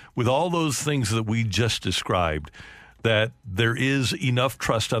that with all those things that we just described, that there is enough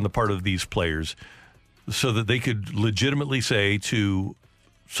trust on the part of these players so that they could legitimately say to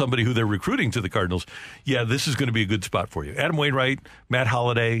somebody who they're recruiting to the Cardinals, yeah, this is going to be a good spot for you. Adam Wainwright, Matt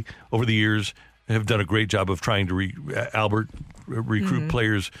Holliday, over the years, have done a great job of trying to recruit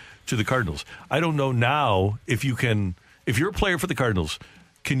players to the Cardinals. I don't know now if you're a player for the Cardinals,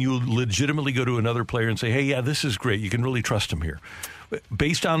 can you legitimately go to another player and say, hey, yeah, this is great. You can really trust him here.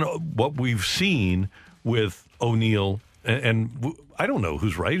 Based on what we've seen with O'Neill, and I don't know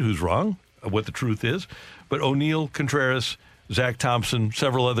who's right, who's wrong, what the truth is, but O'Neill, Contreras, Zach Thompson,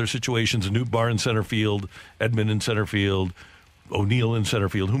 several other situations, Newt Barr in center field, Edmund in center field, O'Neill in center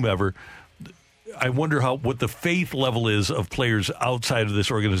field, whomever. I wonder what the faith level is of players outside of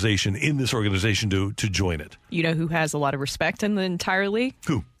this organization, in this organization, to join it. You know who has a lot of respect in the entire league?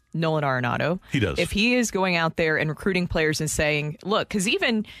 Who? Nolan Arenado. He does. If he is going out there and recruiting players and saying, look, because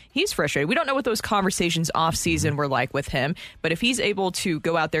even he's frustrated. We don't know what those conversations off season were like with him, but if he's able to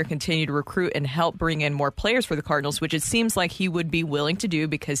go out there and continue to recruit and help bring in more players for the Cardinals, which it seems like he would be willing to do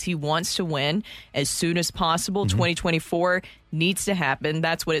because he wants to win as soon as possible, 2024 needs to happen.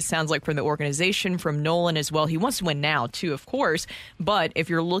 That's what it sounds like from the organization, from Nolan as well. He wants to win now, too, of course. But if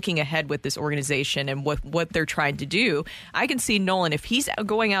you're looking ahead with this organization and what they're trying to do, I can see Nolan, if he's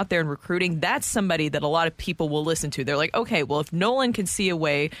going out there and recruiting, that's somebody that a lot of people will listen to. They're like, okay, well, if Nolan can see a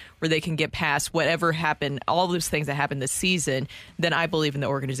way where they can get past whatever happened, all those things that happened this season, then I believe in the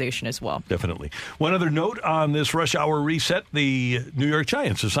organization as well. Definitely. One other note on this rush hour reset, the New York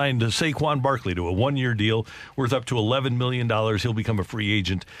Giants assigned Saquon Barkley to a one-year deal worth up to $11 million. He'll become a free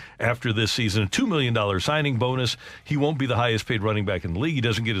agent after this season. A $2 million signing bonus. He won't be the highest paid running back in the league. He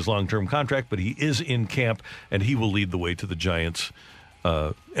doesn't get his long-term contract, but he is in camp, and he will lead the way to the Giants'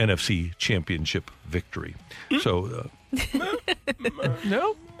 NFC Championship victory. So,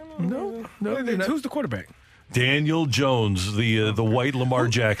 no. Who's the quarterback? Daniel Jones, the white Lamar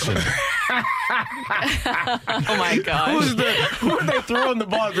Jackson. Oh my gosh! Who are they throwing the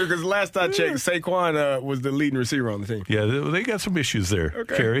ball to? Because last I checked, Saquon was the leading receiver on the team. Yeah, they got some issues there,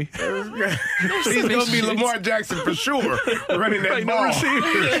 okay. Kerry. He's going to be Lamar Jackson for sure, running that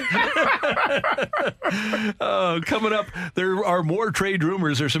ball. Coming up, there are more trade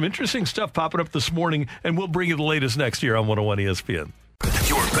rumors. There's some interesting stuff popping up this morning, and we'll bring you the latest next year on 101 ESPN.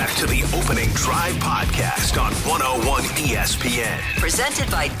 You're back to the Opening Drive podcast on 101 ESPN. Presented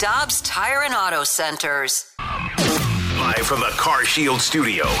by Dobbs Tire and Auto Centers. Live from the Car Shield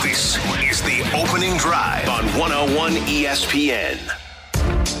studio, this is the Opening Drive on 101 ESPN.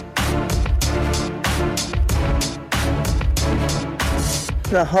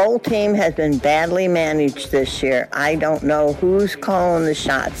 The whole team has been badly managed this year. I don't know who's calling the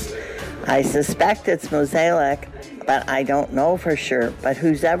shots. I suspect it's Mozeliak, but I don't know for sure. But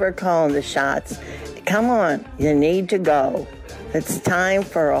who's ever calling the shots, come on, you need to go. It's time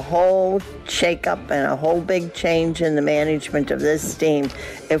for a whole shakeup and a whole big change in the management of this team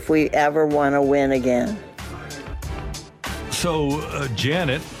if we ever want to win again. So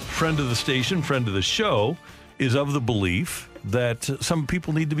Janet, friend of the station, friend of the show, is of the belief that some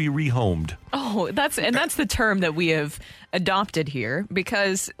people need to be rehomed. Oh, that's the term that we have adopted here,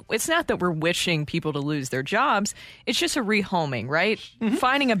 because it's not that we're wishing people to lose their jobs. It's just a rehoming, right? Mm-hmm.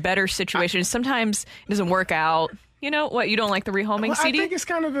 Finding a better situation. Sometimes it doesn't work out. You know what? You don't like the rehoming, well, CD? I think it's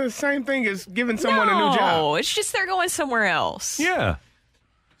kind of the same thing as giving someone a new job. No, it's just they're going somewhere else. Yeah.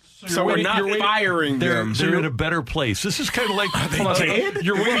 So we're not firing them. They're in a better place. This is kind of like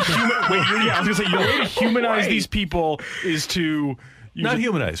your way to humanize these people is to not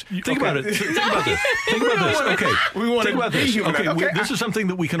humanize. Think about it. Think about this. Okay, we want think to about this. Okay, this is something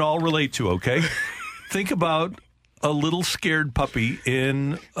that we can all relate to. Okay, think about a little scared puppy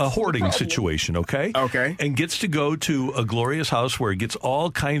in a hoarding situation, okay? Okay. And gets to go to a glorious house where it gets all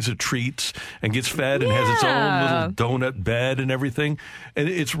kinds of treats and gets fed and has its own little donut bed and everything. And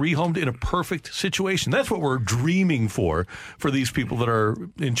it's rehomed in a perfect situation. That's what we're dreaming for these people that are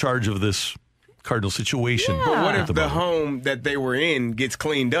in charge of this Cardinal situation. Yeah. But what if the home that they were in gets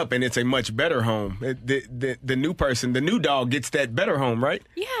cleaned up and it's a much better home? The new person, the new dog gets that better home, right?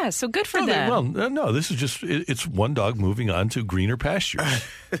 Yeah, so good for them. Well, no, this is just, it's one dog moving on to greener pastures.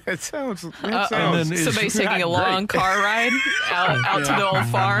 That sounds somebody's taking a long car ride out to the old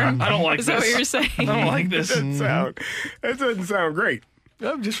farm. I don't like this. Is that what you're saying? I don't like this. That doesn't sound great.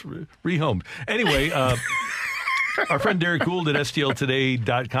 I'm just rehomed. Anyway, Our friend Derek Gould at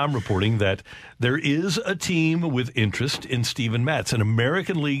STLtoday.com reporting that there is a team with interest in Steven Matz, an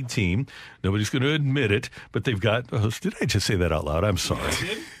American League team. Nobody's going to admit it, but they've got... did I just say that out loud? I'm sorry.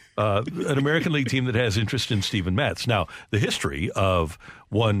 An American League team that has interest in Steven Matz. Now, the history of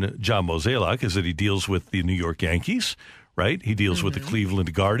one John Mozeliak is that he deals with the New York Yankees, right? He deals with the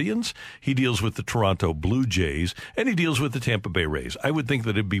Cleveland Guardians. He deals with the Toronto Blue Jays. And he deals with the Tampa Bay Rays. I would think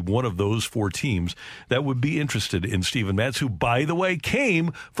that it'd be one of those 4 teams that would be interested in Steven Matz, who, by the way,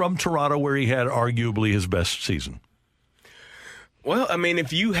 came from Toronto, where he had arguably his best season. Well, I mean,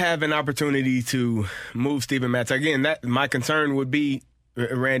 if you have an opportunity to move Steven Matz, again, that my concern would be,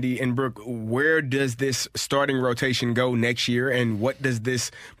 Randy and Brooke, where does this starting rotation go next year, and what does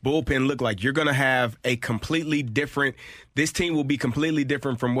this bullpen look like? You're going to have a completely different. This team will be completely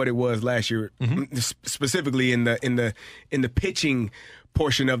different from what it was last year, specifically in the pitching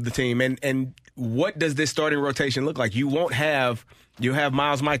portion of the team. And what does this starting rotation look like? You'll have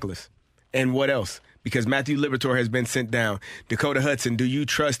Miles Mikolas, and what else? Because Matthew Liberatore has been sent down. Dakota Hudson, do you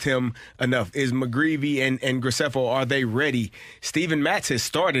trust him enough? Is McGreevy and Graceffo, are they ready? Steven Matz has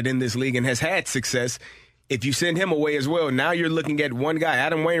started in this league and has had success. If you send him away as well, now you're looking at one guy.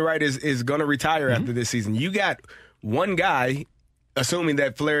 Adam Wainwright is going to retire after this season. You got one guy, assuming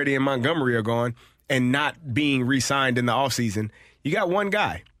that Flaherty and Montgomery are gone and not being re-signed in the offseason. You got one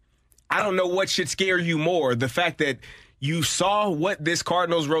guy. I don't know what should scare you more, the fact that you saw what this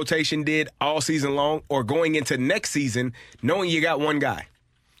Cardinals rotation did all season long, or going into next season knowing you got one guy.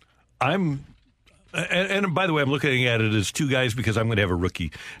 And by the way, I'm looking at it as 2 guys because I'm going to have a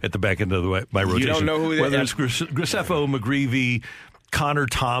rookie at the back end of my rotation. You don't know who whether it's Graceffo, McGreevy, Connor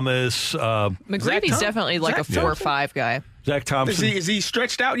Thomas. McGreevy's definitely like a 4 or 5 guy. Zach Thompson. Is he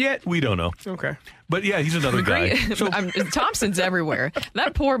stretched out yet? We don't know. Okay. But yeah, he's another guy. So, Thompson's everywhere.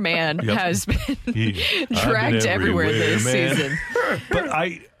 That poor man has been dragged everywhere this season. But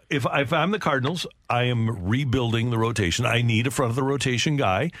if I'm the Cardinals, I am rebuilding the rotation. I need a front of the rotation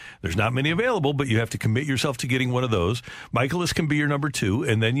guy. There's not many available, but you have to commit yourself to getting one of those. Mikolas can be your number 2,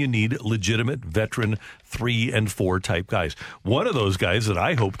 and then you need legitimate veteran 3 and 4 type guys. One of those guys that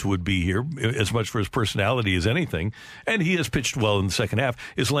I hoped would be here, as much for his personality as anything, and he has pitched well in the second half,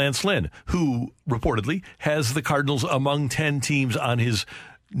 is Lance Lynn, who reportedly has the Cardinals among 10 teams on his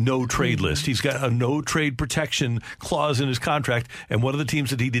no-trade list. He's got a no-trade protection clause in his contract, and one of the teams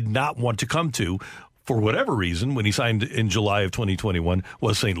that he did not want to come to, for whatever reason, when he signed in July of 2021,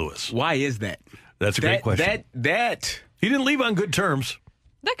 was St. Louis. Why is that? That's a great question. He didn't leave on good terms.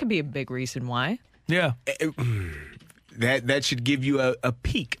 That could be a big reason why. Yeah. That should give you a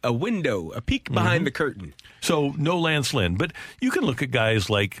peek, a window, a peek behind the curtain. So no Lance Lynn, but you can look at guys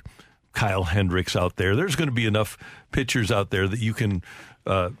like Kyle Hendricks out there. There's going to be enough pitchers out there that you can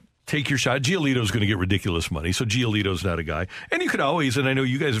take your shot. Giolito's going to get ridiculous money, so Giolito's not a guy. And you could always, and I know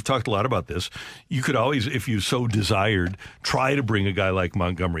you guys have talked a lot about this, you could always, if you so desired, try to bring a guy like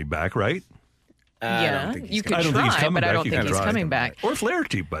Montgomery back, right? Yeah, you could try, but I don't think he's coming back. Or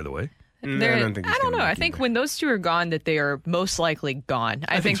Flaherty, by the way. I don't know. I think when those 2 are gone, that they are most likely gone.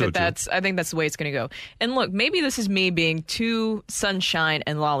 I think that's the way it's going to go. And look, maybe this is me being too sunshine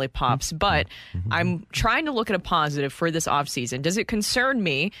and lollipops, but I'm trying to look at a positive for this offseason. Does it concern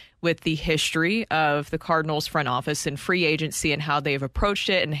me with the history of the Cardinals front office and free agency and how they've approached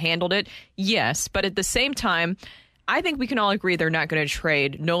it and handled it? Yes, but at the same time, I think we can all agree they're not going to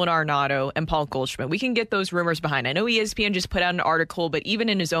trade Nolan Arenado and Paul Goldschmidt. We can get those rumors behind. I know ESPN just put out an article, but even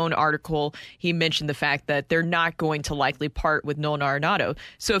in his own article, he mentioned the fact that they're not going to likely part with Nolan Arenado.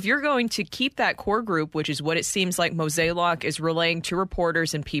 So if you're going to keep that core group, which is what it seems like Mozeliak is relaying to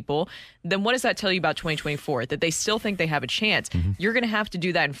reporters and people, then what does that tell you about 2024? That they still think they have a chance. You're going to have to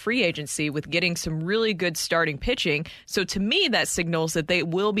do that in free agency with getting some really good starting pitching. So to me, that signals that they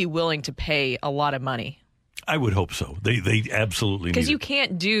will be willing to pay a lot of money. I would hope so. They absolutely need it. Because you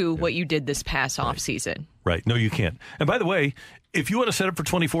can't do what you did this past offseason. Right. No, you can't. And by the way, if you want to set up for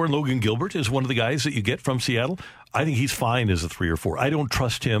 24 and Logan Gilbert is one of the guys that you get from Seattle, I think he's fine as a 3 or 4. I don't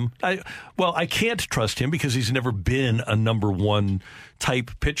trust him. I can't trust him because he's never been a number 1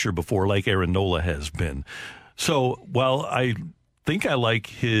 type pitcher before like Aaron Nola has been. So while I think I like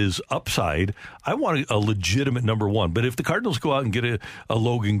his upside, I want a legitimate number 1. But if the Cardinals go out and get a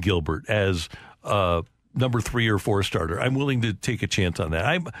Logan Gilbert as number 3 or 4 starter, I'm willing to take a chance on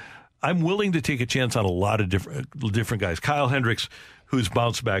that. I'm willing to take a chance on a lot of different guys. Kyle Hendricks, who's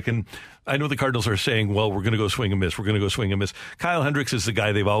bounced back, and I know the Cardinals are saying, well, we're going to go swing and miss. We're going to go swing and miss. Kyle Hendricks is the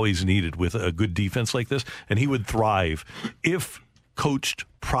guy they've always needed with a good defense like this, and he would thrive if coached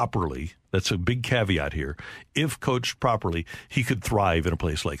properly. That's a big caveat here. If coached properly, he could thrive in a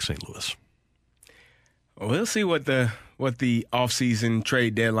place like St. Louis. We'll see what the offseason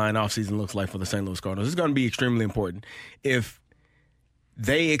trade deadline offseason looks like for the St. Louis Cardinals. It's going to be extremely important. If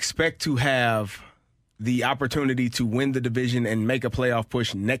they expect to have the opportunity to win the division and make a playoff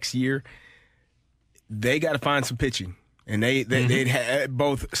push next year, they got to find some pitching. And they have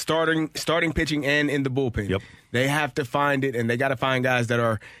both starting pitching and in the bullpen. Yep. They have to find it, and they got to find guys that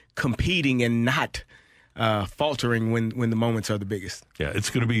are competing and not faltering when the moments are the biggest. Yeah, it's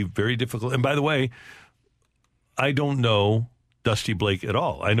going to be very difficult. And by the way, I don't know Dusty Blake at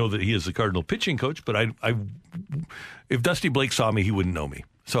all. I know that he is the Cardinal pitching coach, but if Dusty Blake saw me, he wouldn't know me.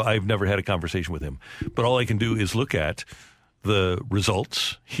 So I've never had a conversation with him. But all I can do is look at the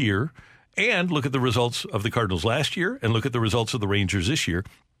results here and look at the results of the Cardinals last year and look at the results of the Rangers this year.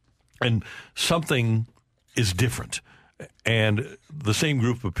 And something is different. And the same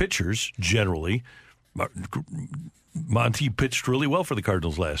group of pitchers, generally, Monty pitched really well for the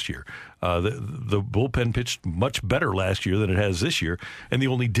Cardinals last year. The bullpen pitched much better last year than it has this year. And the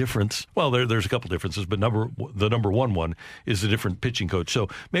only difference, well, there's a couple differences, but the number one is the different pitching coach. So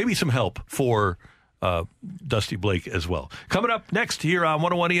maybe some help for Dusty Blake as well. Coming up next here on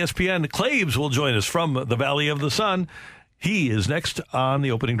 101 ESPN, Claves will join us from the Valley of the Sun. He is next on the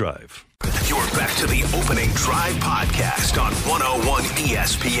Opening Drive. You're back to the Opening Drive podcast on 101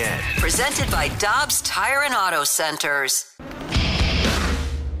 ESPN. Presented by Dobbs Tire and Auto Centers.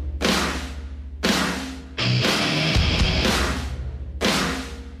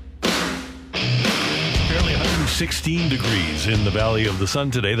 Apparently 116 degrees in the Valley of the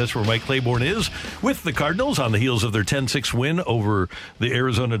Sun today. That's where Mike Claiborne is with the Cardinals on the heels of their 10-6 win over the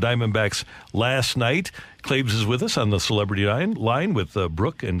Arizona Diamondbacks last night. Claves is with us on the Celebrity line with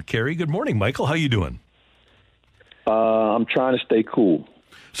Brooke and Carrie. Good morning, Michael. How you doing? I'm trying to stay cool.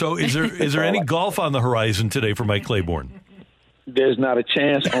 So is there any golf on the horizon today for Mike Claiborne? There's not a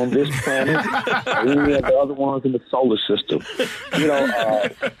chance on this planet or any of the other ones in the solar system. You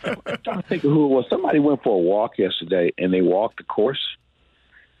know, I'm trying to think of who it was. Somebody went for a walk yesterday, and they walked the course,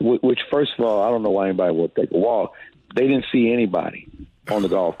 which, first of all, I don't know why anybody would take a walk. They didn't see anybody on the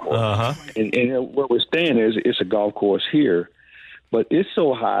golf course. Uh-huh. And where we're staying is it's a golf course here, but it's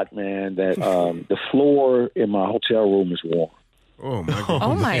so hot, man, that the floor in my hotel room is warm. Oh, my God.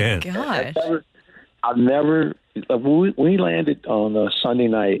 Oh, my gosh. I've never when we landed on Sunday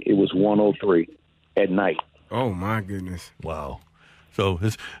night, it was 103 at night. Oh, my goodness. Wow. So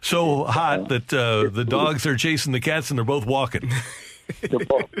it's so hot that the dogs are chasing the cats and they're both walking.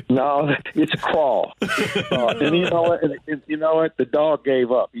 No, it's a crawl. And you know what? The dog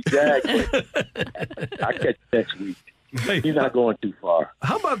gave up. He jagged me. I catch you next week. He's not going too far.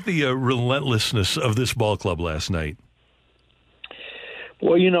 How about the relentlessness of this ball club last night?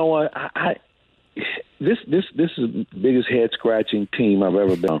 Well, you know what? This is the biggest head-scratching team I've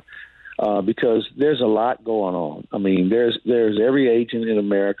ever been on because there's a lot going on. I mean, there's every agent in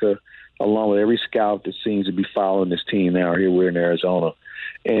America, along with every scout that seems to be following this team now. Here we're in Arizona.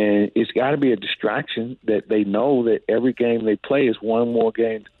 And it's got to be a distraction that they know that every game they play is one less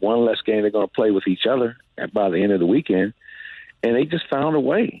game they're going to play with each other by the end of the weekend. And they just found a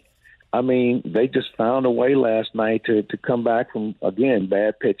way. I mean, they just found a way last night to come back from, again,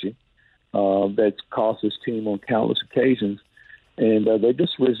 bad pitching. That's cost this team on countless occasions. And they're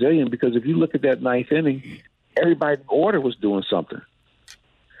just resilient because if you look at that ninth inning, everybody in order was doing something.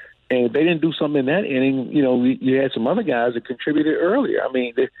 And if they didn't do something in that inning, you know, you had some other guys that contributed earlier. I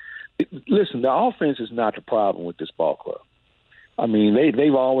mean, listen, the offense is not the problem with this ball club. I mean,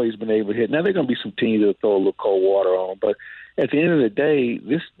 they've always been able to hit. Now, there are going to be some teams that throw a little cold water on them, but at the end of the day,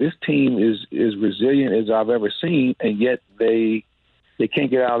 this team is resilient as I've ever seen, and yet they can't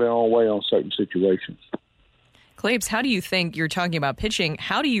get out of their own way on certain situations. Claves, how do you think, you're talking about pitching,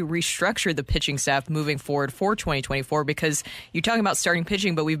 how do you restructure the pitching staff moving forward for 2024? Because you're talking about starting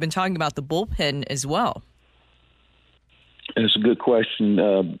pitching, but we've been talking about the bullpen as well. It's a good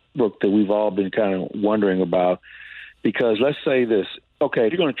question, Brooke, that we've all been kind of wondering about. Because let's say this, okay,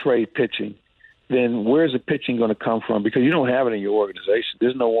 if you're going to trade pitching, then where's the pitching going to come from? Because you don't have it in your organization.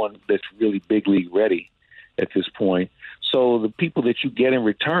 There's no one that's really big league ready at this point. So the people that you get in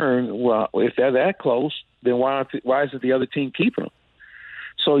return, well, if they're that close, then why isn't the other team keeping them?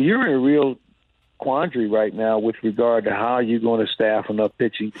 So you're in a real quandary right now with regard to how you're going to staff enough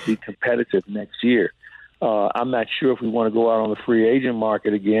pitching to be competitive next year. I'm not sure if we want to go out on the free agent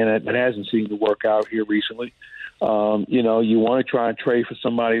market again. It hasn't seemed to work out here recently. You know, you want to try and trade for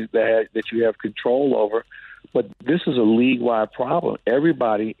somebody that you have control over. But this is a league-wide problem.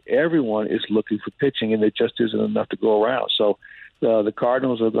 Everyone is looking for pitching, and there just isn't enough to go around. So the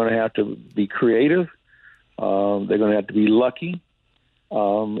Cardinals are going to have to be creative. They're going to have to be lucky.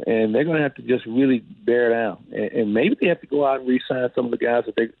 And they're going to have to just really bear down. And maybe they have to go out and re-sign some of the guys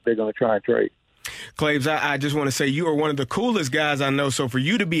that they're going to try and trade. Claves, I just want to say you are one of the coolest guys I know. So for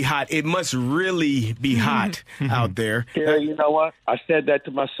you to be hot, it must really be hot out there. Yeah, you know what? I said that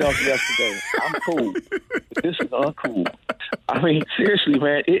to myself yesterday. I'm cool. This is uncool. I mean, seriously,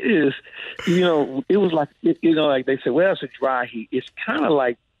 man, it is, it was like, like they said, well, it's a dry heat. It's kind of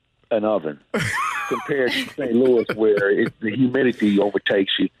like an oven compared to St. Louis where the humidity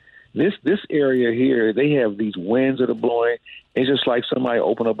overtakes you. This area here, they have these winds that are blowing. It's just like somebody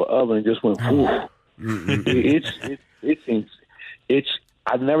opened up an oven and just went, whoo. It's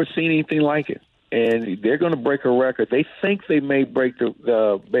I've never seen anything like it. And they're going to break a record. They think they may break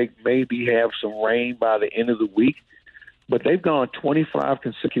maybe have some rain by the end of the week, but they've gone 25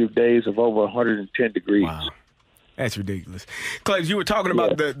 consecutive days of over 110 degrees. Wow. That's ridiculous. Claves, you were talking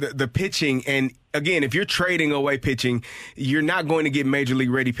about the pitching, and again, if you're trading away pitching, you're not going to get Major League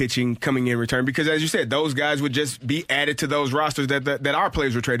ready pitching coming in return because, as you said, those guys would just be added to those rosters that our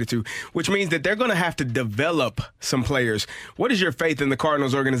players were traded to, which means that they're going to have to develop some players. What is your faith in the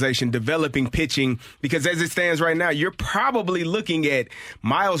Cardinals organization developing pitching? Because as it stands right now, you're probably looking at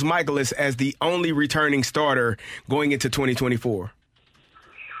Miles Mikolas as the only returning starter going into 2024.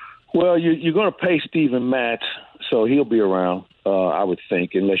 Well, you're going to pay Steven Matz, so he'll be around, I would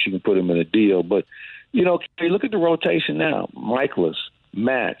think, unless you can put him in a deal. But, look at the rotation now. Mikolas,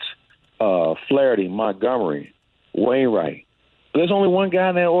 Matz, Flaherty, Montgomery, Wainwright. There's only one guy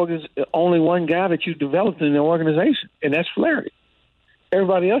in that only one guy that you developed in the organization, and that's Flaherty.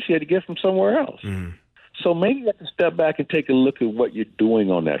 Everybody else you had to get from somewhere else. Mm. So maybe you have to step back and take a look at what you're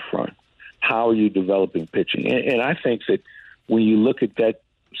doing on that front. How are you developing pitching? And I think that when you look at that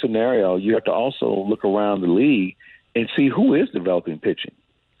scenario, you have to also look around the league and see who is developing pitching.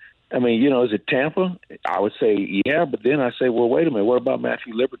 I mean, is it Tampa? I would say, yeah, but then I say, well, wait a minute, what about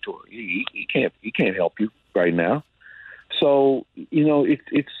Matthew Liberatore? He can't help you right now. So,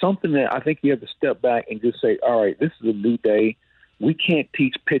 it's something that I think you have to step back and just say, all right, this is a new day. We can't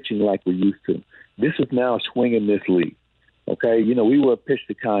teach pitching like we used to. This is now a swing and miss league. Okay, we were pitch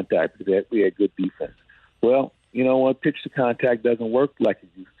to contact because we had good defense. Well, you know what? Pitch to contact doesn't work like it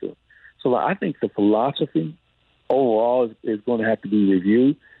used to. So I think the philosophy overall is going to have to be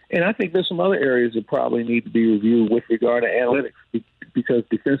reviewed. And I think there's some other areas that probably need to be reviewed with regard to analytics because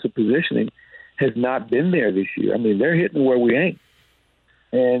defensive positioning has not been there this year. I mean, they're hitting where we ain't.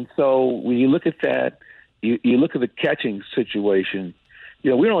 And so when you look at that, you look at the catching situation.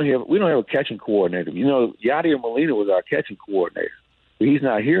 We don't have a catching coordinator. Yadier Molina was our catching coordinator, but he's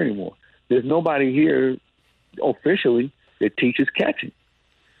not here anymore. There's nobody here officially that teaches catching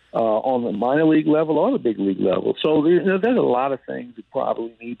on the minor league level or the big league level. So there's a lot of things that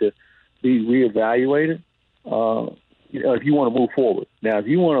probably need to be reevaluated if you want to move forward. Now, if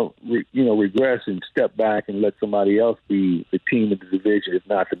you want to regress and step back and let somebody else be the team of the division, if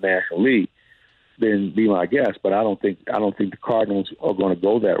not the National League, then be my guest. But I don't think the Cardinals are going to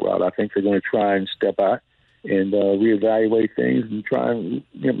go that route. I think they're going to try and step out and reevaluate things and try and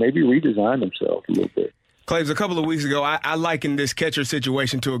maybe redesign themselves a little bit. Claves, a couple of weeks ago, I likened this catcher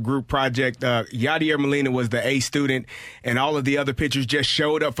situation to a group project. Yadier Molina was the A student, and all of the other pitchers just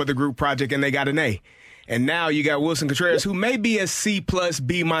showed up for the group project, and they got an A. And now you got Wilson Contreras, who may be a C+,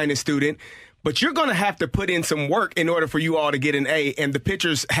 B- student, but you're going to have to put in some work in order for you all to get an A, and the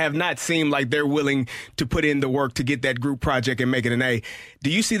pitchers have not seemed like they're willing to put in the work to get that group project and make it an A. Do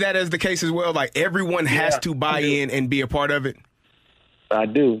you see that as the case as well? Like everyone has to buy in and be a part of it? I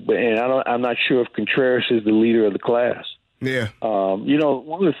do, and I'm not sure if Contreras is the leader of the class. Yeah.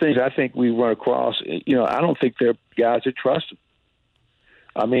 One of the things I think we run across, I don't think there are guys that trust him.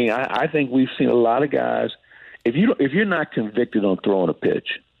 I mean, I think we've seen a lot of guys. If you're not convicted on throwing a pitch,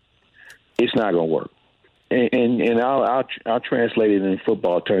 it's not going to work. And I'll translate it in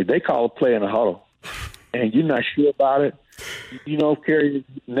football terms. They call a play in a huddle, and you're not sure about it. Kerry,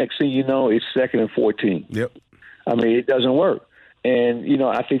 next thing you know, it's 2nd and 14. Yep. I mean, it doesn't work. And,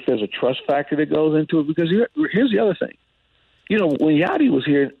 I think there's a trust factor that goes into it because here's the other thing. When Yachty was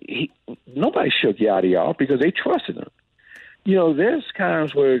here, nobody shook Yachty off because they trusted him. There's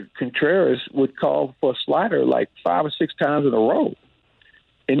times where Contreras would call for a slider like 5 or 6 times in a row.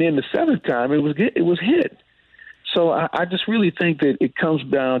 And then the 7th time, it was hit. So I just really think that it comes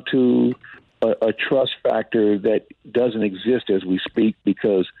down to a trust factor that doesn't exist as we speak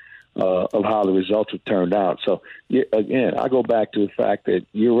because of how the results have turned out. So, again, I go back to the fact that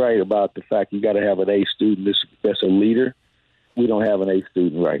you're right about the fact you got to have an A student that's a leader. We don't have an A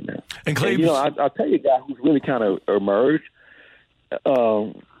student right now. And Clay, I'll tell you a guy who's really kind of emerged.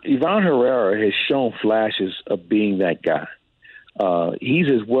 Ivan Herrera has shown flashes of being that guy. He's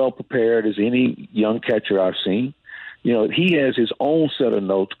as well prepared as any young catcher I've seen. You know, he has his own set of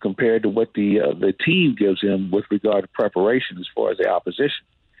notes compared to what the team gives him with regard to preparation as far as the opposition.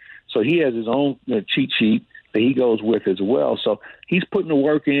 So he has his own cheat sheet that he goes with as well. So he's putting the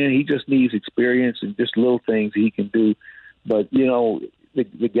work in. He just needs experience and just little things he can do. But, you know,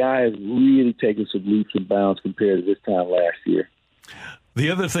 the guy is really taking some leaps and bounds compared to this time last year. The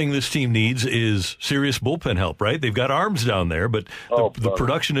other thing this team needs is serious bullpen help, right? They've got arms down there, but the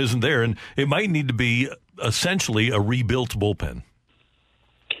production isn't there, and it might need to be essentially a rebuilt bullpen.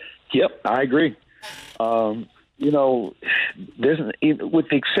 Yep, I agree. You know, with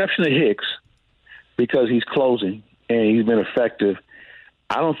the exception of Hicks, because he's closing and he's been effective,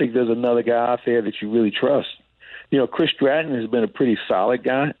 I don't think there's another guy out there that you really trust. You know, Chris Stratton has been a pretty solid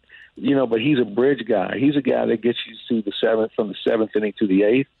guy. You know, but he's a bridge guy. He's a guy that gets you to the seventh, from the seventh inning to the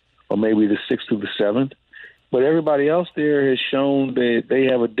eighth, or maybe the sixth to the seventh. But everybody else there has shown that they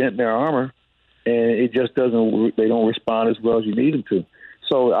have a dent in their armor, and it just doesn't. They don't respond as well as you need them to.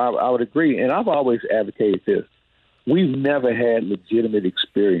 So I would agree, and I've always advocated this. We've never had legitimate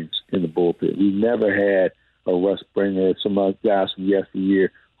experience in the bullpen. We've never had a Russ Springer, some other guys from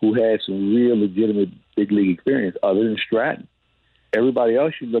yesteryear who had some real legitimate big league experience, other than Stratton. Everybody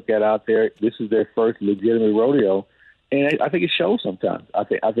else you look at out there, this is their first legitimate rodeo, and I think it shows sometimes. I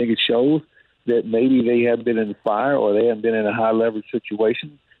think it shows that maybe they haven't been in the fire or they haven't been in a high leverage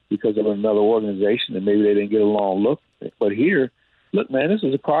situation because of another organization, and maybe they didn't get a long look. But here, look, man, this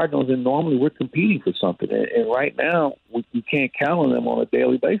is the Cardinals, and normally we're competing for something, and right now we can't count on them on a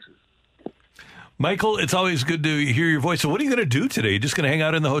daily basis. Michael, it's always good to hear your voice. So what are you going to do today? You just going to hang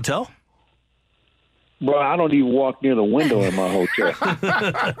out in the hotel? Bro, I don't even walk near the window in my hotel.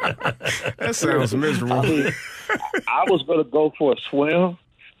 That sounds miserable. I was going to go for a swim,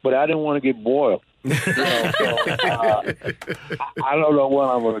 but I didn't want to get boiled. You know, so, I don't know what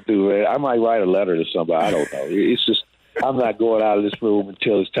I'm going to do, man. I might write a letter to somebody. I don't know. It's just, I'm not going out of this room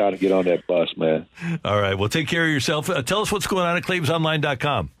until it's time to get on that bus, man. All right. Well, take care of yourself. Tell us what's going on at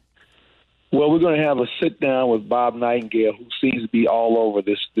ClaibsOnline.com. Well, we're going to have a sit-down with Bob Nightingale, who seems to be all over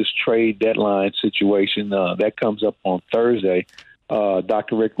this trade deadline situation. That comes up on Thursday.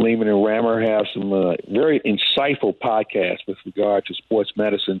 Dr. Rick Lehman and Rammer have some very insightful podcasts with regard to sports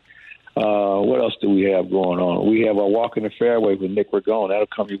medicine. What else do we have going on? We have a Walk in the Fairway with Nick Ragone. That'll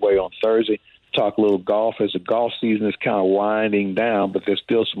come your way on Thursday. Talk a little golf as the golf season is kind of winding down, but there's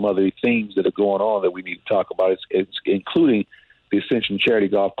still some other themes that are going on that we need to talk about, it's including the Ascension Charity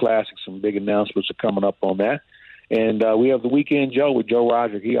Golf Classic. Some big announcements are coming up on that. And we have the Weekend Joe with Joe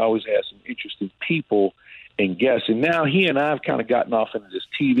Roderick. He always has some interesting people and guests. And now he and I have kind of gotten off into this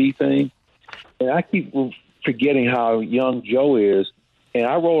TV thing. And I keep forgetting how young Joe is. And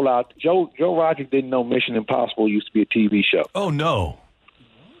I roll out, Joe Roderick didn't know Mission Impossible used to be a TV show. Oh, no.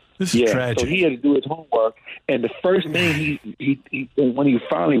 This is tragic. So he had to do his homework. And the first thing he when he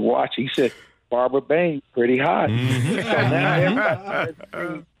finally watched, he said, Barbara Bain, pretty hot. Mm-hmm. So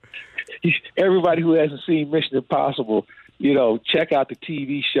now everybody who hasn't seen Mission Impossible, you know, check out the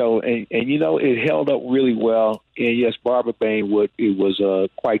TV show. And you know, it held up really well. And, yes, Barbara Bain was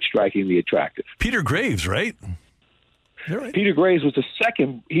quite strikingly attractive. Peter Graves, right? Right? Peter Graves was the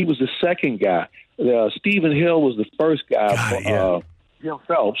second. He was the second guy. Stephen Hill was the first guy. Jim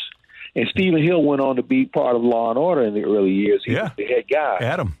Phelps. And Stephen Hill went on to be part of Law and Order in the early years. He was the head guy.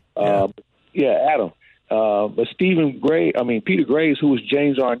 Adam. Adam. But Peter Graves, who was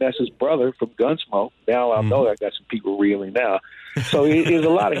James Arness's brother from Gunsmoke. Now I know I got some people reeling now. So there's a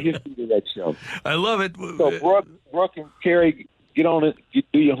lot of history to that show. I love it. So Brooke and Kerry, get on it.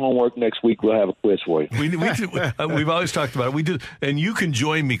 Do your homework next week. We'll have a quiz for you. We've always talked about it. We do, and you can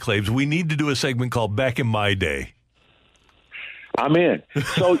join me, Claibs. We need to do a segment called Back in My Day. I'm in.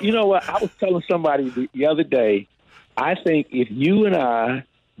 So you know what? I was telling somebody the other day, I think if you and I,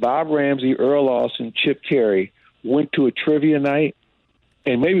 Bob Ramsey, Earl Austin, Chip Terry, went to a trivia night,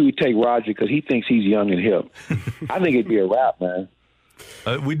 and maybe we take Roger because he thinks he's young and hip. I think it'd be a wrap, man.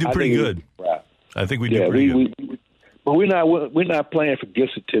 We do pretty good. I think we do pretty good. But we're not playing for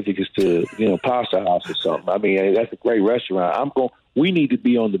gift certificates to Pasta House or something. I mean, that's a great restaurant. We need to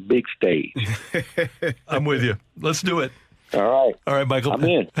be on the big stage. I'm with you. Let's do it. All right, Michael. I'm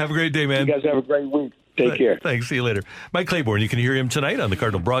in. Have a great day, man. You guys have a great week. Take care. Thanks. See you later. Mike Claiborne, you can hear him tonight on the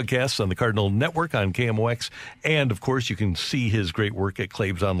Cardinal broadcasts on the Cardinal Network on KMOX. And, of course, you can see his great work at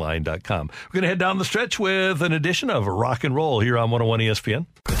ClaibsOnline.com. We're going to head down the stretch with an edition of Rock and Roll here on 101 ESPN.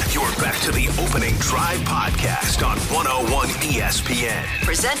 You're back to the Opening Drive podcast on 101 ESPN.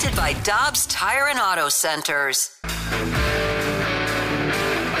 Presented by Dobbs Tire and Auto Centers.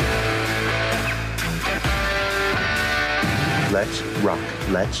 Let's rock.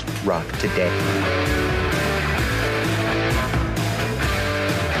 Let's rock today.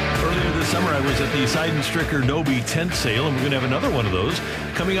 Earlier this summer, I was at the Seidenstricker Nobe tent sale, and we're going to have another one of those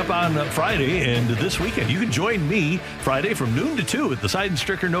coming up on Friday and this weekend. You can join me Friday from noon to 2 at the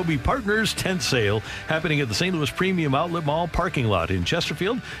Seidenstricker Nobe Partners tent sale happening at the St. Louis Premium Outlet Mall parking lot in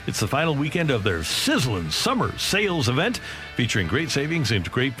Chesterfield. It's the final weekend of their sizzling summer sales event featuring great savings and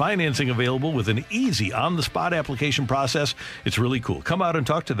great financing available with an easy on-the-spot application process. It's really cool. Come out and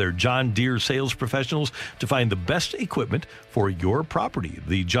talk to their John Deere sales professionals to find the best equipment for your property.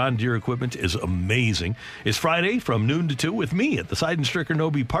 The John Deere equipment is amazing. It's Friday from noon to 2 with me at the Seidenstricker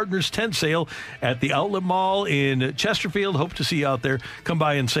Nobe Partners tent sale at the Outlet Mall in Chesterfield. Hope to see you out there. Come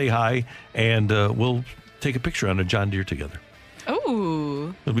by and say hi, and we'll take a picture on a John Deere together.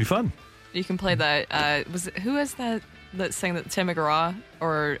 Oh, it'll be fun. You can play that. Who is that sang that? Tim McGraw,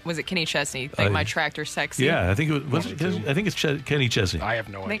 or was it Kenny Chesney? Think my tractor sexy. Yeah, I think I think it's Kenny Chesney. I have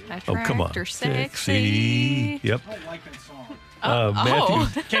no idea. Make my tractor come on, sexy. Yep. I like that song.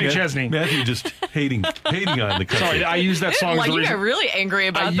 Matthew, Kenny Chesney. Matthew just hating on the country. Sorry, I used that song as the you reason. got really angry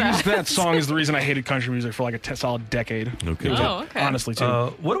about that. I used that song as the reason I hated country music for like a solid decade. Okay. Okay. Honestly, too.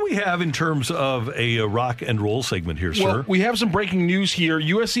 What do we have in terms of a rock and roll segment here, Well, sir? we have some breaking news here.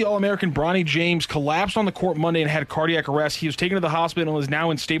 USC All-American Bronny James collapsed on the court Monday and had cardiac arrest. He was taken to the hospital and is now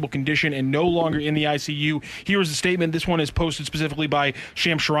in stable condition and no longer in the ICU. Here is the statement. This one is posted specifically by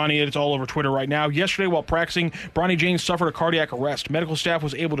Shams Charania. It's all over Twitter right now. Yesterday, while practicing, Bronny James suffered a cardiac arrest. Medical staff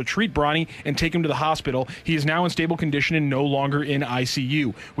was able to treat Bronny and take him to the hospital. He is now in stable condition and no longer in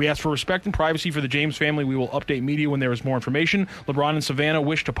ICU. We ask for respect and privacy for the James family. We will update media when there is more information. LeBron and Savannah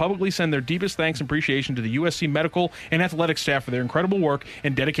wish to publicly send their deepest thanks and appreciation to the USC medical and athletic staff for their incredible work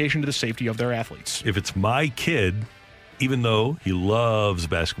and dedication to the safety of their athletes. If it's my kid, even though he loves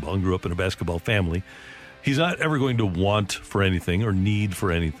basketball and grew up in a basketball family, he's not ever going to want for anything or need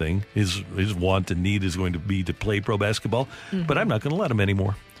for anything. His want and need is going to be to play pro basketball, but I'm not going to let him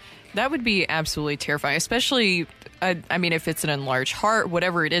anymore. That would be absolutely terrifying, especially, I mean, if it's an enlarged heart,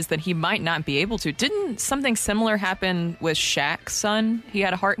 whatever it is, then he might not be able to. Didn't something similar happen with Shaq's son? He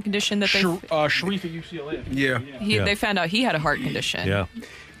had a heart condition that they... Sharif at UCLA. Yeah. They found out he had a heart condition. Yeah.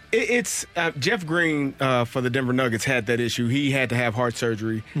 It's Jeff Green for the Denver Nuggets had that issue. He had to have heart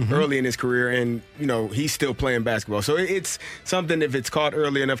surgery early in his career, and he's still playing basketball. So it's something, if it's caught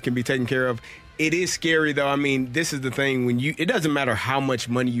early enough, can be taken care of. It is scary, though. I mean, this is the thing. It doesn't matter how much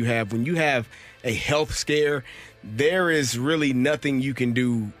money you have. When you have a health scare, there is really nothing you can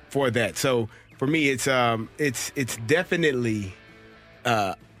do for that. So for me, it's definitely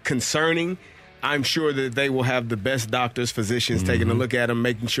concerning. I'm sure that they will have the best doctors, physicians taking a look at him,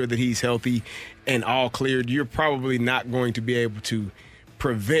 making sure that he's healthy and all cleared. You're probably not going to be able to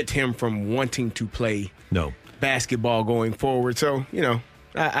prevent him from wanting to play basketball going forward. So,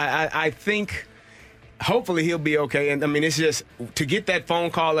 I think hopefully he'll be okay. And, I mean, it's just to get that phone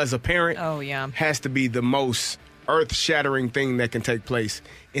call as a parent has to be the most earth-shattering thing that can take place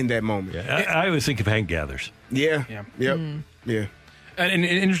in that moment. Yeah, I always think of Hank Gathers. Yeah. Yeah. And an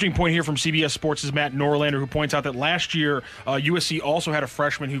interesting point here from CBS Sports is Matt Norlander, who points out that last year USC also had a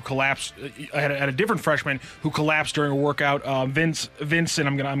freshman who collapsed. Had a different freshman who collapsed during a workout. Vince, and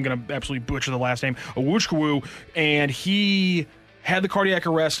I'm gonna absolutely butcher the last name, Owuchukwu, and he had the cardiac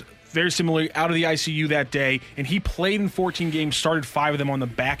arrest. Very similarly, out of the ICU that day, and he played in 14 games, started 5 of them on the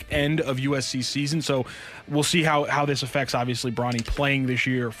back end of USC's season. So we'll see how this affects, obviously, Bronny playing this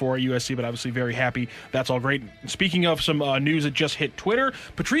year for USC, but obviously very happy. That's all great. Speaking of some news that just hit Twitter,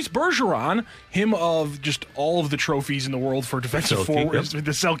 Patrice Bergeron, him of just all of the trophies in the world for defensive forwards, the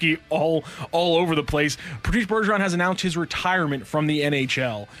Selke all over the place. Patrice Bergeron has announced his retirement from the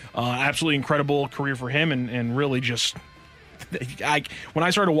NHL. Absolutely incredible career for him, and really just... when I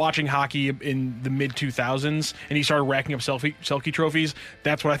started watching hockey in the mid-2000s and he started racking up Selke trophies,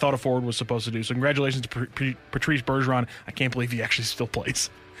 that's what I thought a forward was supposed to do. So congratulations to Patrice Bergeron. I can't believe he actually still plays.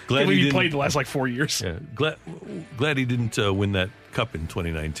 Glad he played the last 4 years. Yeah, glad he didn't win that cup in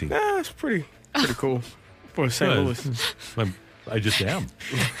 2019. It's pretty cool for St. Louis. I just am.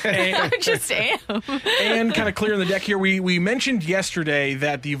 I just am. And kind of clearing the deck here, we mentioned yesterday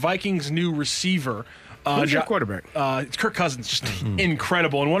that the Vikings' new receiver... Who's your quarterback? It's Kirk Cousins, just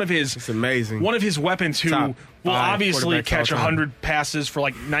incredible, and it's amazing. One of his weapons, who will obviously catch 100 passes for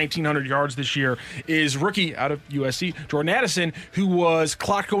like 1,900 yards this year is rookie out of USC, Jordan Addison, who was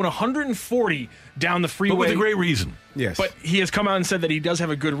clocked going 140 down the freeway. But with a great reason. Yes. But he has come out and said that he does have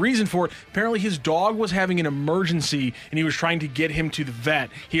a good reason for it. Apparently his dog was having an emergency and he was trying to get him to the vet.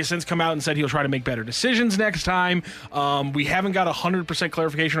 He has since come out and said he'll try to make better decisions next time. We haven't got 100%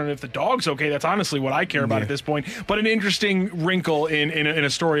 clarification on if the dog's okay. That's honestly what I care about at this point. But an interesting wrinkle in a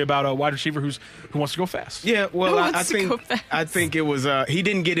story about a wide receiver who wants to go fast. Yeah, well, I think it was he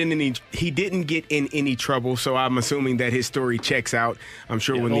didn't get in any trouble, so I'm assuming that his story checks out. I'm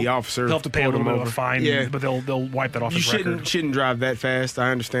sure when the officer they'll have to pay a little bit of a fine, but they'll wipe that off his record. Shouldn't drive that fast.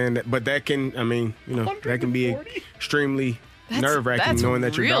 I understand that, but that can, that can be extremely nerve-wracking knowing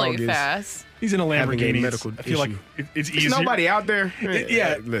that your really dog fast. He's in a Lamborghini. I feel like it's easier. There's nobody out there.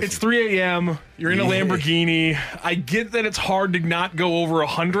 It's 3 a.m. You're in a Lamborghini. I get that it's hard to not go over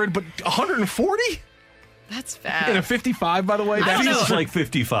 100, but 140? That's fast. In a 55, by the way? That feels like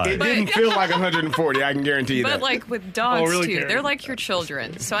 55. It didn't feel like 140, I can guarantee you that. But like with dogs, too, they're like your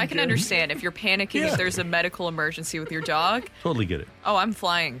children. So I can understand if you're panicking, if there's a medical emergency with your dog. Totally get it. Oh, I'm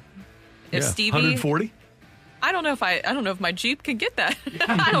flying. If Stevie... 140? I don't know if my Jeep can get that.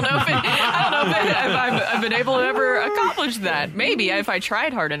 I don't know if I've been able to ever accomplish that. Maybe if I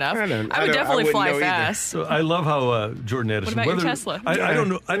tried hard enough, I would definitely fly fast. So I love how Jordan Addison. What about your Tesla? I don't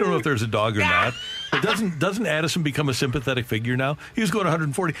know if there's a dog or not. But doesn't Addison become a sympathetic figure now? He was going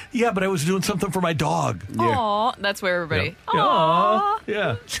 140. Yeah, but I was doing something for my dog. Aw, that's where everybody. Yeah. Aw.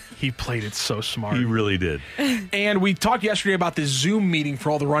 Yeah. He played it so smart. He really did. And we talked yesterday about this Zoom meeting for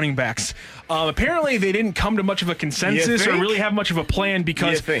all the running backs. Apparently, they didn't come to much of a consensus or really have much of a plan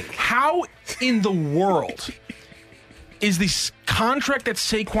because how in the world is this contract that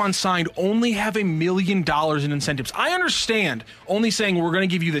Saquon signed only have $1 million in incentives? I understand only saying we're going to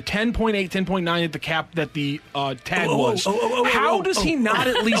give you the 10.8, 10.9 at the cap that the tag was. How does he not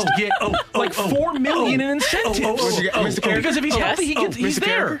at least get like $4 million in incentives? Because if he's healthy, he's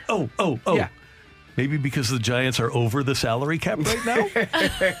there. Yeah. Maybe because the Giants are over the salary cap right now?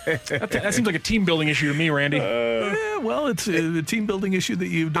 That seems like a team-building issue to me, Randy. Well, it's a team-building issue that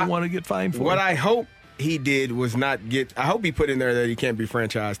you don't want to get fined for. What I hope he did was not get... I hope he put in there that he can't be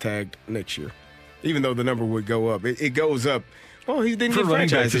franchise tagged next year, even though the number would go up. It goes up. Well, he didn't get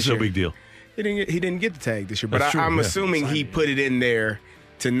franchise this year. It's no big deal. He didn't get the tag this year, but That's true, I'm assuming he put it in there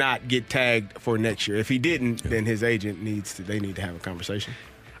to not get tagged for next year. If he didn't, then his agent need to have a conversation.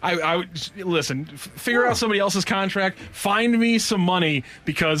 I would listen. Figure out somebody else's contract. Find me some money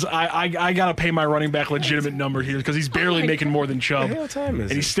because I got to pay my running back legitimate number here because he's barely making more than Chubb, what time is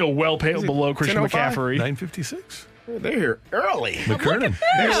and he's still well below Christian McCaffrey. 9:56. They're here early. McKernan.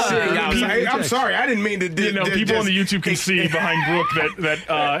 They're sitting outside. I'm sorry, I didn't mean to. People on the YouTube can see behind Brooke that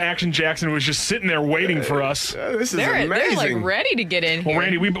Action Jackson was just sitting there waiting for us. This is amazing. They're like ready to get in here. Well,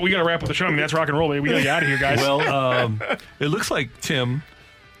 Randy, we got to wrap up the show. I mean, that's rock and roll, baby. We got to get out of here, guys. Well, it looks like Tim,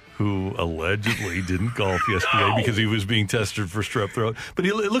 who allegedly didn't golf yesterday because he was being tested for strep throat. But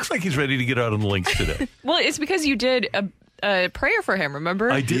it looks like he's ready to get out on the links today. Well, it's because you did a prayer for him,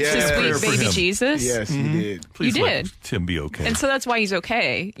 remember? I did. To sweet baby Jesus. Yes, you did. Please you let did. Tim be okay. And so that's why he's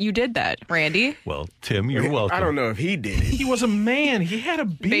okay. You did that, Randy. Well, Tim, you're welcome. I don't know if he did it. He was a man. He had a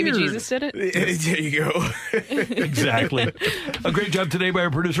beard. Baby Jesus did it? There you go. Exactly. A great job today by our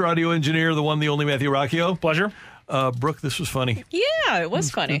producer, audio engineer, the one, the only Matthew Rocchio. Pleasure. Brooke, this was funny. Yeah, it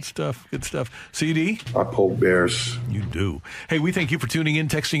was funny. Good stuff. CD? I poke bears. You do. Hey, we thank you for tuning in,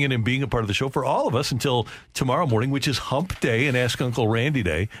 texting in, and being a part of the show for all of us until tomorrow morning, which is Hump Day and Ask Uncle Randy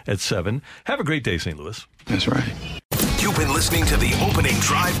Day at 7. Have a great day, St. Louis. That's right. You've been listening to the Opening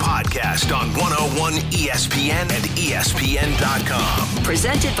Drive podcast on 101 ESPN and ESPN.com.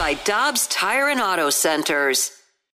 Presented by Dobbs Tire and Auto Centers.